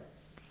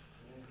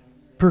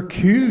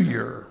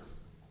 Peculiar.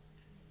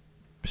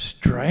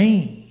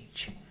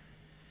 Strange.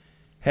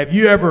 Have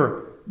you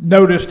ever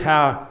noticed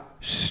how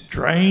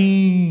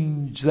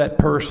strange that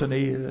person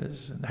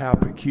is and how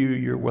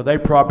peculiar? Well, they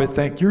probably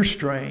think you're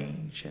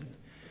strange,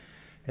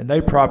 and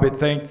they probably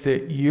think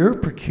that you're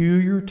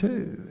peculiar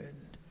too,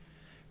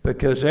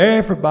 because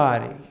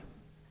everybody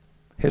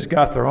has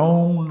got their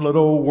own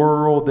little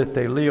world that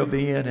they live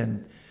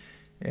in,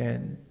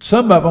 and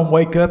some of them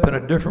wake up in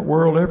a different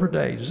world every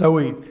day.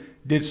 Zoe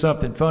did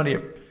something funny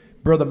at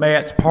Brother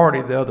Matt's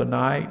party the other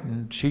night,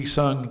 and she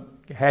sung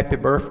happy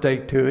birthday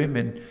to him,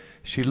 and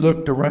she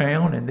looked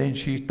around, and then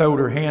she throwed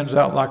her hands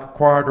out like a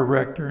choir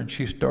director, and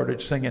she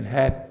started singing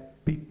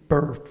happy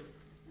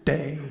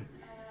birthday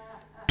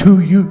to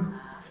you.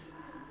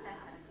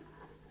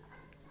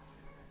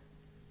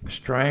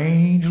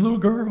 Strange little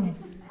girl.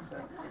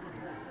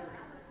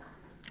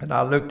 And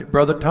I looked at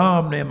Brother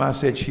Tom and him. I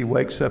said, she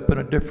wakes up in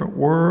a different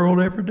world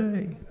every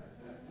day.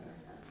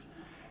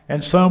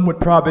 And some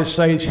would probably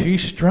say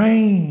she's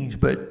strange,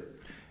 but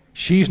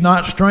she's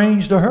not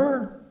strange to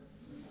her.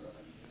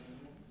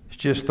 It's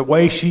just the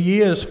way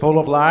she is, full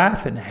of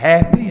life and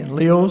happy, and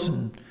lives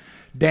and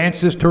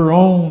dances to her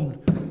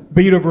own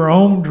beat of her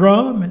own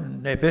drum.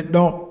 And if it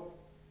don't,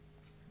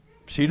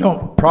 she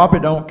probably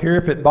don't care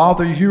if it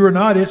bothers you or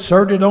not. It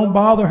certainly don't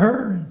bother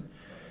her.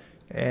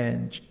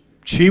 And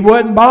she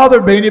wasn't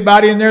bothered by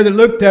anybody in there that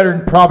looked at her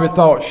and probably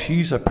thought,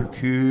 she's a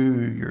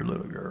peculiar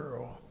little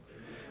girl.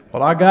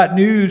 Well, I got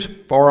news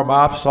for them.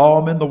 I saw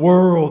them in the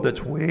world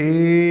that's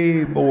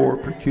way more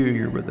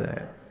peculiar with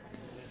that.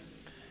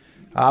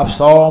 I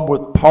saw them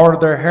with part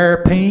of their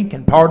hair pink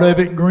and part of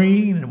it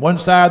green, and one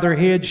side of their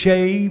head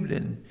shaved,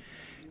 and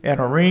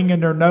a ring in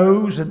their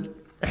nose. And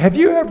have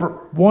you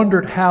ever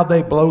wondered how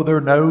they blow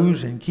their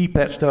nose and keep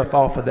that stuff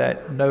off of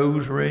that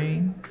nose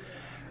ring?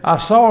 I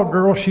saw a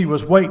girl, she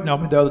was waiting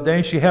on me the other day,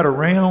 and she had a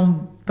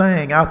round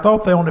thing. I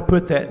thought they only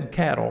put that in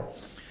cattle.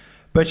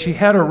 But she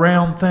had a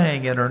round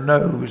thing in her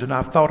nose, and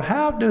I thought,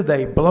 how do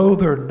they blow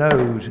their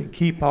nose and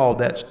keep all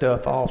that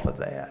stuff off of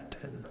that?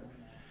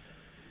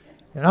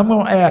 And I'm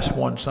going to ask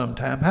one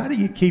sometime, how do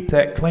you keep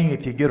that clean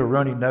if you get a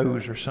runny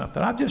nose or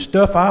something? I'm just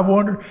stuff I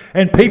wonder.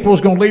 And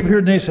people's going to leave here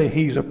and they say,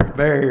 he's a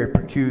very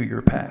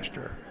peculiar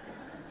pastor.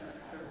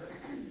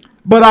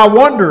 But I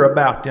wonder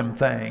about them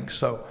things.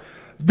 So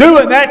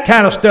doing that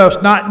kind of stuff's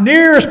not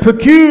near as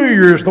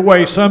peculiar as the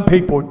way some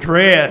people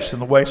dress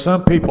and the way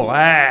some people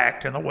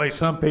act and the way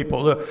some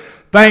people look.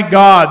 Thank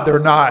God they're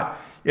not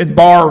in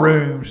bar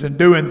rooms and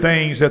doing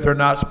things that they're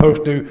not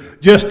supposed to do.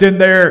 Just in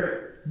there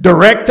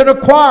directing a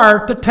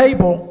choir at the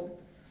table,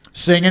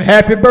 singing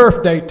happy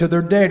birthday to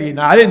their daddy.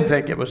 Now, I didn't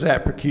think it was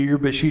that peculiar,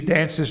 but she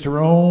dances to her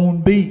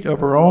own beat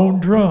of her own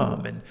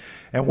drum.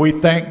 And we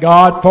thank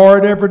God for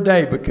it every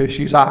day because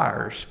she's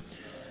ours.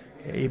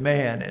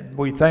 Amen. And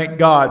we thank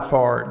God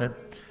for it. And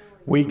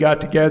we got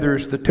together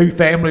as the two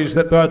families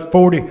that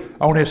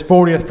on his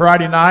 40th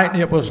Friday night,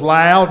 and it was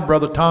loud. And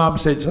Brother Tom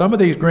said, some of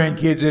these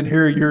grandkids in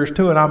here are yours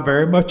too, and I'm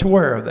very much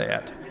aware of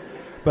that.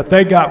 But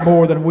they got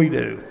more than we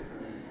do.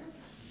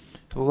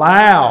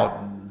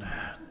 Loud.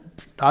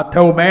 I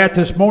told Matt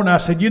this morning, I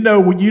said,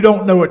 when you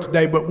don't know it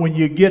today, but when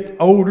you get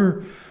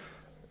older,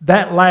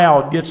 that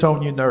loud gets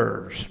on your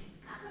nerves.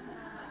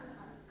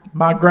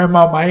 My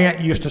grandma, my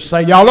aunt used to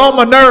say, y'all on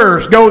my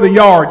nerves, go to the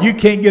yard. You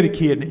can't get a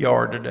kid in the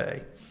yard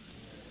today.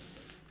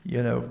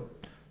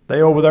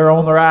 They over there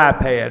on their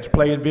iPads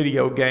playing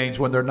video games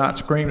when they're not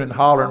screaming and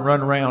hollering,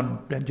 running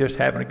around and just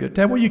having a good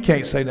time. Well, you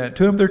can't say that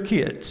to them. They're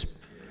kids.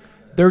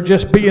 They're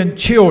just being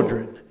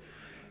children.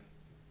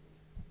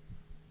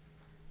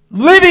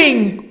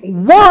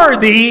 Living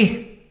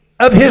worthy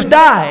of his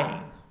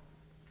dying.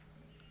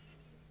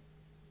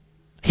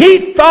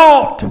 He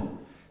thought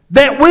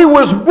that we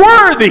was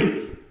worthy.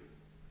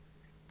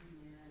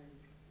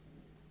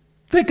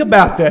 Think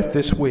about that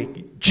this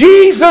week.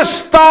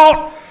 Jesus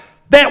thought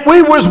that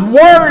we was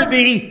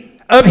worthy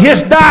of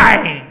his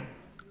dying.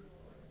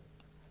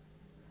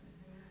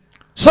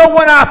 So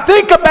when I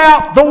think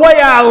about the way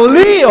I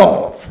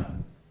live,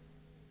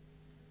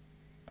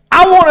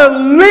 I want to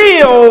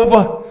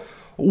live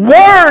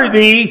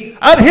worthy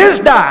of his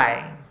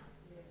dying.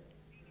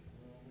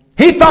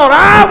 He thought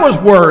I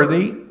was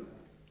worthy.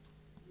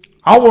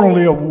 I want to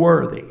live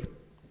worthy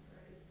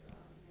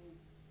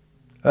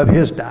of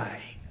his dying.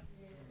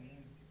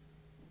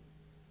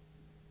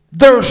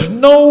 There's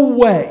no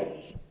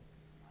way.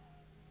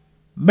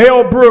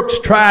 Mel Brooks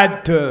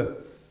tried to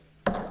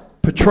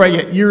portray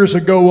it years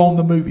ago on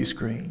the movie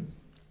screen.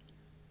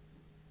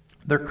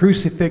 The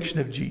crucifixion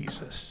of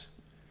Jesus.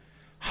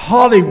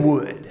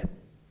 Hollywood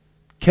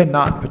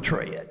cannot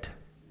portray it.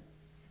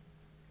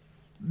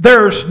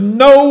 There's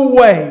no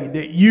way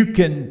that you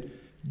can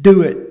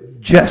do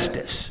it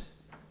justice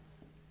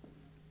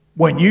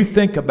when you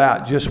think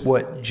about just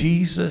what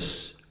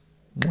Jesus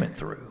went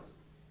through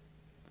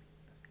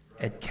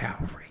at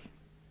Calvary.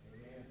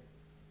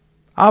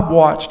 I've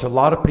watched a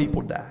lot of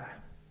people die.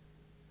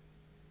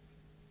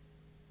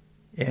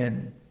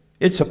 And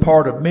it's a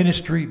part of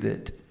ministry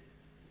that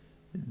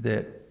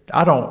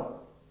I don't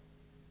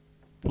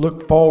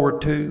look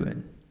forward to.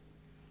 And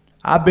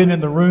I've been in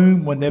the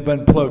room when they've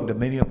unplugged a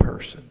many a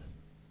person.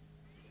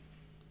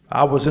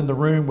 I was in the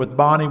room with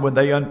Bonnie when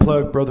they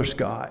unplugged Brother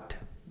Scott.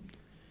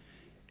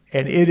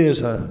 And it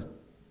is a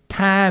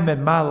time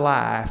in my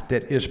life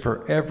that is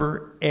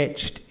forever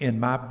etched in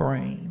my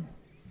brain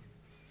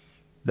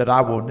that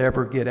I will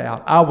never get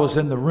out. I was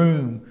in the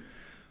room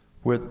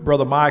with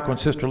Brother Michael and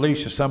Sister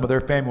Alicia, some of their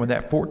family, when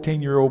that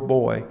 14-year-old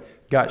boy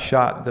got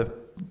shot in the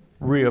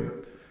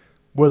rib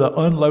with an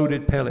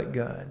unloaded pellet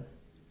gun.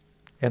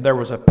 And there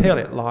was a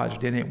pellet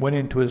lodged in it, went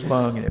into his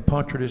lung, and it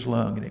punctured his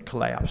lung, and it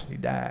collapsed, and he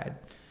died.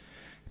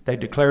 They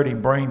declared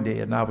him brain dead,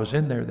 and I was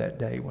in there that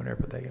day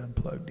whenever they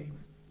unplugged him.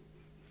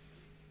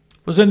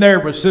 Was in there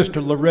with Sister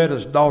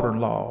Loretta's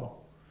daughter-in-law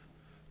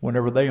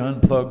whenever they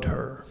unplugged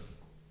her.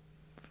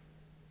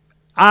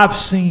 I've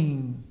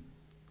seen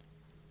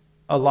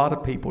a lot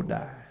of people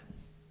die.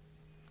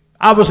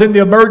 I was in the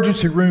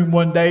emergency room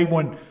one day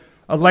when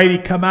a lady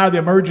come out of the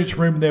emergency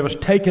room and they was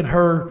taking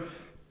her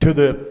to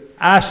the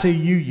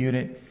ICU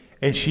unit,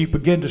 and she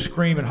began to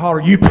scream and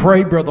holler, "You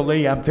pray, Brother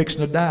Lee, I'm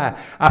fixing to die.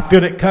 I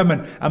feel it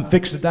coming. I'm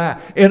fixing to die."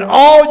 And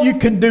all you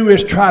can do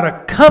is try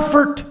to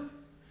comfort.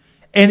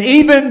 And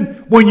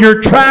even when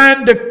you're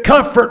trying to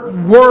comfort,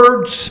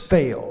 words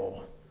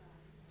fail.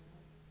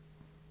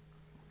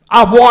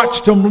 I've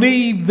watched them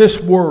leave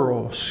this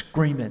world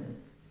screaming,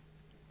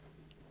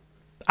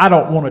 "I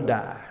don't want to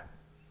die."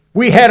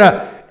 We had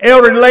an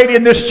elderly lady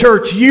in this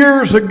church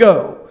years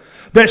ago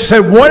that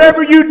said,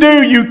 "Whatever you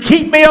do, you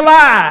keep me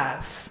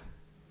alive."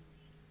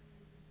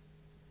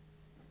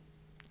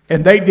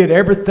 And they did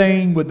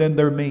everything within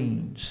their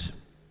means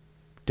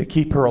to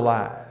keep her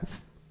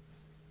alive.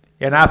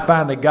 And I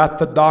finally got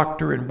the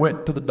doctor and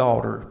went to the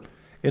daughter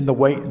in the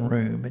waiting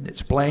room and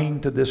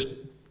explained to this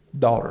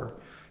daughter,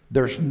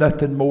 there's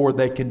nothing more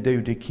they can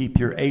do to keep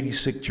your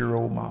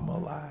 86-year-old mama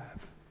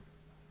alive.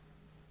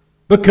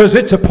 Because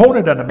it's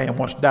appointed unto man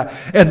wants to die.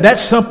 And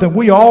that's something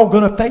we all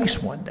going to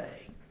face one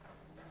day.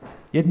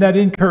 Isn't that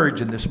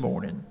encouraging this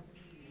morning?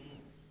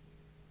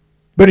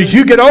 But as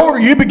you get older,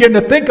 you begin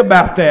to think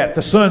about that.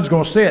 The sun's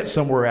going to set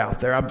somewhere out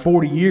there. I'm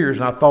 40 years,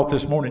 and I thought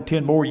this morning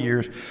 10 more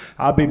years.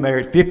 I'll be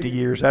married 50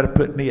 years. That would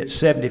put me at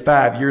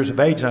 75 years of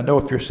age. And I know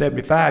if you're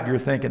 75, you're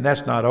thinking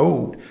that's not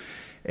old.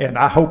 And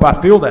I hope I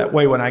feel that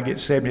way when I get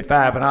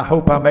 75. And I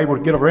hope I'm able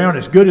to get around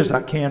as good as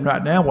I can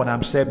right now when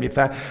I'm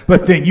 75.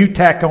 But then you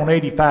tack on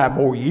 85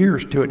 more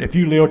years to it. And if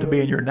you live to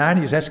be in your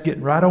 90s, that's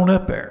getting right on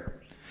up there.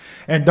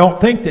 And don't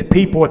think that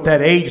people at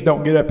that age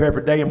don't get up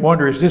every day and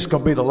wonder, is this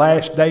going to be the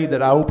last day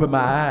that I open my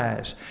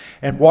eyes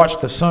and watch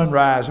the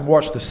sunrise and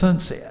watch the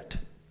sunset?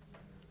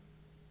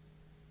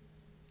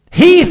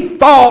 He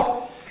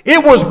thought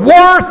it was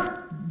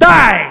worth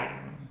dying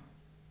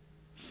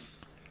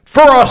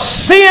for a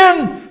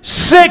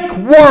sin-sick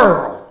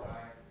world.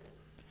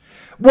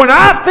 When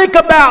I think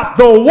about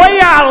the way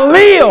I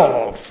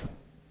live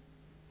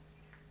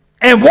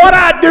and what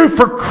I do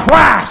for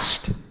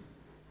Christ,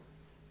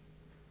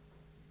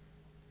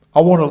 I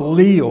want to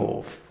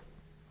live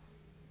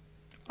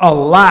a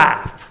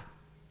life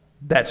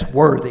that's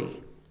worthy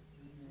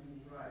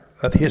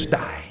of His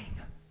dying.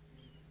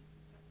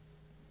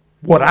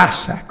 What I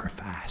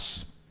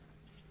sacrifice,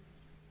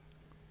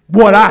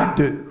 what I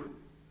do,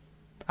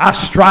 I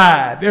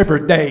strive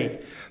every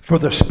day for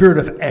the spirit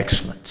of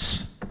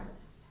excellence.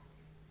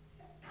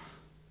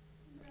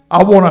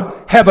 I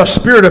want to have a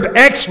spirit of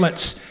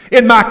excellence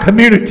in my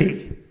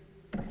community.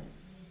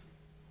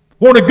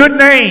 Want a good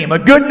name. A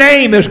good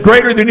name is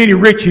greater than any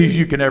riches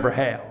you can ever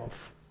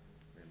have.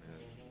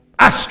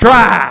 I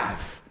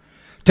strive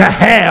to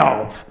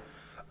have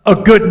a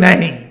good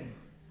name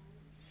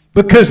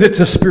because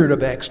it's a spirit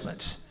of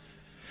excellence.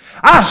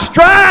 I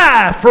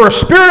strive for a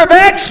spirit of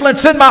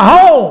excellence in my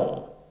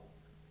home.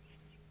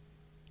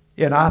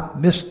 And I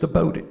missed the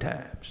boat at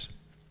times.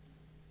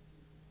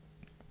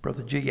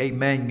 Brother G.A.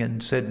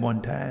 Mangan said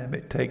one time,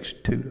 it takes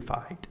two to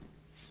fight.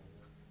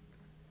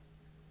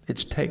 It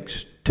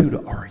takes two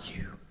to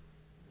argue.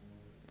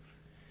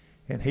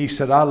 And he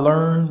said, I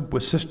learned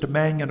with Sister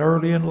Mangan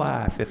early in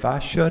life, if I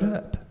shut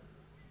up,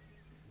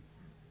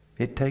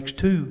 it takes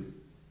two.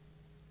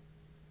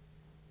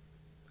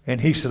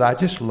 And he said, I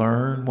just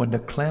learned when to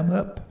clam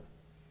up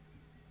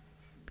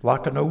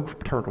like an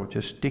old turtle.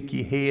 Just stick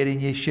your head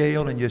in your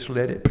shell and just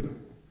let it.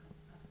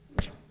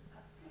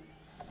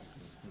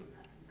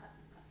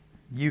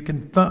 You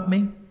can thump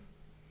me.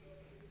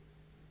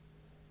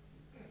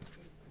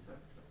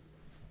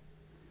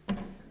 Amen.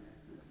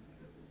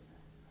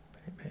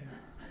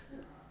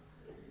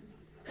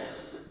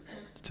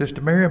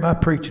 Sister Mary, am I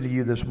preaching to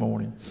you this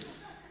morning?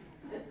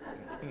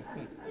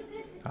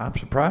 I'm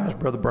surprised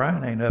Brother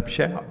Brian ain't up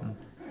shouting.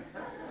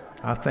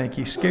 I think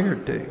he's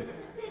scared too.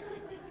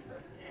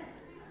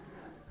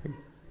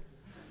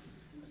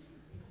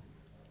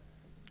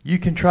 You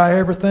can try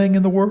everything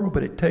in the world,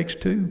 but it takes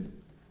two.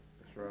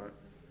 That's right.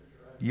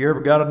 You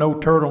ever got an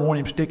old turtle and want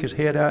him to stick his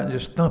head out and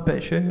just thump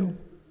that shell?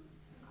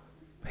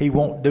 He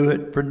won't do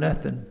it for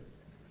nothing.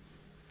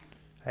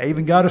 I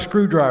even got a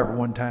screwdriver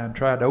one time,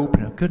 tried to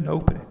open it, couldn't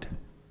open it.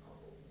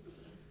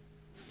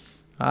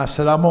 I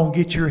said, I'm going to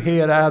get your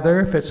head out of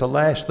there if it's the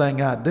last thing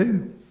I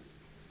do.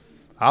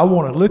 I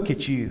want to look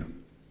at you.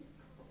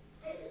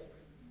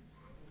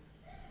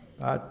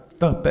 I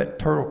thumped that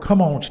turtle.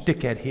 Come on,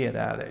 stick that head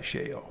out of that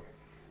shell.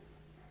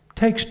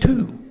 Takes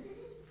two.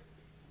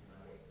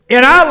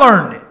 And I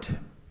learned it.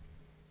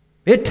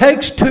 It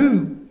takes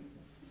two.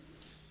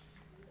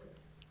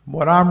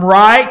 When I'm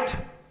right,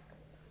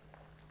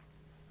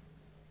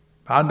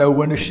 I know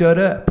when to shut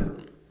up.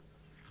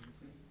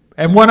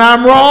 And when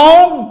I'm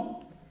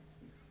wrong,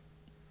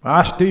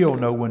 I still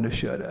know when to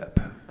shut up.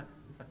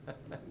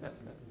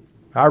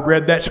 I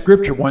read that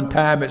scripture one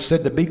time. It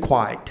said to be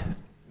quiet.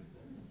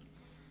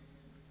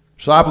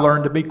 So I've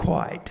learned to be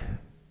quiet.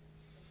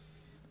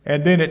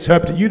 And then it's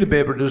up to you to be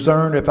able to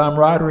discern if I'm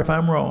right or if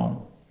I'm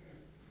wrong.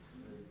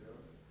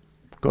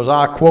 Because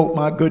I quote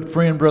my good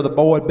friend, Brother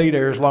Boyd, be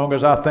there as long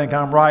as I think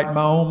I'm right in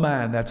my own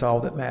mind. That's all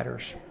that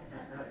matters.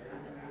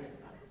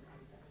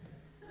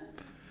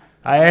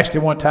 I asked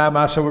him one time,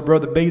 I said, well,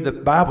 Brother B, the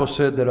Bible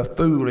said that a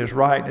fool is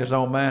right in his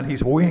own mind. He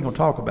said, well, we ain't going to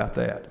talk about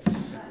that.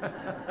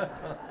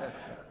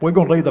 We're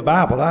going to leave the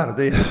Bible out of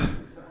this.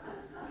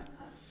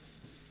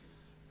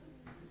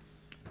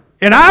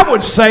 And I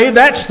would say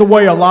that's the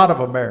way a lot of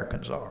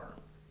Americans are.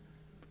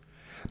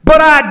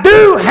 But I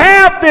do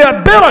have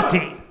the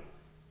ability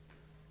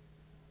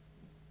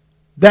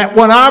that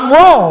when I'm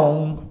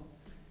wrong,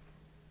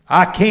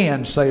 I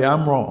can say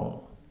I'm wrong.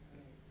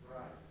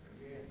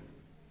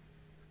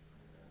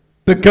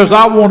 Because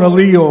I want to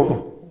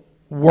live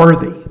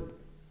worthy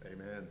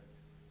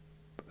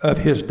of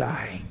his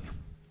dying.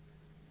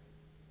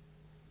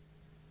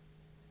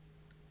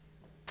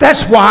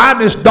 That's why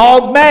I'm as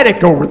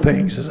dogmatic over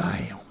things as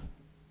I am.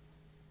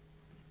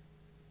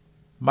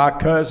 My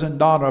cousin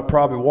Donna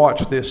probably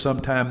watched this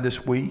sometime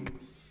this week.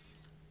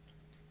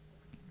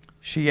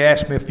 She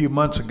asked me a few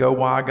months ago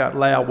why I got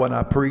loud when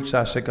I preached.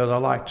 I said, because I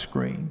like to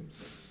scream.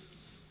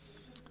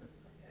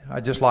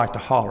 I just like to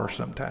holler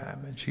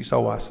sometime. And she said,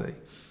 oh, I see.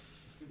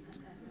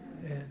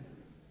 And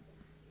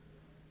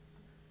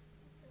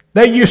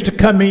they used to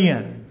come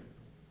in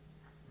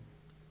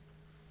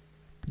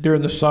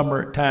during the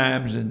summer at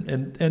times,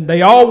 and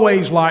they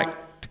always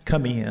liked to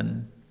come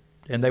in,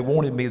 and they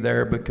wanted me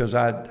there because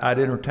I'd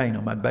entertain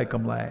them. I'd make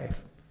them laugh.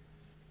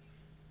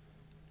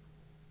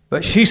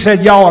 But she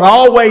said, y'all would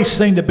always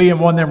seem to be in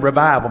one of them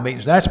revival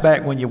meetings. That's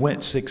back when you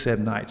went 6,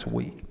 7 nights a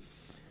week.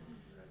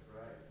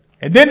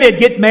 And then they'd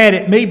get mad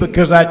at me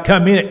because I'd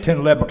come in at 10,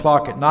 11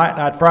 o'clock at night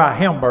and I'd fry a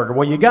hamburger.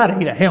 Well, you got to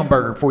eat a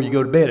hamburger before you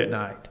go to bed at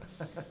night.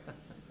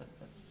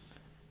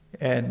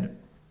 And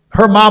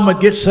her mama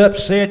gets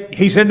upset.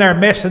 He's in there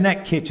messing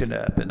that kitchen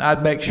up. And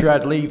I'd make sure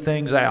I'd leave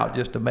things out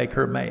just to make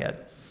her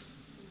mad.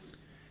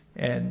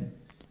 And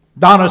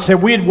Donna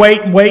said we'd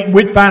wait and wait and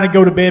we'd finally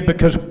go to bed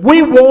because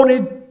we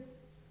wanted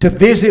to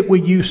visit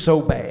with you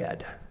so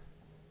bad.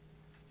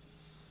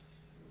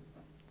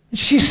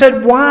 She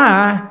said,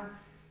 why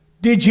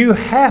did you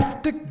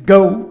have to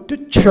go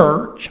to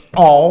church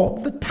all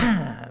the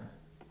time?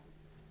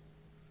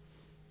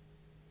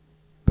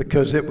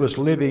 Because it was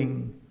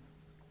living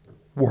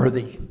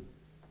worthy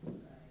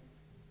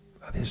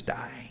of his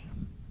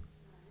dying.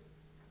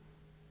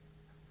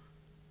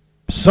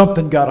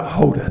 Something got a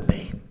hold of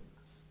me,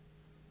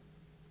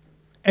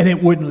 and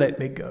it wouldn't let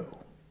me go.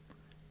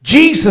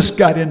 Jesus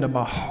got into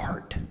my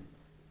heart.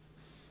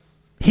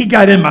 He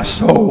got in my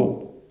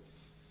soul.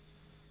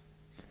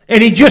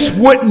 And he just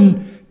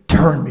wouldn't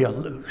turn me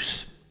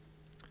loose.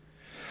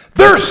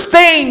 There's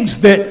things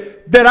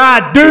that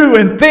I do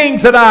and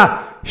things that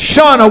I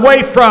shun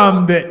away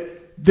from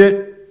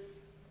that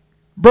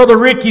Brother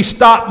Ricky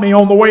stopped me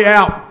on the way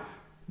out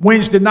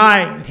Wednesday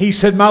night. He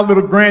said my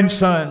little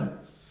grandson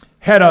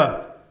had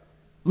a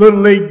Little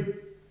League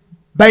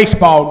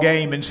baseball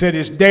game and said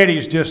his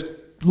daddy's just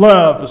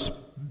loves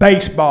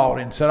baseball,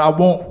 and said I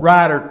want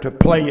Ryder to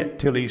play it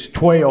till he's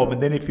 12,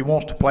 and then if he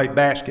wants to play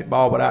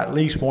basketball, but I at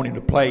least want him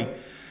to play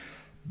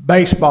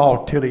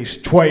baseball till he's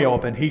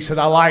 12. And he said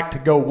I like to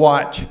go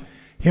watch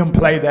him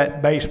play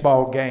that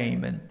baseball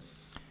game,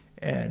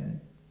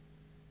 and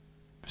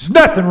there's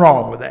nothing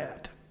wrong with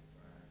that.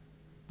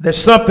 There's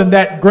something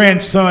that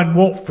grandson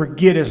won't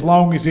forget as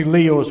long as he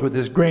lives, with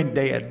his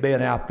granddad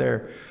being out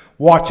there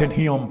watching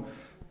him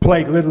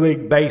play Little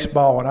League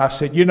baseball. And I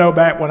said, you know,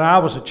 back when I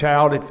was a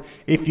child,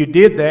 if you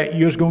did that,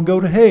 you was going to go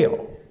to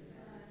hell.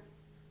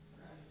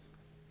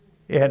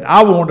 And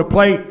I wanted to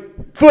play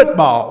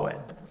football. And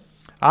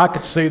I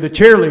could see the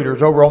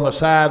cheerleaders over on the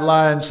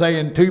sideline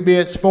saying 2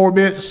 bits, 4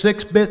 bits,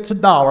 6 bits a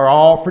dollar,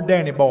 all for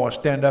Danny Boy.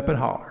 Stand up and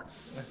holler.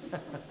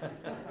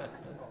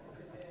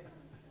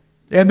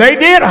 And they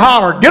did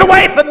holler, get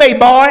away from me,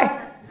 boy.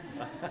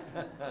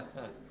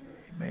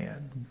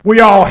 Man,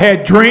 we all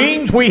had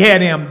dreams. We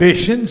had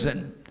ambitions.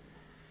 And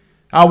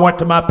I went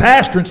to my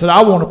pastor and said,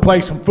 I want to play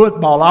some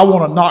football. I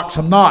want to knock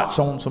some knots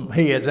on some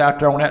heads out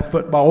there on that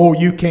football. Oh,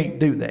 you can't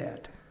do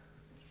that.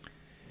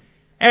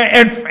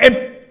 And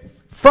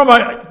from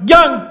a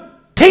young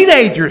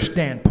teenager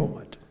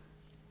standpoint,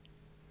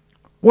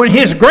 when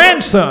his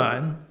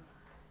grandson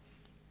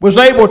was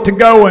able to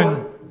go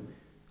and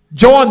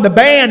join the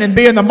band and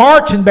be in the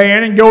marching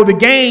band and go to the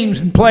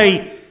games and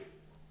play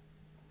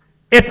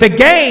at the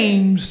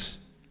games,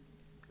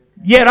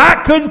 yet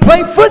I couldn't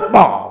play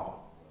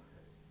football.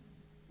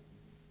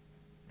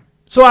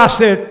 So I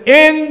said,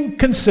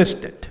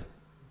 inconsistent.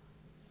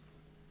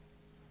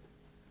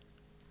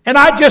 And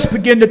I just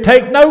began to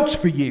take notes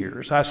for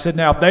years. I said,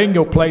 now if they can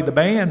go play the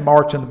band,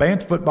 march in the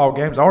band, football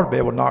games, I ought to be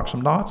able to knock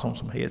some knots on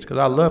some heads, because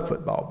I loved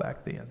football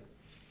back then.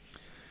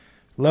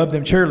 Loved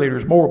them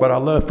cheerleaders more, but I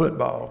love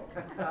football.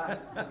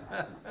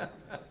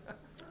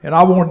 And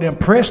I wanted to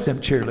impress them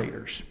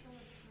cheerleaders.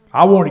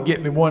 I wanted to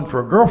get me one for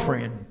a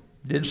girlfriend.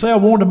 Didn't say I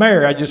wanted to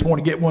marry. I just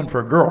wanted to get one for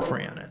a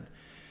girlfriend.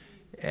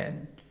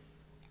 And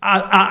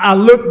I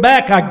looked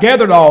back. I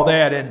gathered all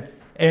that.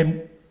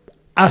 And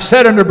I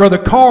sat under Brother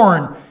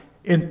Carn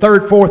in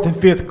 3rd, 4th, and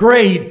 5th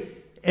grade.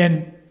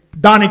 And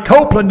Donnie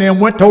Copeland then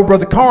went to old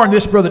Brother Carn,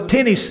 this Brother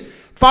Tenney's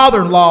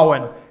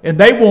father-in-law, and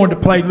they wanted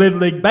to play Little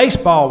League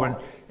Baseball.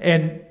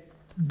 And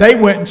they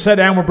went and sat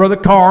down with Brother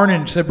Carn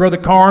and said, Brother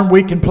Carn,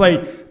 we can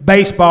play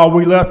baseball.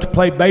 We love to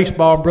play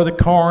baseball. And Brother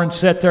Carn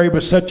sat there. He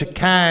was such a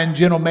kind,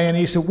 gentle man.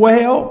 He said,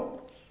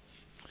 well,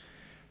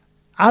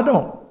 I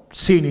don't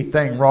see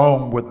anything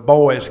wrong with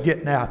boys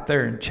getting out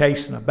there and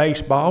chasing a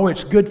baseball.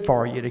 It's good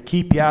for you to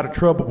keep you out of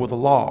trouble with the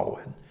law.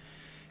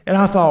 And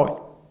I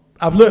thought,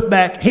 I've looked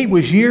back. He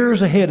was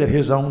years ahead of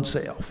his own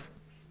self.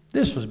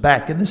 This was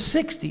back in the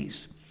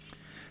 60s.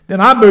 Then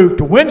I moved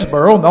to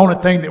Winsboro, and the only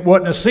thing that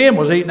wasn't a sin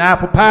was eating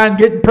apple pie and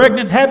getting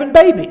pregnant and having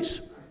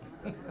babies.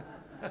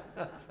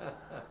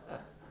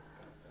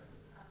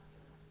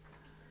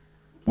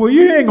 Well,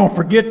 you ain't going to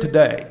forget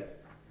today.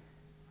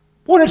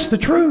 Well, it's the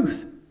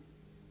truth.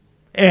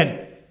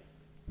 And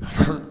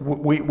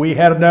we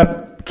had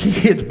enough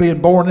kids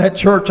being born in that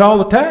church all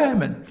the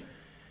time.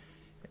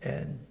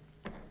 And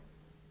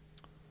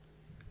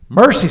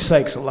mercy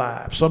sakes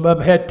alive. Some of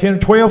them had 10 or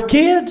 12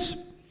 kids.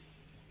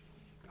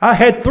 I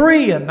had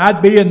 3, and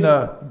I'd be in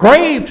the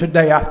grave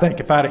today, I think,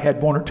 if I'd have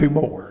had 1 or 2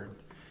 more.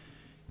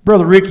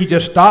 Brother Ricky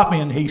just stopped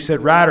me, and he said,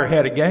 Ryder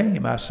had a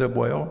game. I said,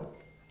 well,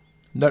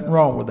 nothing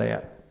wrong with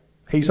that.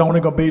 He's only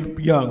going to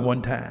be young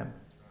one time.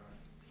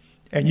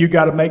 And you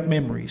got to make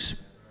memories.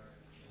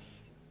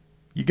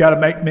 You got to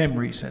make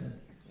memories. And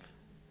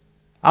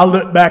I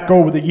look back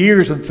over the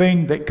years and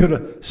things that could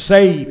have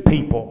saved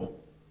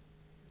people.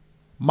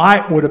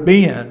 Would have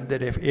been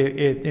that if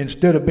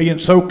instead of being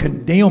so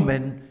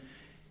condemning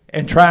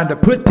and trying to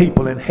put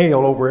people in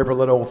hell over every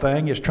little old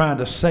thing, is trying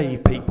to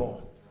save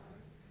people.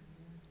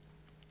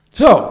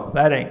 So,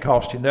 that ain't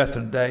cost you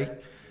nothing today.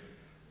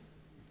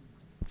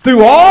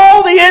 Through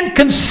all the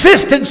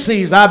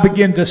inconsistencies I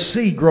began to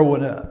see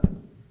growing up.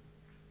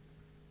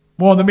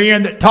 One of the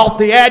men that taught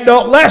the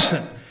adult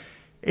lesson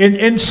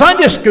in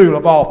Sunday school,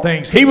 of all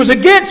things, he was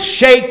against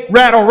shake,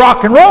 rattle,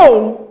 rock, and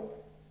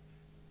roll.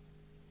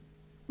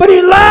 But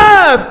he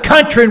loved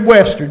country and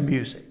western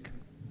music.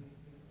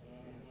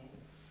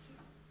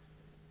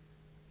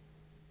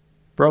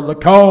 Brother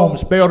Lacombe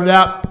spelled it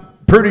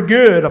out pretty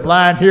good. I'm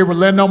lying here with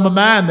Lynn on my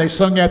mind. They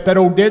sung at that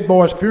old dead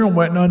boy's funeral,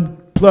 went and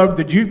unplugged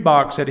the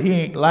jukebox, said he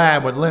ain't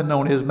lying with Lynn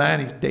on his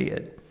mind, he's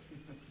dead.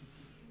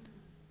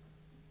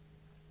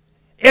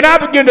 And I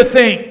began to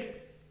think,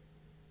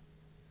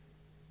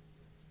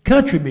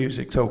 country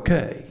music's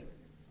okay,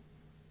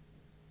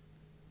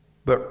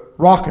 but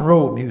rock and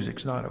roll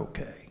music's not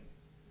okay.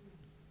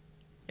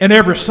 And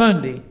every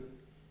Sunday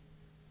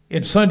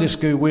in Sunday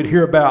school we'd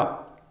hear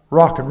about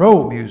rock and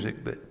roll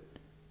music, but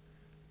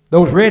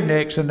those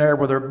rednecks in there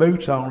with their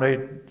boots on,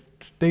 they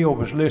still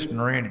was listening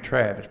to Randy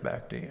Travis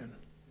back then.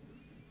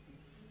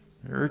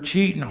 They're a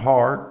cheating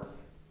heart.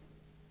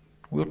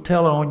 We'll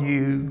tell on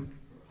you.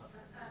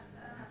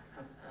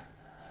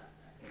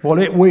 Well,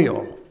 it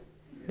will.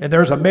 And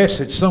there's a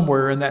message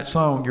somewhere in that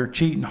song, your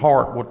cheating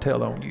heart will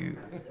tell on you.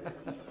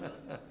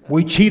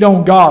 We cheat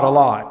on God a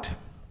lot.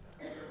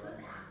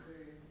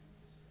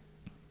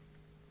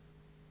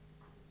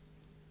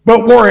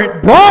 But where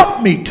it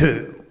brought me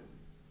to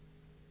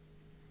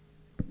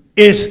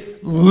is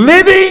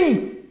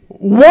living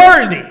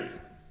worthy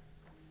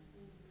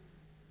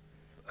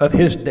of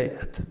his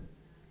death.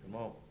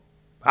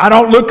 I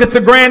don't look at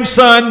the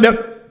grandson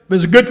that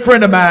was a good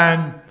friend of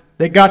mine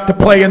that got to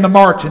play in the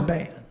marching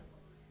band.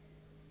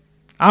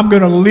 I'm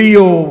going to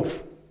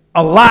live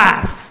a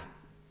life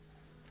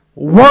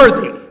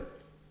worthy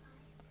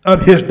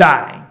of his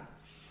dying.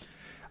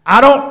 I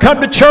don't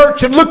come to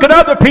church and look at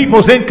other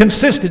people's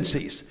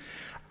inconsistencies.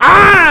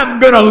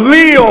 I'm going to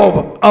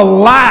live a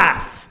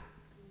life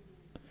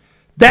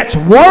that's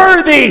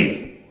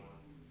worthy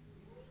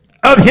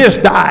of his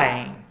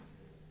dying.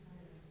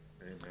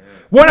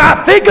 When I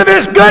think of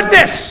his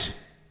goodness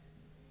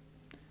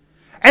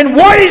and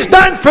what he's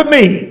done for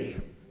me,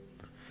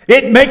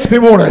 it makes me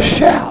want to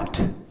shout,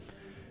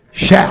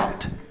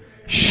 shout,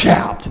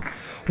 shout.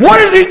 What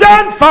has he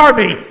done for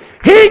me?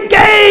 He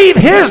gave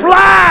his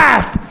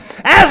life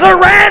as a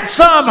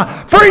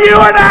ransom for you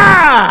and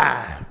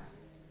I.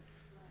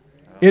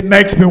 It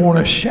makes me want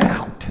to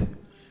shout.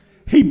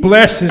 He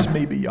blesses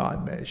me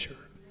beyond measure.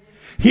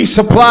 He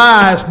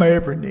supplies my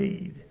every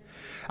need.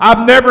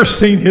 I've never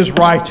seen his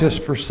righteous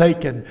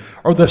forsaken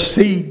or the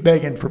seed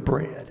begging for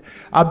bread.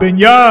 I've been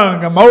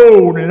young, I'm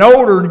old and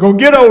older and going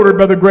to get older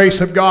by the grace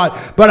of God.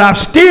 But I've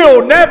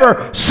still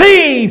never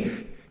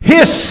seen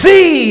his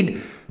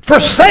seed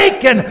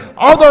forsaken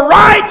or the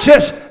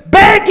righteous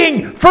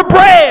begging for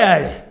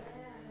bread.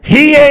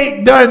 He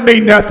ain't done me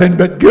nothing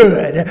but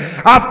good.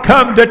 I've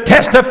come to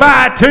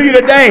testify to you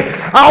today.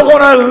 I want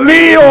to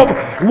live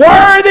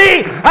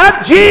worthy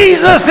of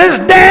Jesus'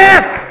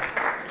 death.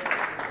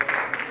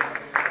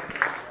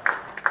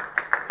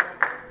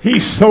 He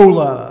so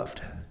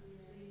loved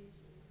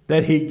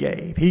that he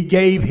gave. He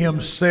gave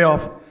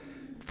himself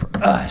for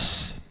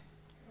us.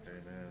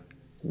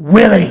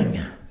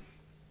 Willing.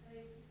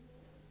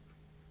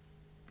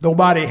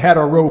 Nobody had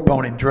a rope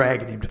on him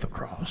dragging him to the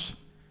cross.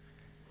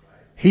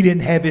 He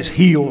didn't have his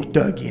heels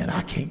dug in.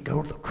 I can't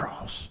go to the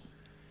cross.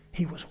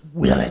 He was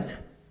willing.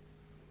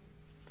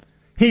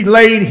 He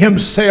laid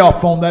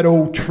himself on that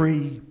old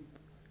tree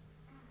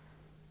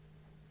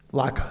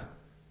like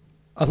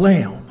a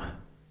lamb.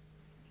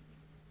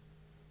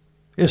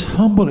 As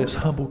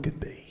humble could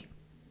be.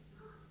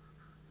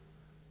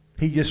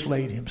 He just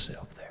laid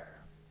himself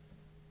there.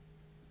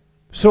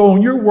 So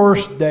on your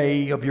worst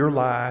day of your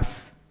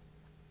life,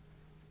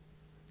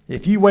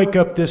 if you wake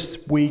up this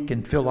week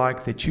and feel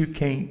like that you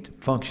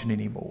can't function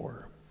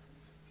anymore,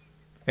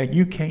 and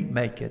you can't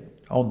make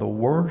it on the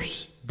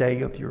worst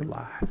day of your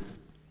life,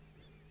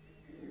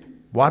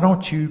 why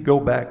don't you go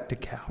back to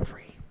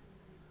Calvary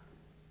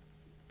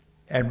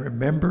and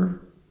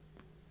remember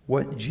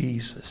what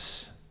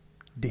Jesus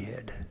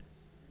did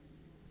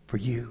for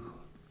you?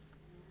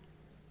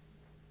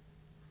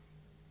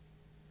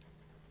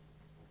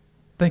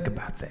 Think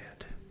about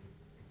that.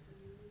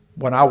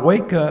 When I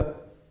wake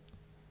up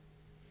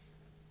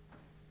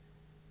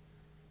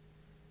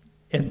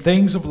and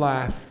things of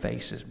life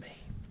faces me,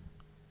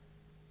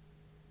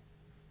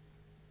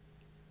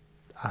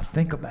 I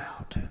think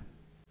about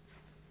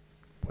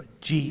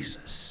what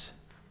Jesus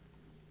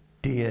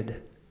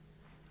did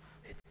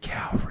at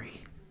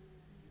Calvary.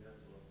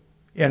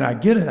 And I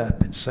get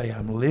up and say,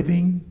 I'm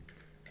living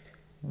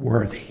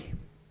worthy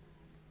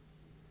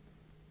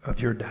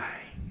of your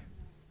dying.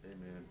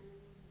 Amen.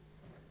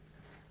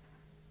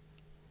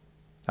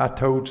 I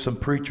told some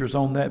preachers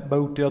on that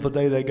boat the other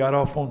day, they got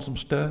off on some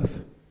stuff.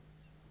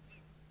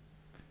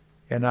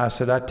 And I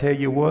said, I tell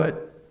you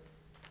what,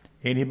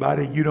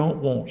 anybody you don't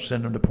want,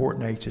 send them to Port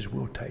Neches,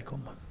 we'll take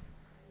them.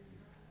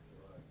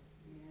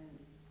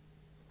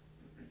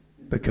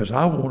 Because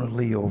I want to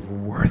live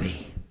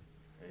worthy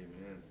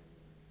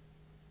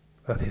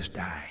of his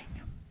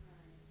dying.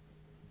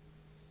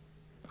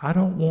 I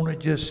don't want to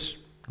just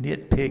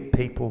nitpick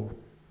people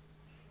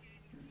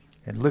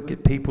and look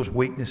at people's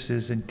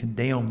weaknesses and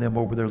condemn them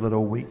over their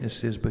little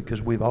weaknesses,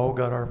 because we've all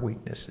got our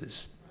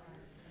weaknesses.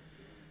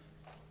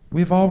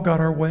 We've all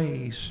got our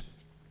ways.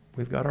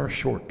 We've got our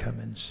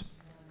shortcomings.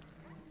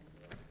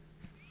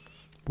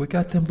 We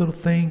got them little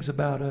things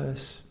about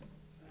us.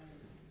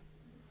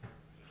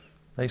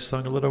 They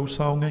sung a little old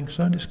song in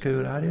Sunday school,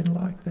 and I didn't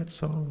like that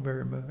song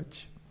very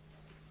much.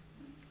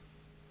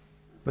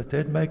 But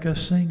they'd make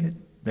us sing it.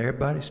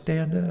 Everybody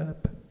stand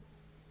up.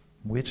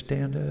 We'd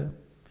stand up.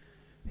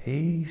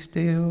 He's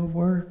still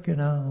working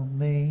on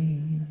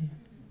me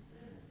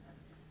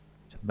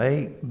to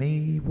make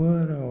me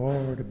what I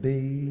ought to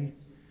be.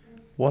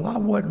 Well, I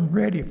wasn't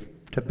ready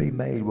to be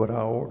made what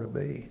I ought to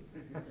be.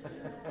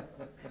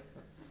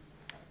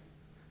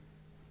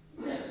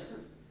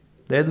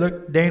 They'd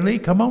look, Tammie Lee,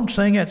 come on,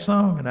 sing that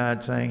song. And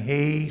I'd sing,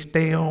 he's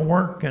still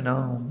working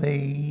on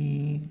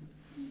me.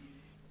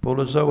 Full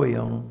of Zoe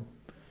on them.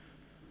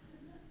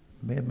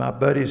 Me and my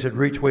buddies would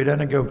reach way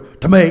down and go,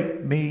 to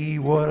make me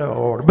what I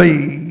ought to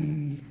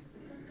be.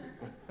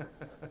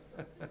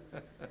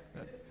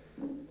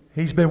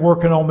 He's been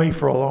working on me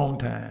for a long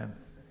time.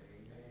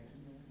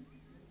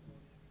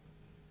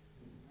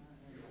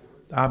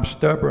 I'm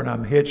stubborn,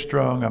 I'm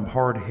headstrong, I'm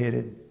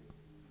hard-headed.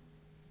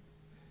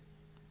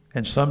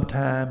 And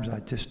sometimes I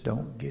just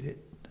don't get it.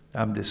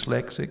 I'm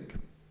dyslexic.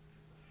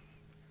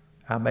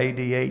 I'm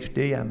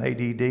ADHD, I'm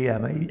ADD,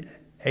 I'm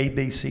A,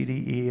 B, C,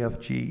 D, E,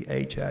 F, G,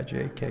 H, I,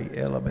 J, K,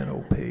 L, M, N,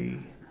 O, P.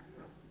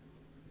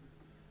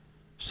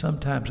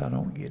 Sometimes I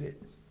don't get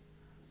it.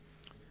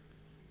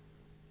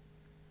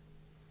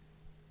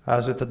 I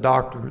was at the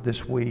doctor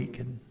this week,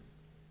 and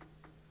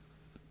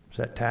it's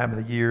that time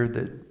of the year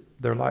that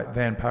they're like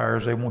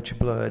vampires. They want your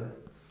blood.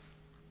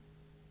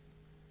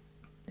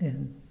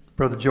 And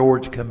Brother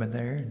George come in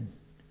there, and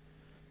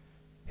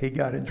he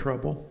got in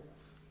trouble.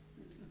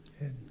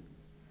 And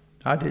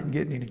I didn't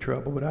get in any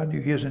trouble, but I knew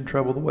he was in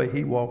trouble the way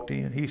he walked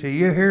in. He said,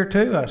 "You here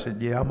too?" I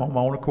said, "Yeah, I'm on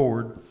my own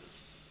accord."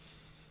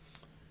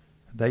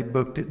 They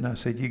booked it, and I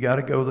said, "You got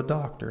to go to the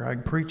doctor. I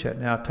can preach that."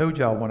 Now, I told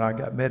y'all when I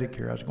got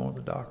Medicare, I was going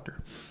to the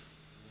doctor.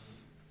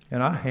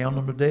 And I hound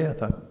them to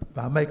death.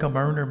 I make them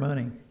earn their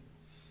money.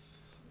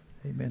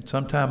 Amen.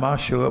 Sometime I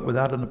show up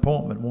without an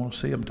appointment and want to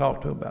see them,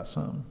 talk to them about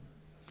something.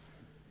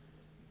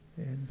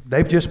 And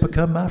they've just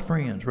become my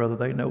friends, whether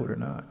they know it or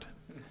not.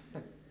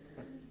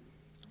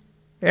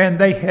 And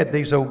they had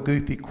these old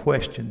goofy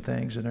question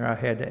things in there I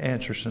had to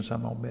answer since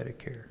I'm on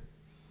Medicare.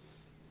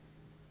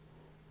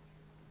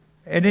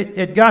 And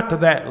it got to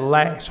that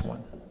last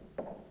one.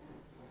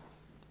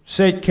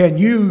 Said, can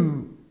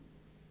you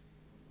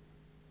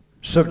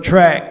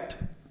subtract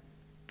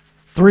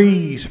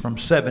 3s from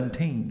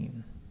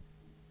 17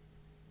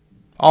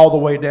 all the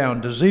way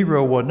down to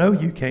 0? Well, no,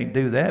 you can't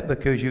do that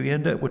because you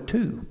end up with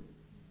 2.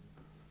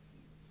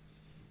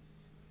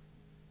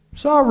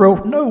 So I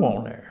wrote no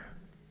on there.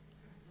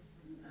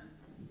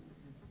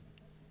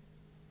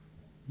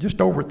 Just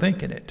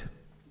overthinking it.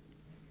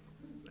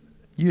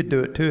 You'd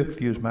do it too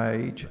if you was my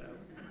age.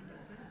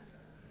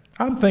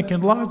 I'm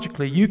thinking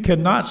logically, you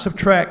cannot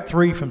subtract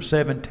 3 from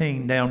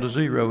 17 down to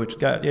 0. It's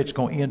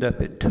going to end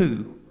up at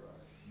 2.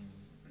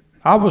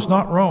 I was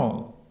not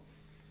wrong.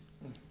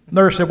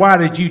 Nurse said, why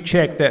did you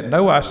check that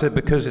no? I said,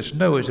 because it's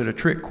no. Is it a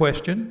trick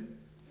question?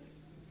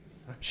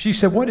 She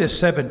said, what is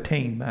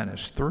 17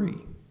 minus 3?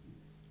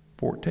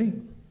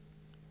 14.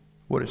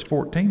 What is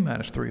 14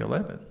 minus 3?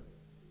 11.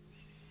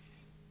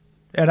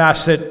 And I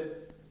said,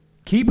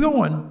 keep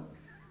going.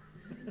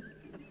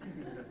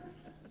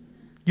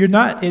 You're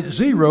not at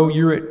 0,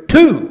 you're at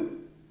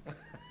 2.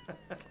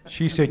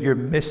 She said, you're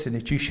missing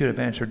it. You should have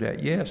answered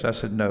that yes. I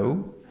said,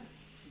 no.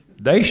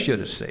 They should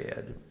have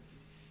said,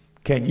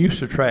 can you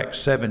subtract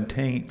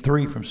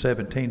 3 from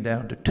 17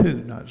 down to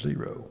 2, not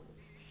 0?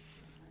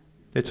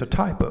 It's a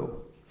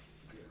typo.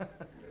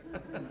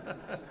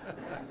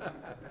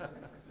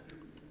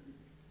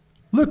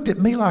 Looked at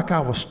me like I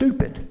was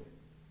stupid.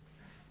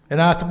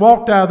 And I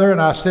walked out there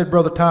and I said,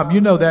 Brother Tom, you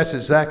know that's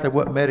exactly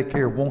what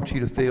Medicare wants you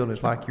to feel,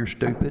 is like you're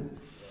stupid.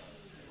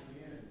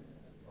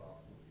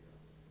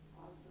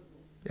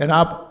 And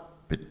I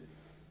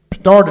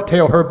started to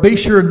tell her, be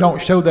sure and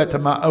don't show that to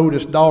my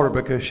oldest daughter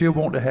because she'll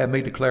want to have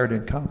me declared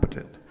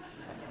incompetent.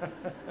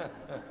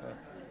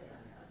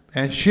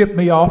 And ship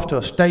me off to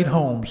a state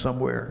home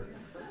somewhere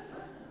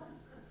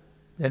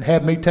and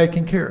have me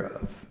taken care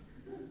of.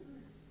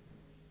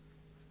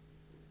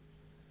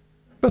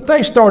 But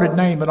they started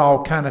naming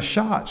all kind of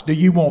shots.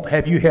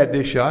 Have you had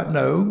this shot?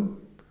 No.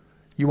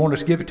 You want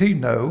us to give it to you?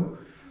 No.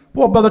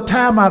 Well, by the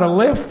time I'd have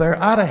left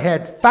there, I'd have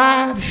had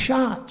 5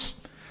 shots.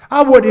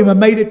 I wouldn't even have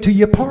made it to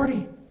your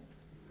party.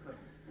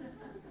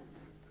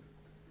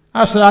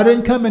 I said, I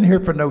didn't come in here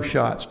for no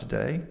shots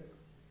today.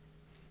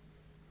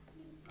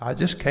 I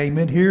just came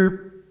in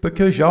here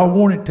because y'all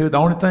wanted to. The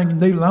only thing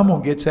needle I'm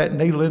going to get's that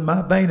needle in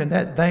my vein, and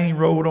that vein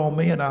rolled on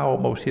me, and I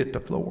almost hit the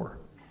floor.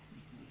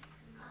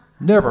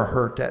 Never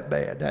hurt that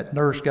bad. That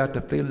nurse got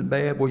to feeling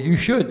bad. Well, you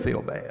should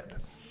feel bad.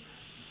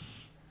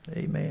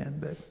 Amen.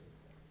 But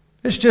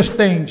it's just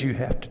things you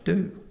have to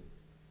do.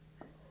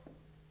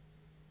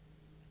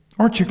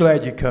 Aren't you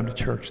glad you come to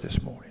church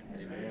this morning?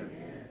 Amen.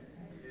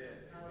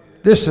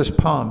 This is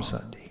Palm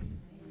Sunday.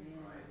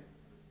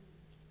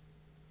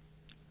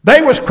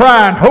 They was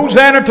crying,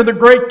 Hosanna to the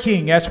great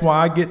King. That's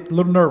why I get a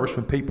little nervous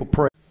when people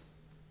pray.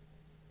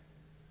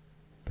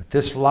 But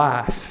this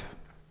life,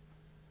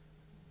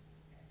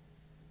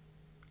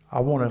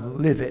 I want to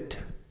live it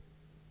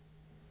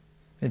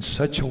in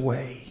such a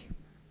way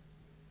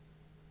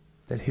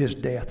that his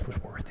death was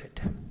worth it.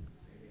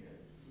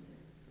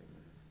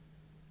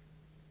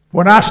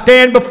 When I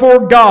stand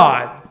before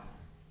God,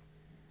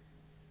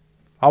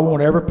 I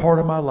want every part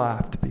of my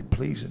life to be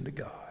pleasing to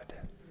God.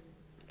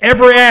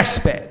 Every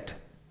aspect.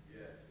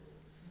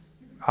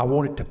 I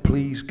want it to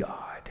please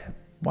God.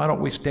 Why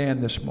don't we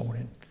stand this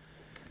morning?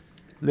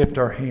 Lift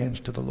our hands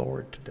to the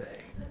Lord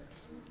today.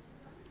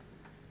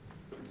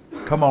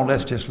 Come on,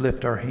 let's just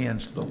lift our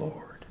hands to the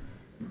Lord.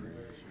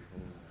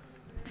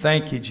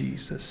 Thank you,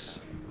 Jesus.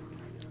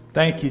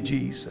 Thank you,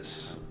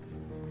 Jesus.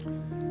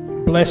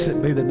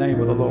 Blessed be the name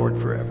of the Lord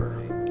forever.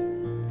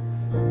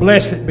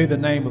 Blessed be the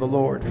name of the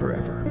Lord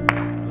forever.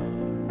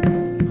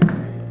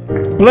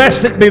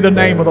 Blessed be the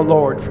name of the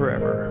Lord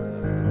forever.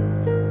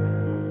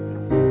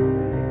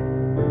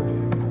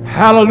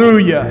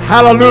 Hallelujah,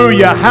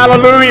 hallelujah,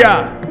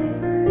 hallelujah.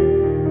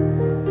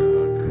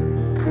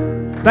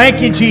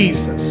 Thank you,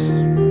 Jesus.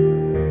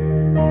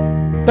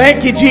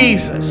 Thank you,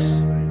 Jesus.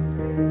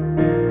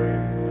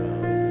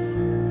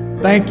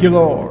 Thank you,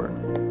 Lord.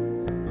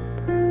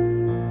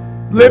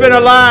 Living a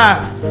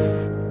life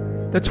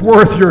that's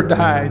worth your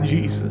dying,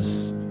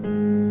 Jesus.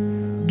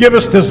 Give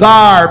us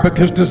desire,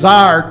 because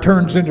desire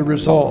turns into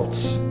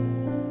results.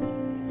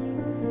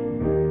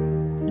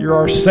 You're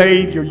our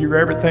Savior. You're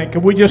everything.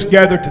 Can we just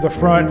gather to the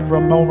front for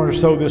a moment or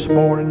so this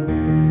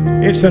morning?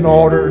 It's in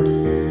order.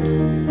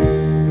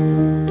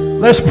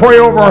 Let's pray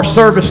over our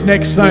service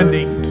next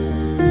Sunday.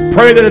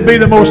 Pray that it be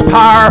the most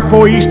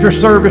powerful Easter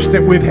service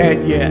that we've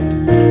had yet.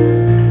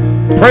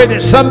 Pray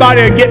that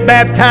somebody will get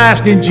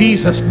baptized in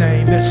Jesus'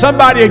 name. That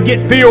somebody will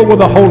get filled with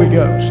the Holy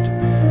Ghost.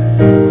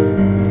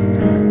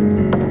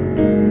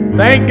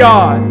 Thank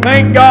God.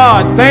 Thank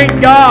God.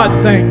 Thank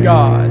God. Thank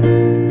God.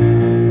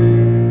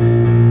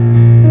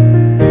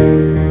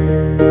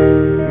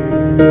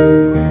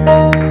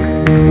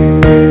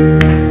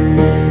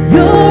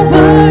 You're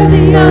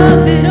worthy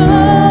of it all.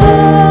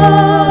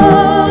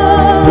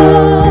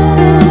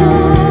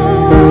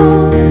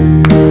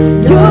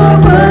 You're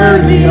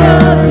worthy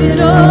of it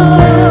all.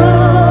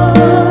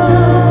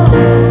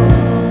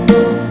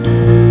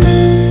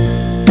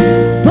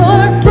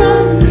 For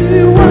from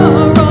you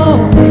are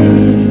all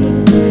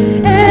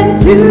things,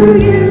 and to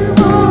you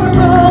are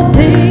all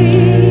things.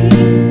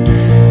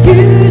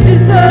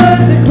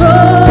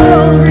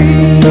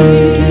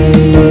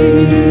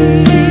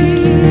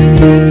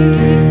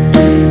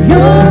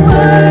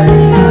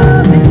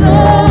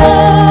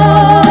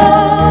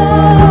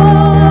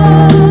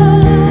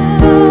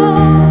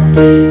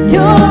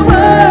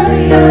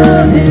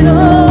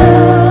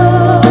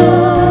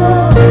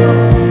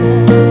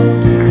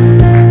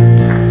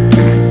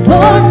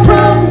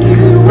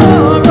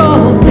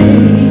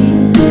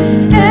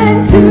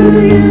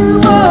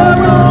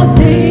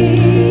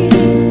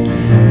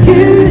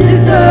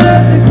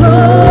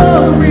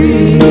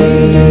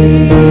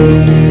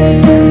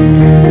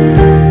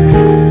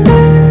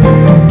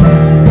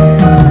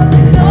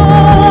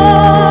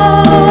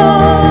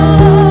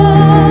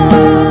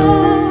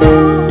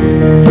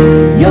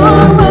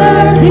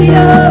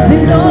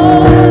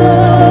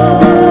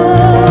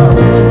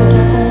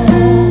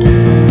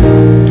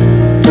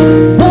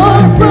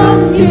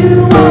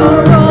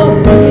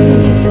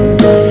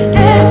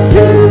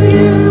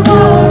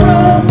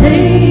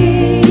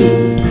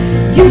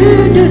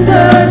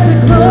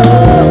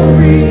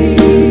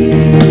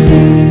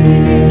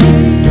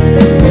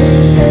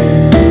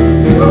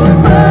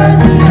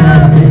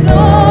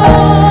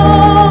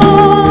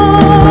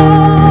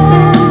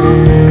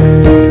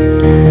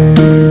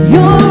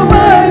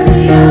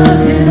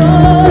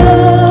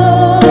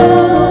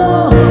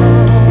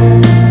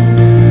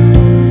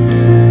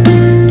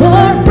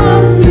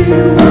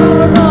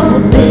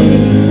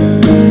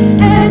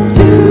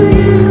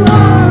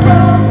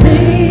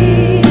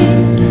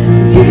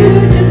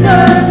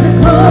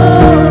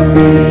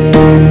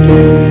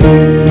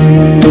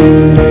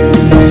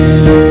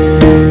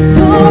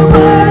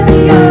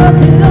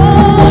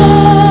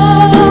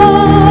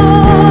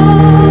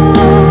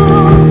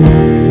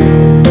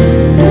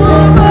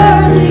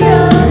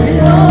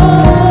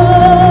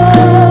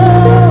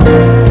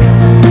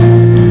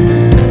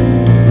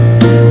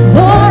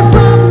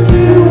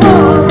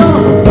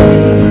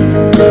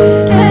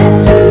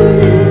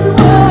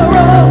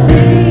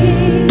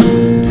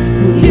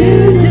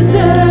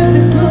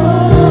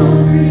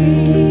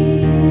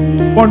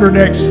 wonder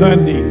next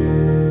Sunday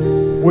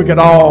we could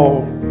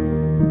all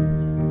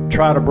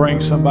try to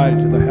bring somebody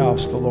to the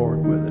house of the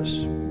Lord with us.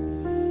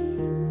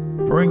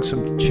 Bring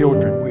some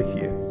children with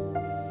you.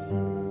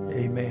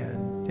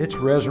 Amen. It's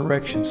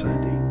Resurrection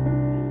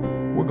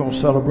Sunday. We're going to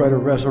celebrate a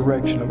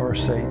resurrection of our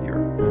Savior.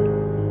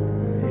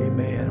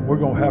 Amen. We're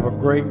going to have a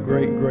great,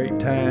 great, great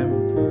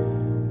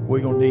time. We're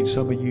going to need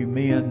some of you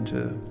men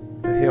to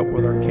help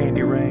with our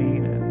candy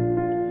rain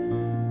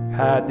and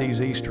hide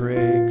these Easter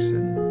eggs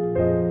and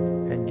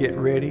get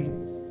ready.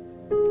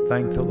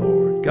 Thank the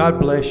Lord. God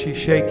bless you.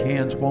 Shake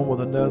hands one with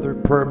another.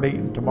 Prayer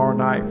meeting tomorrow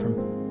night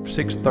from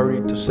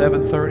 6:30 to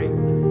 7:30.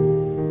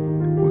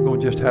 We're going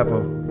to just have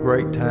a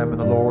great time in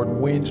the Lord.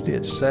 Wednesday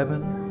at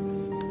 7.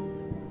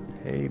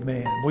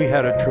 Amen. We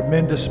had a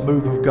tremendous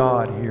move of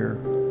God here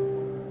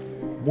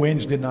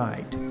Wednesday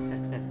night.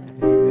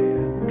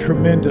 Amen.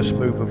 Tremendous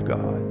move of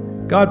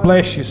God. God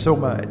bless you so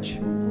much.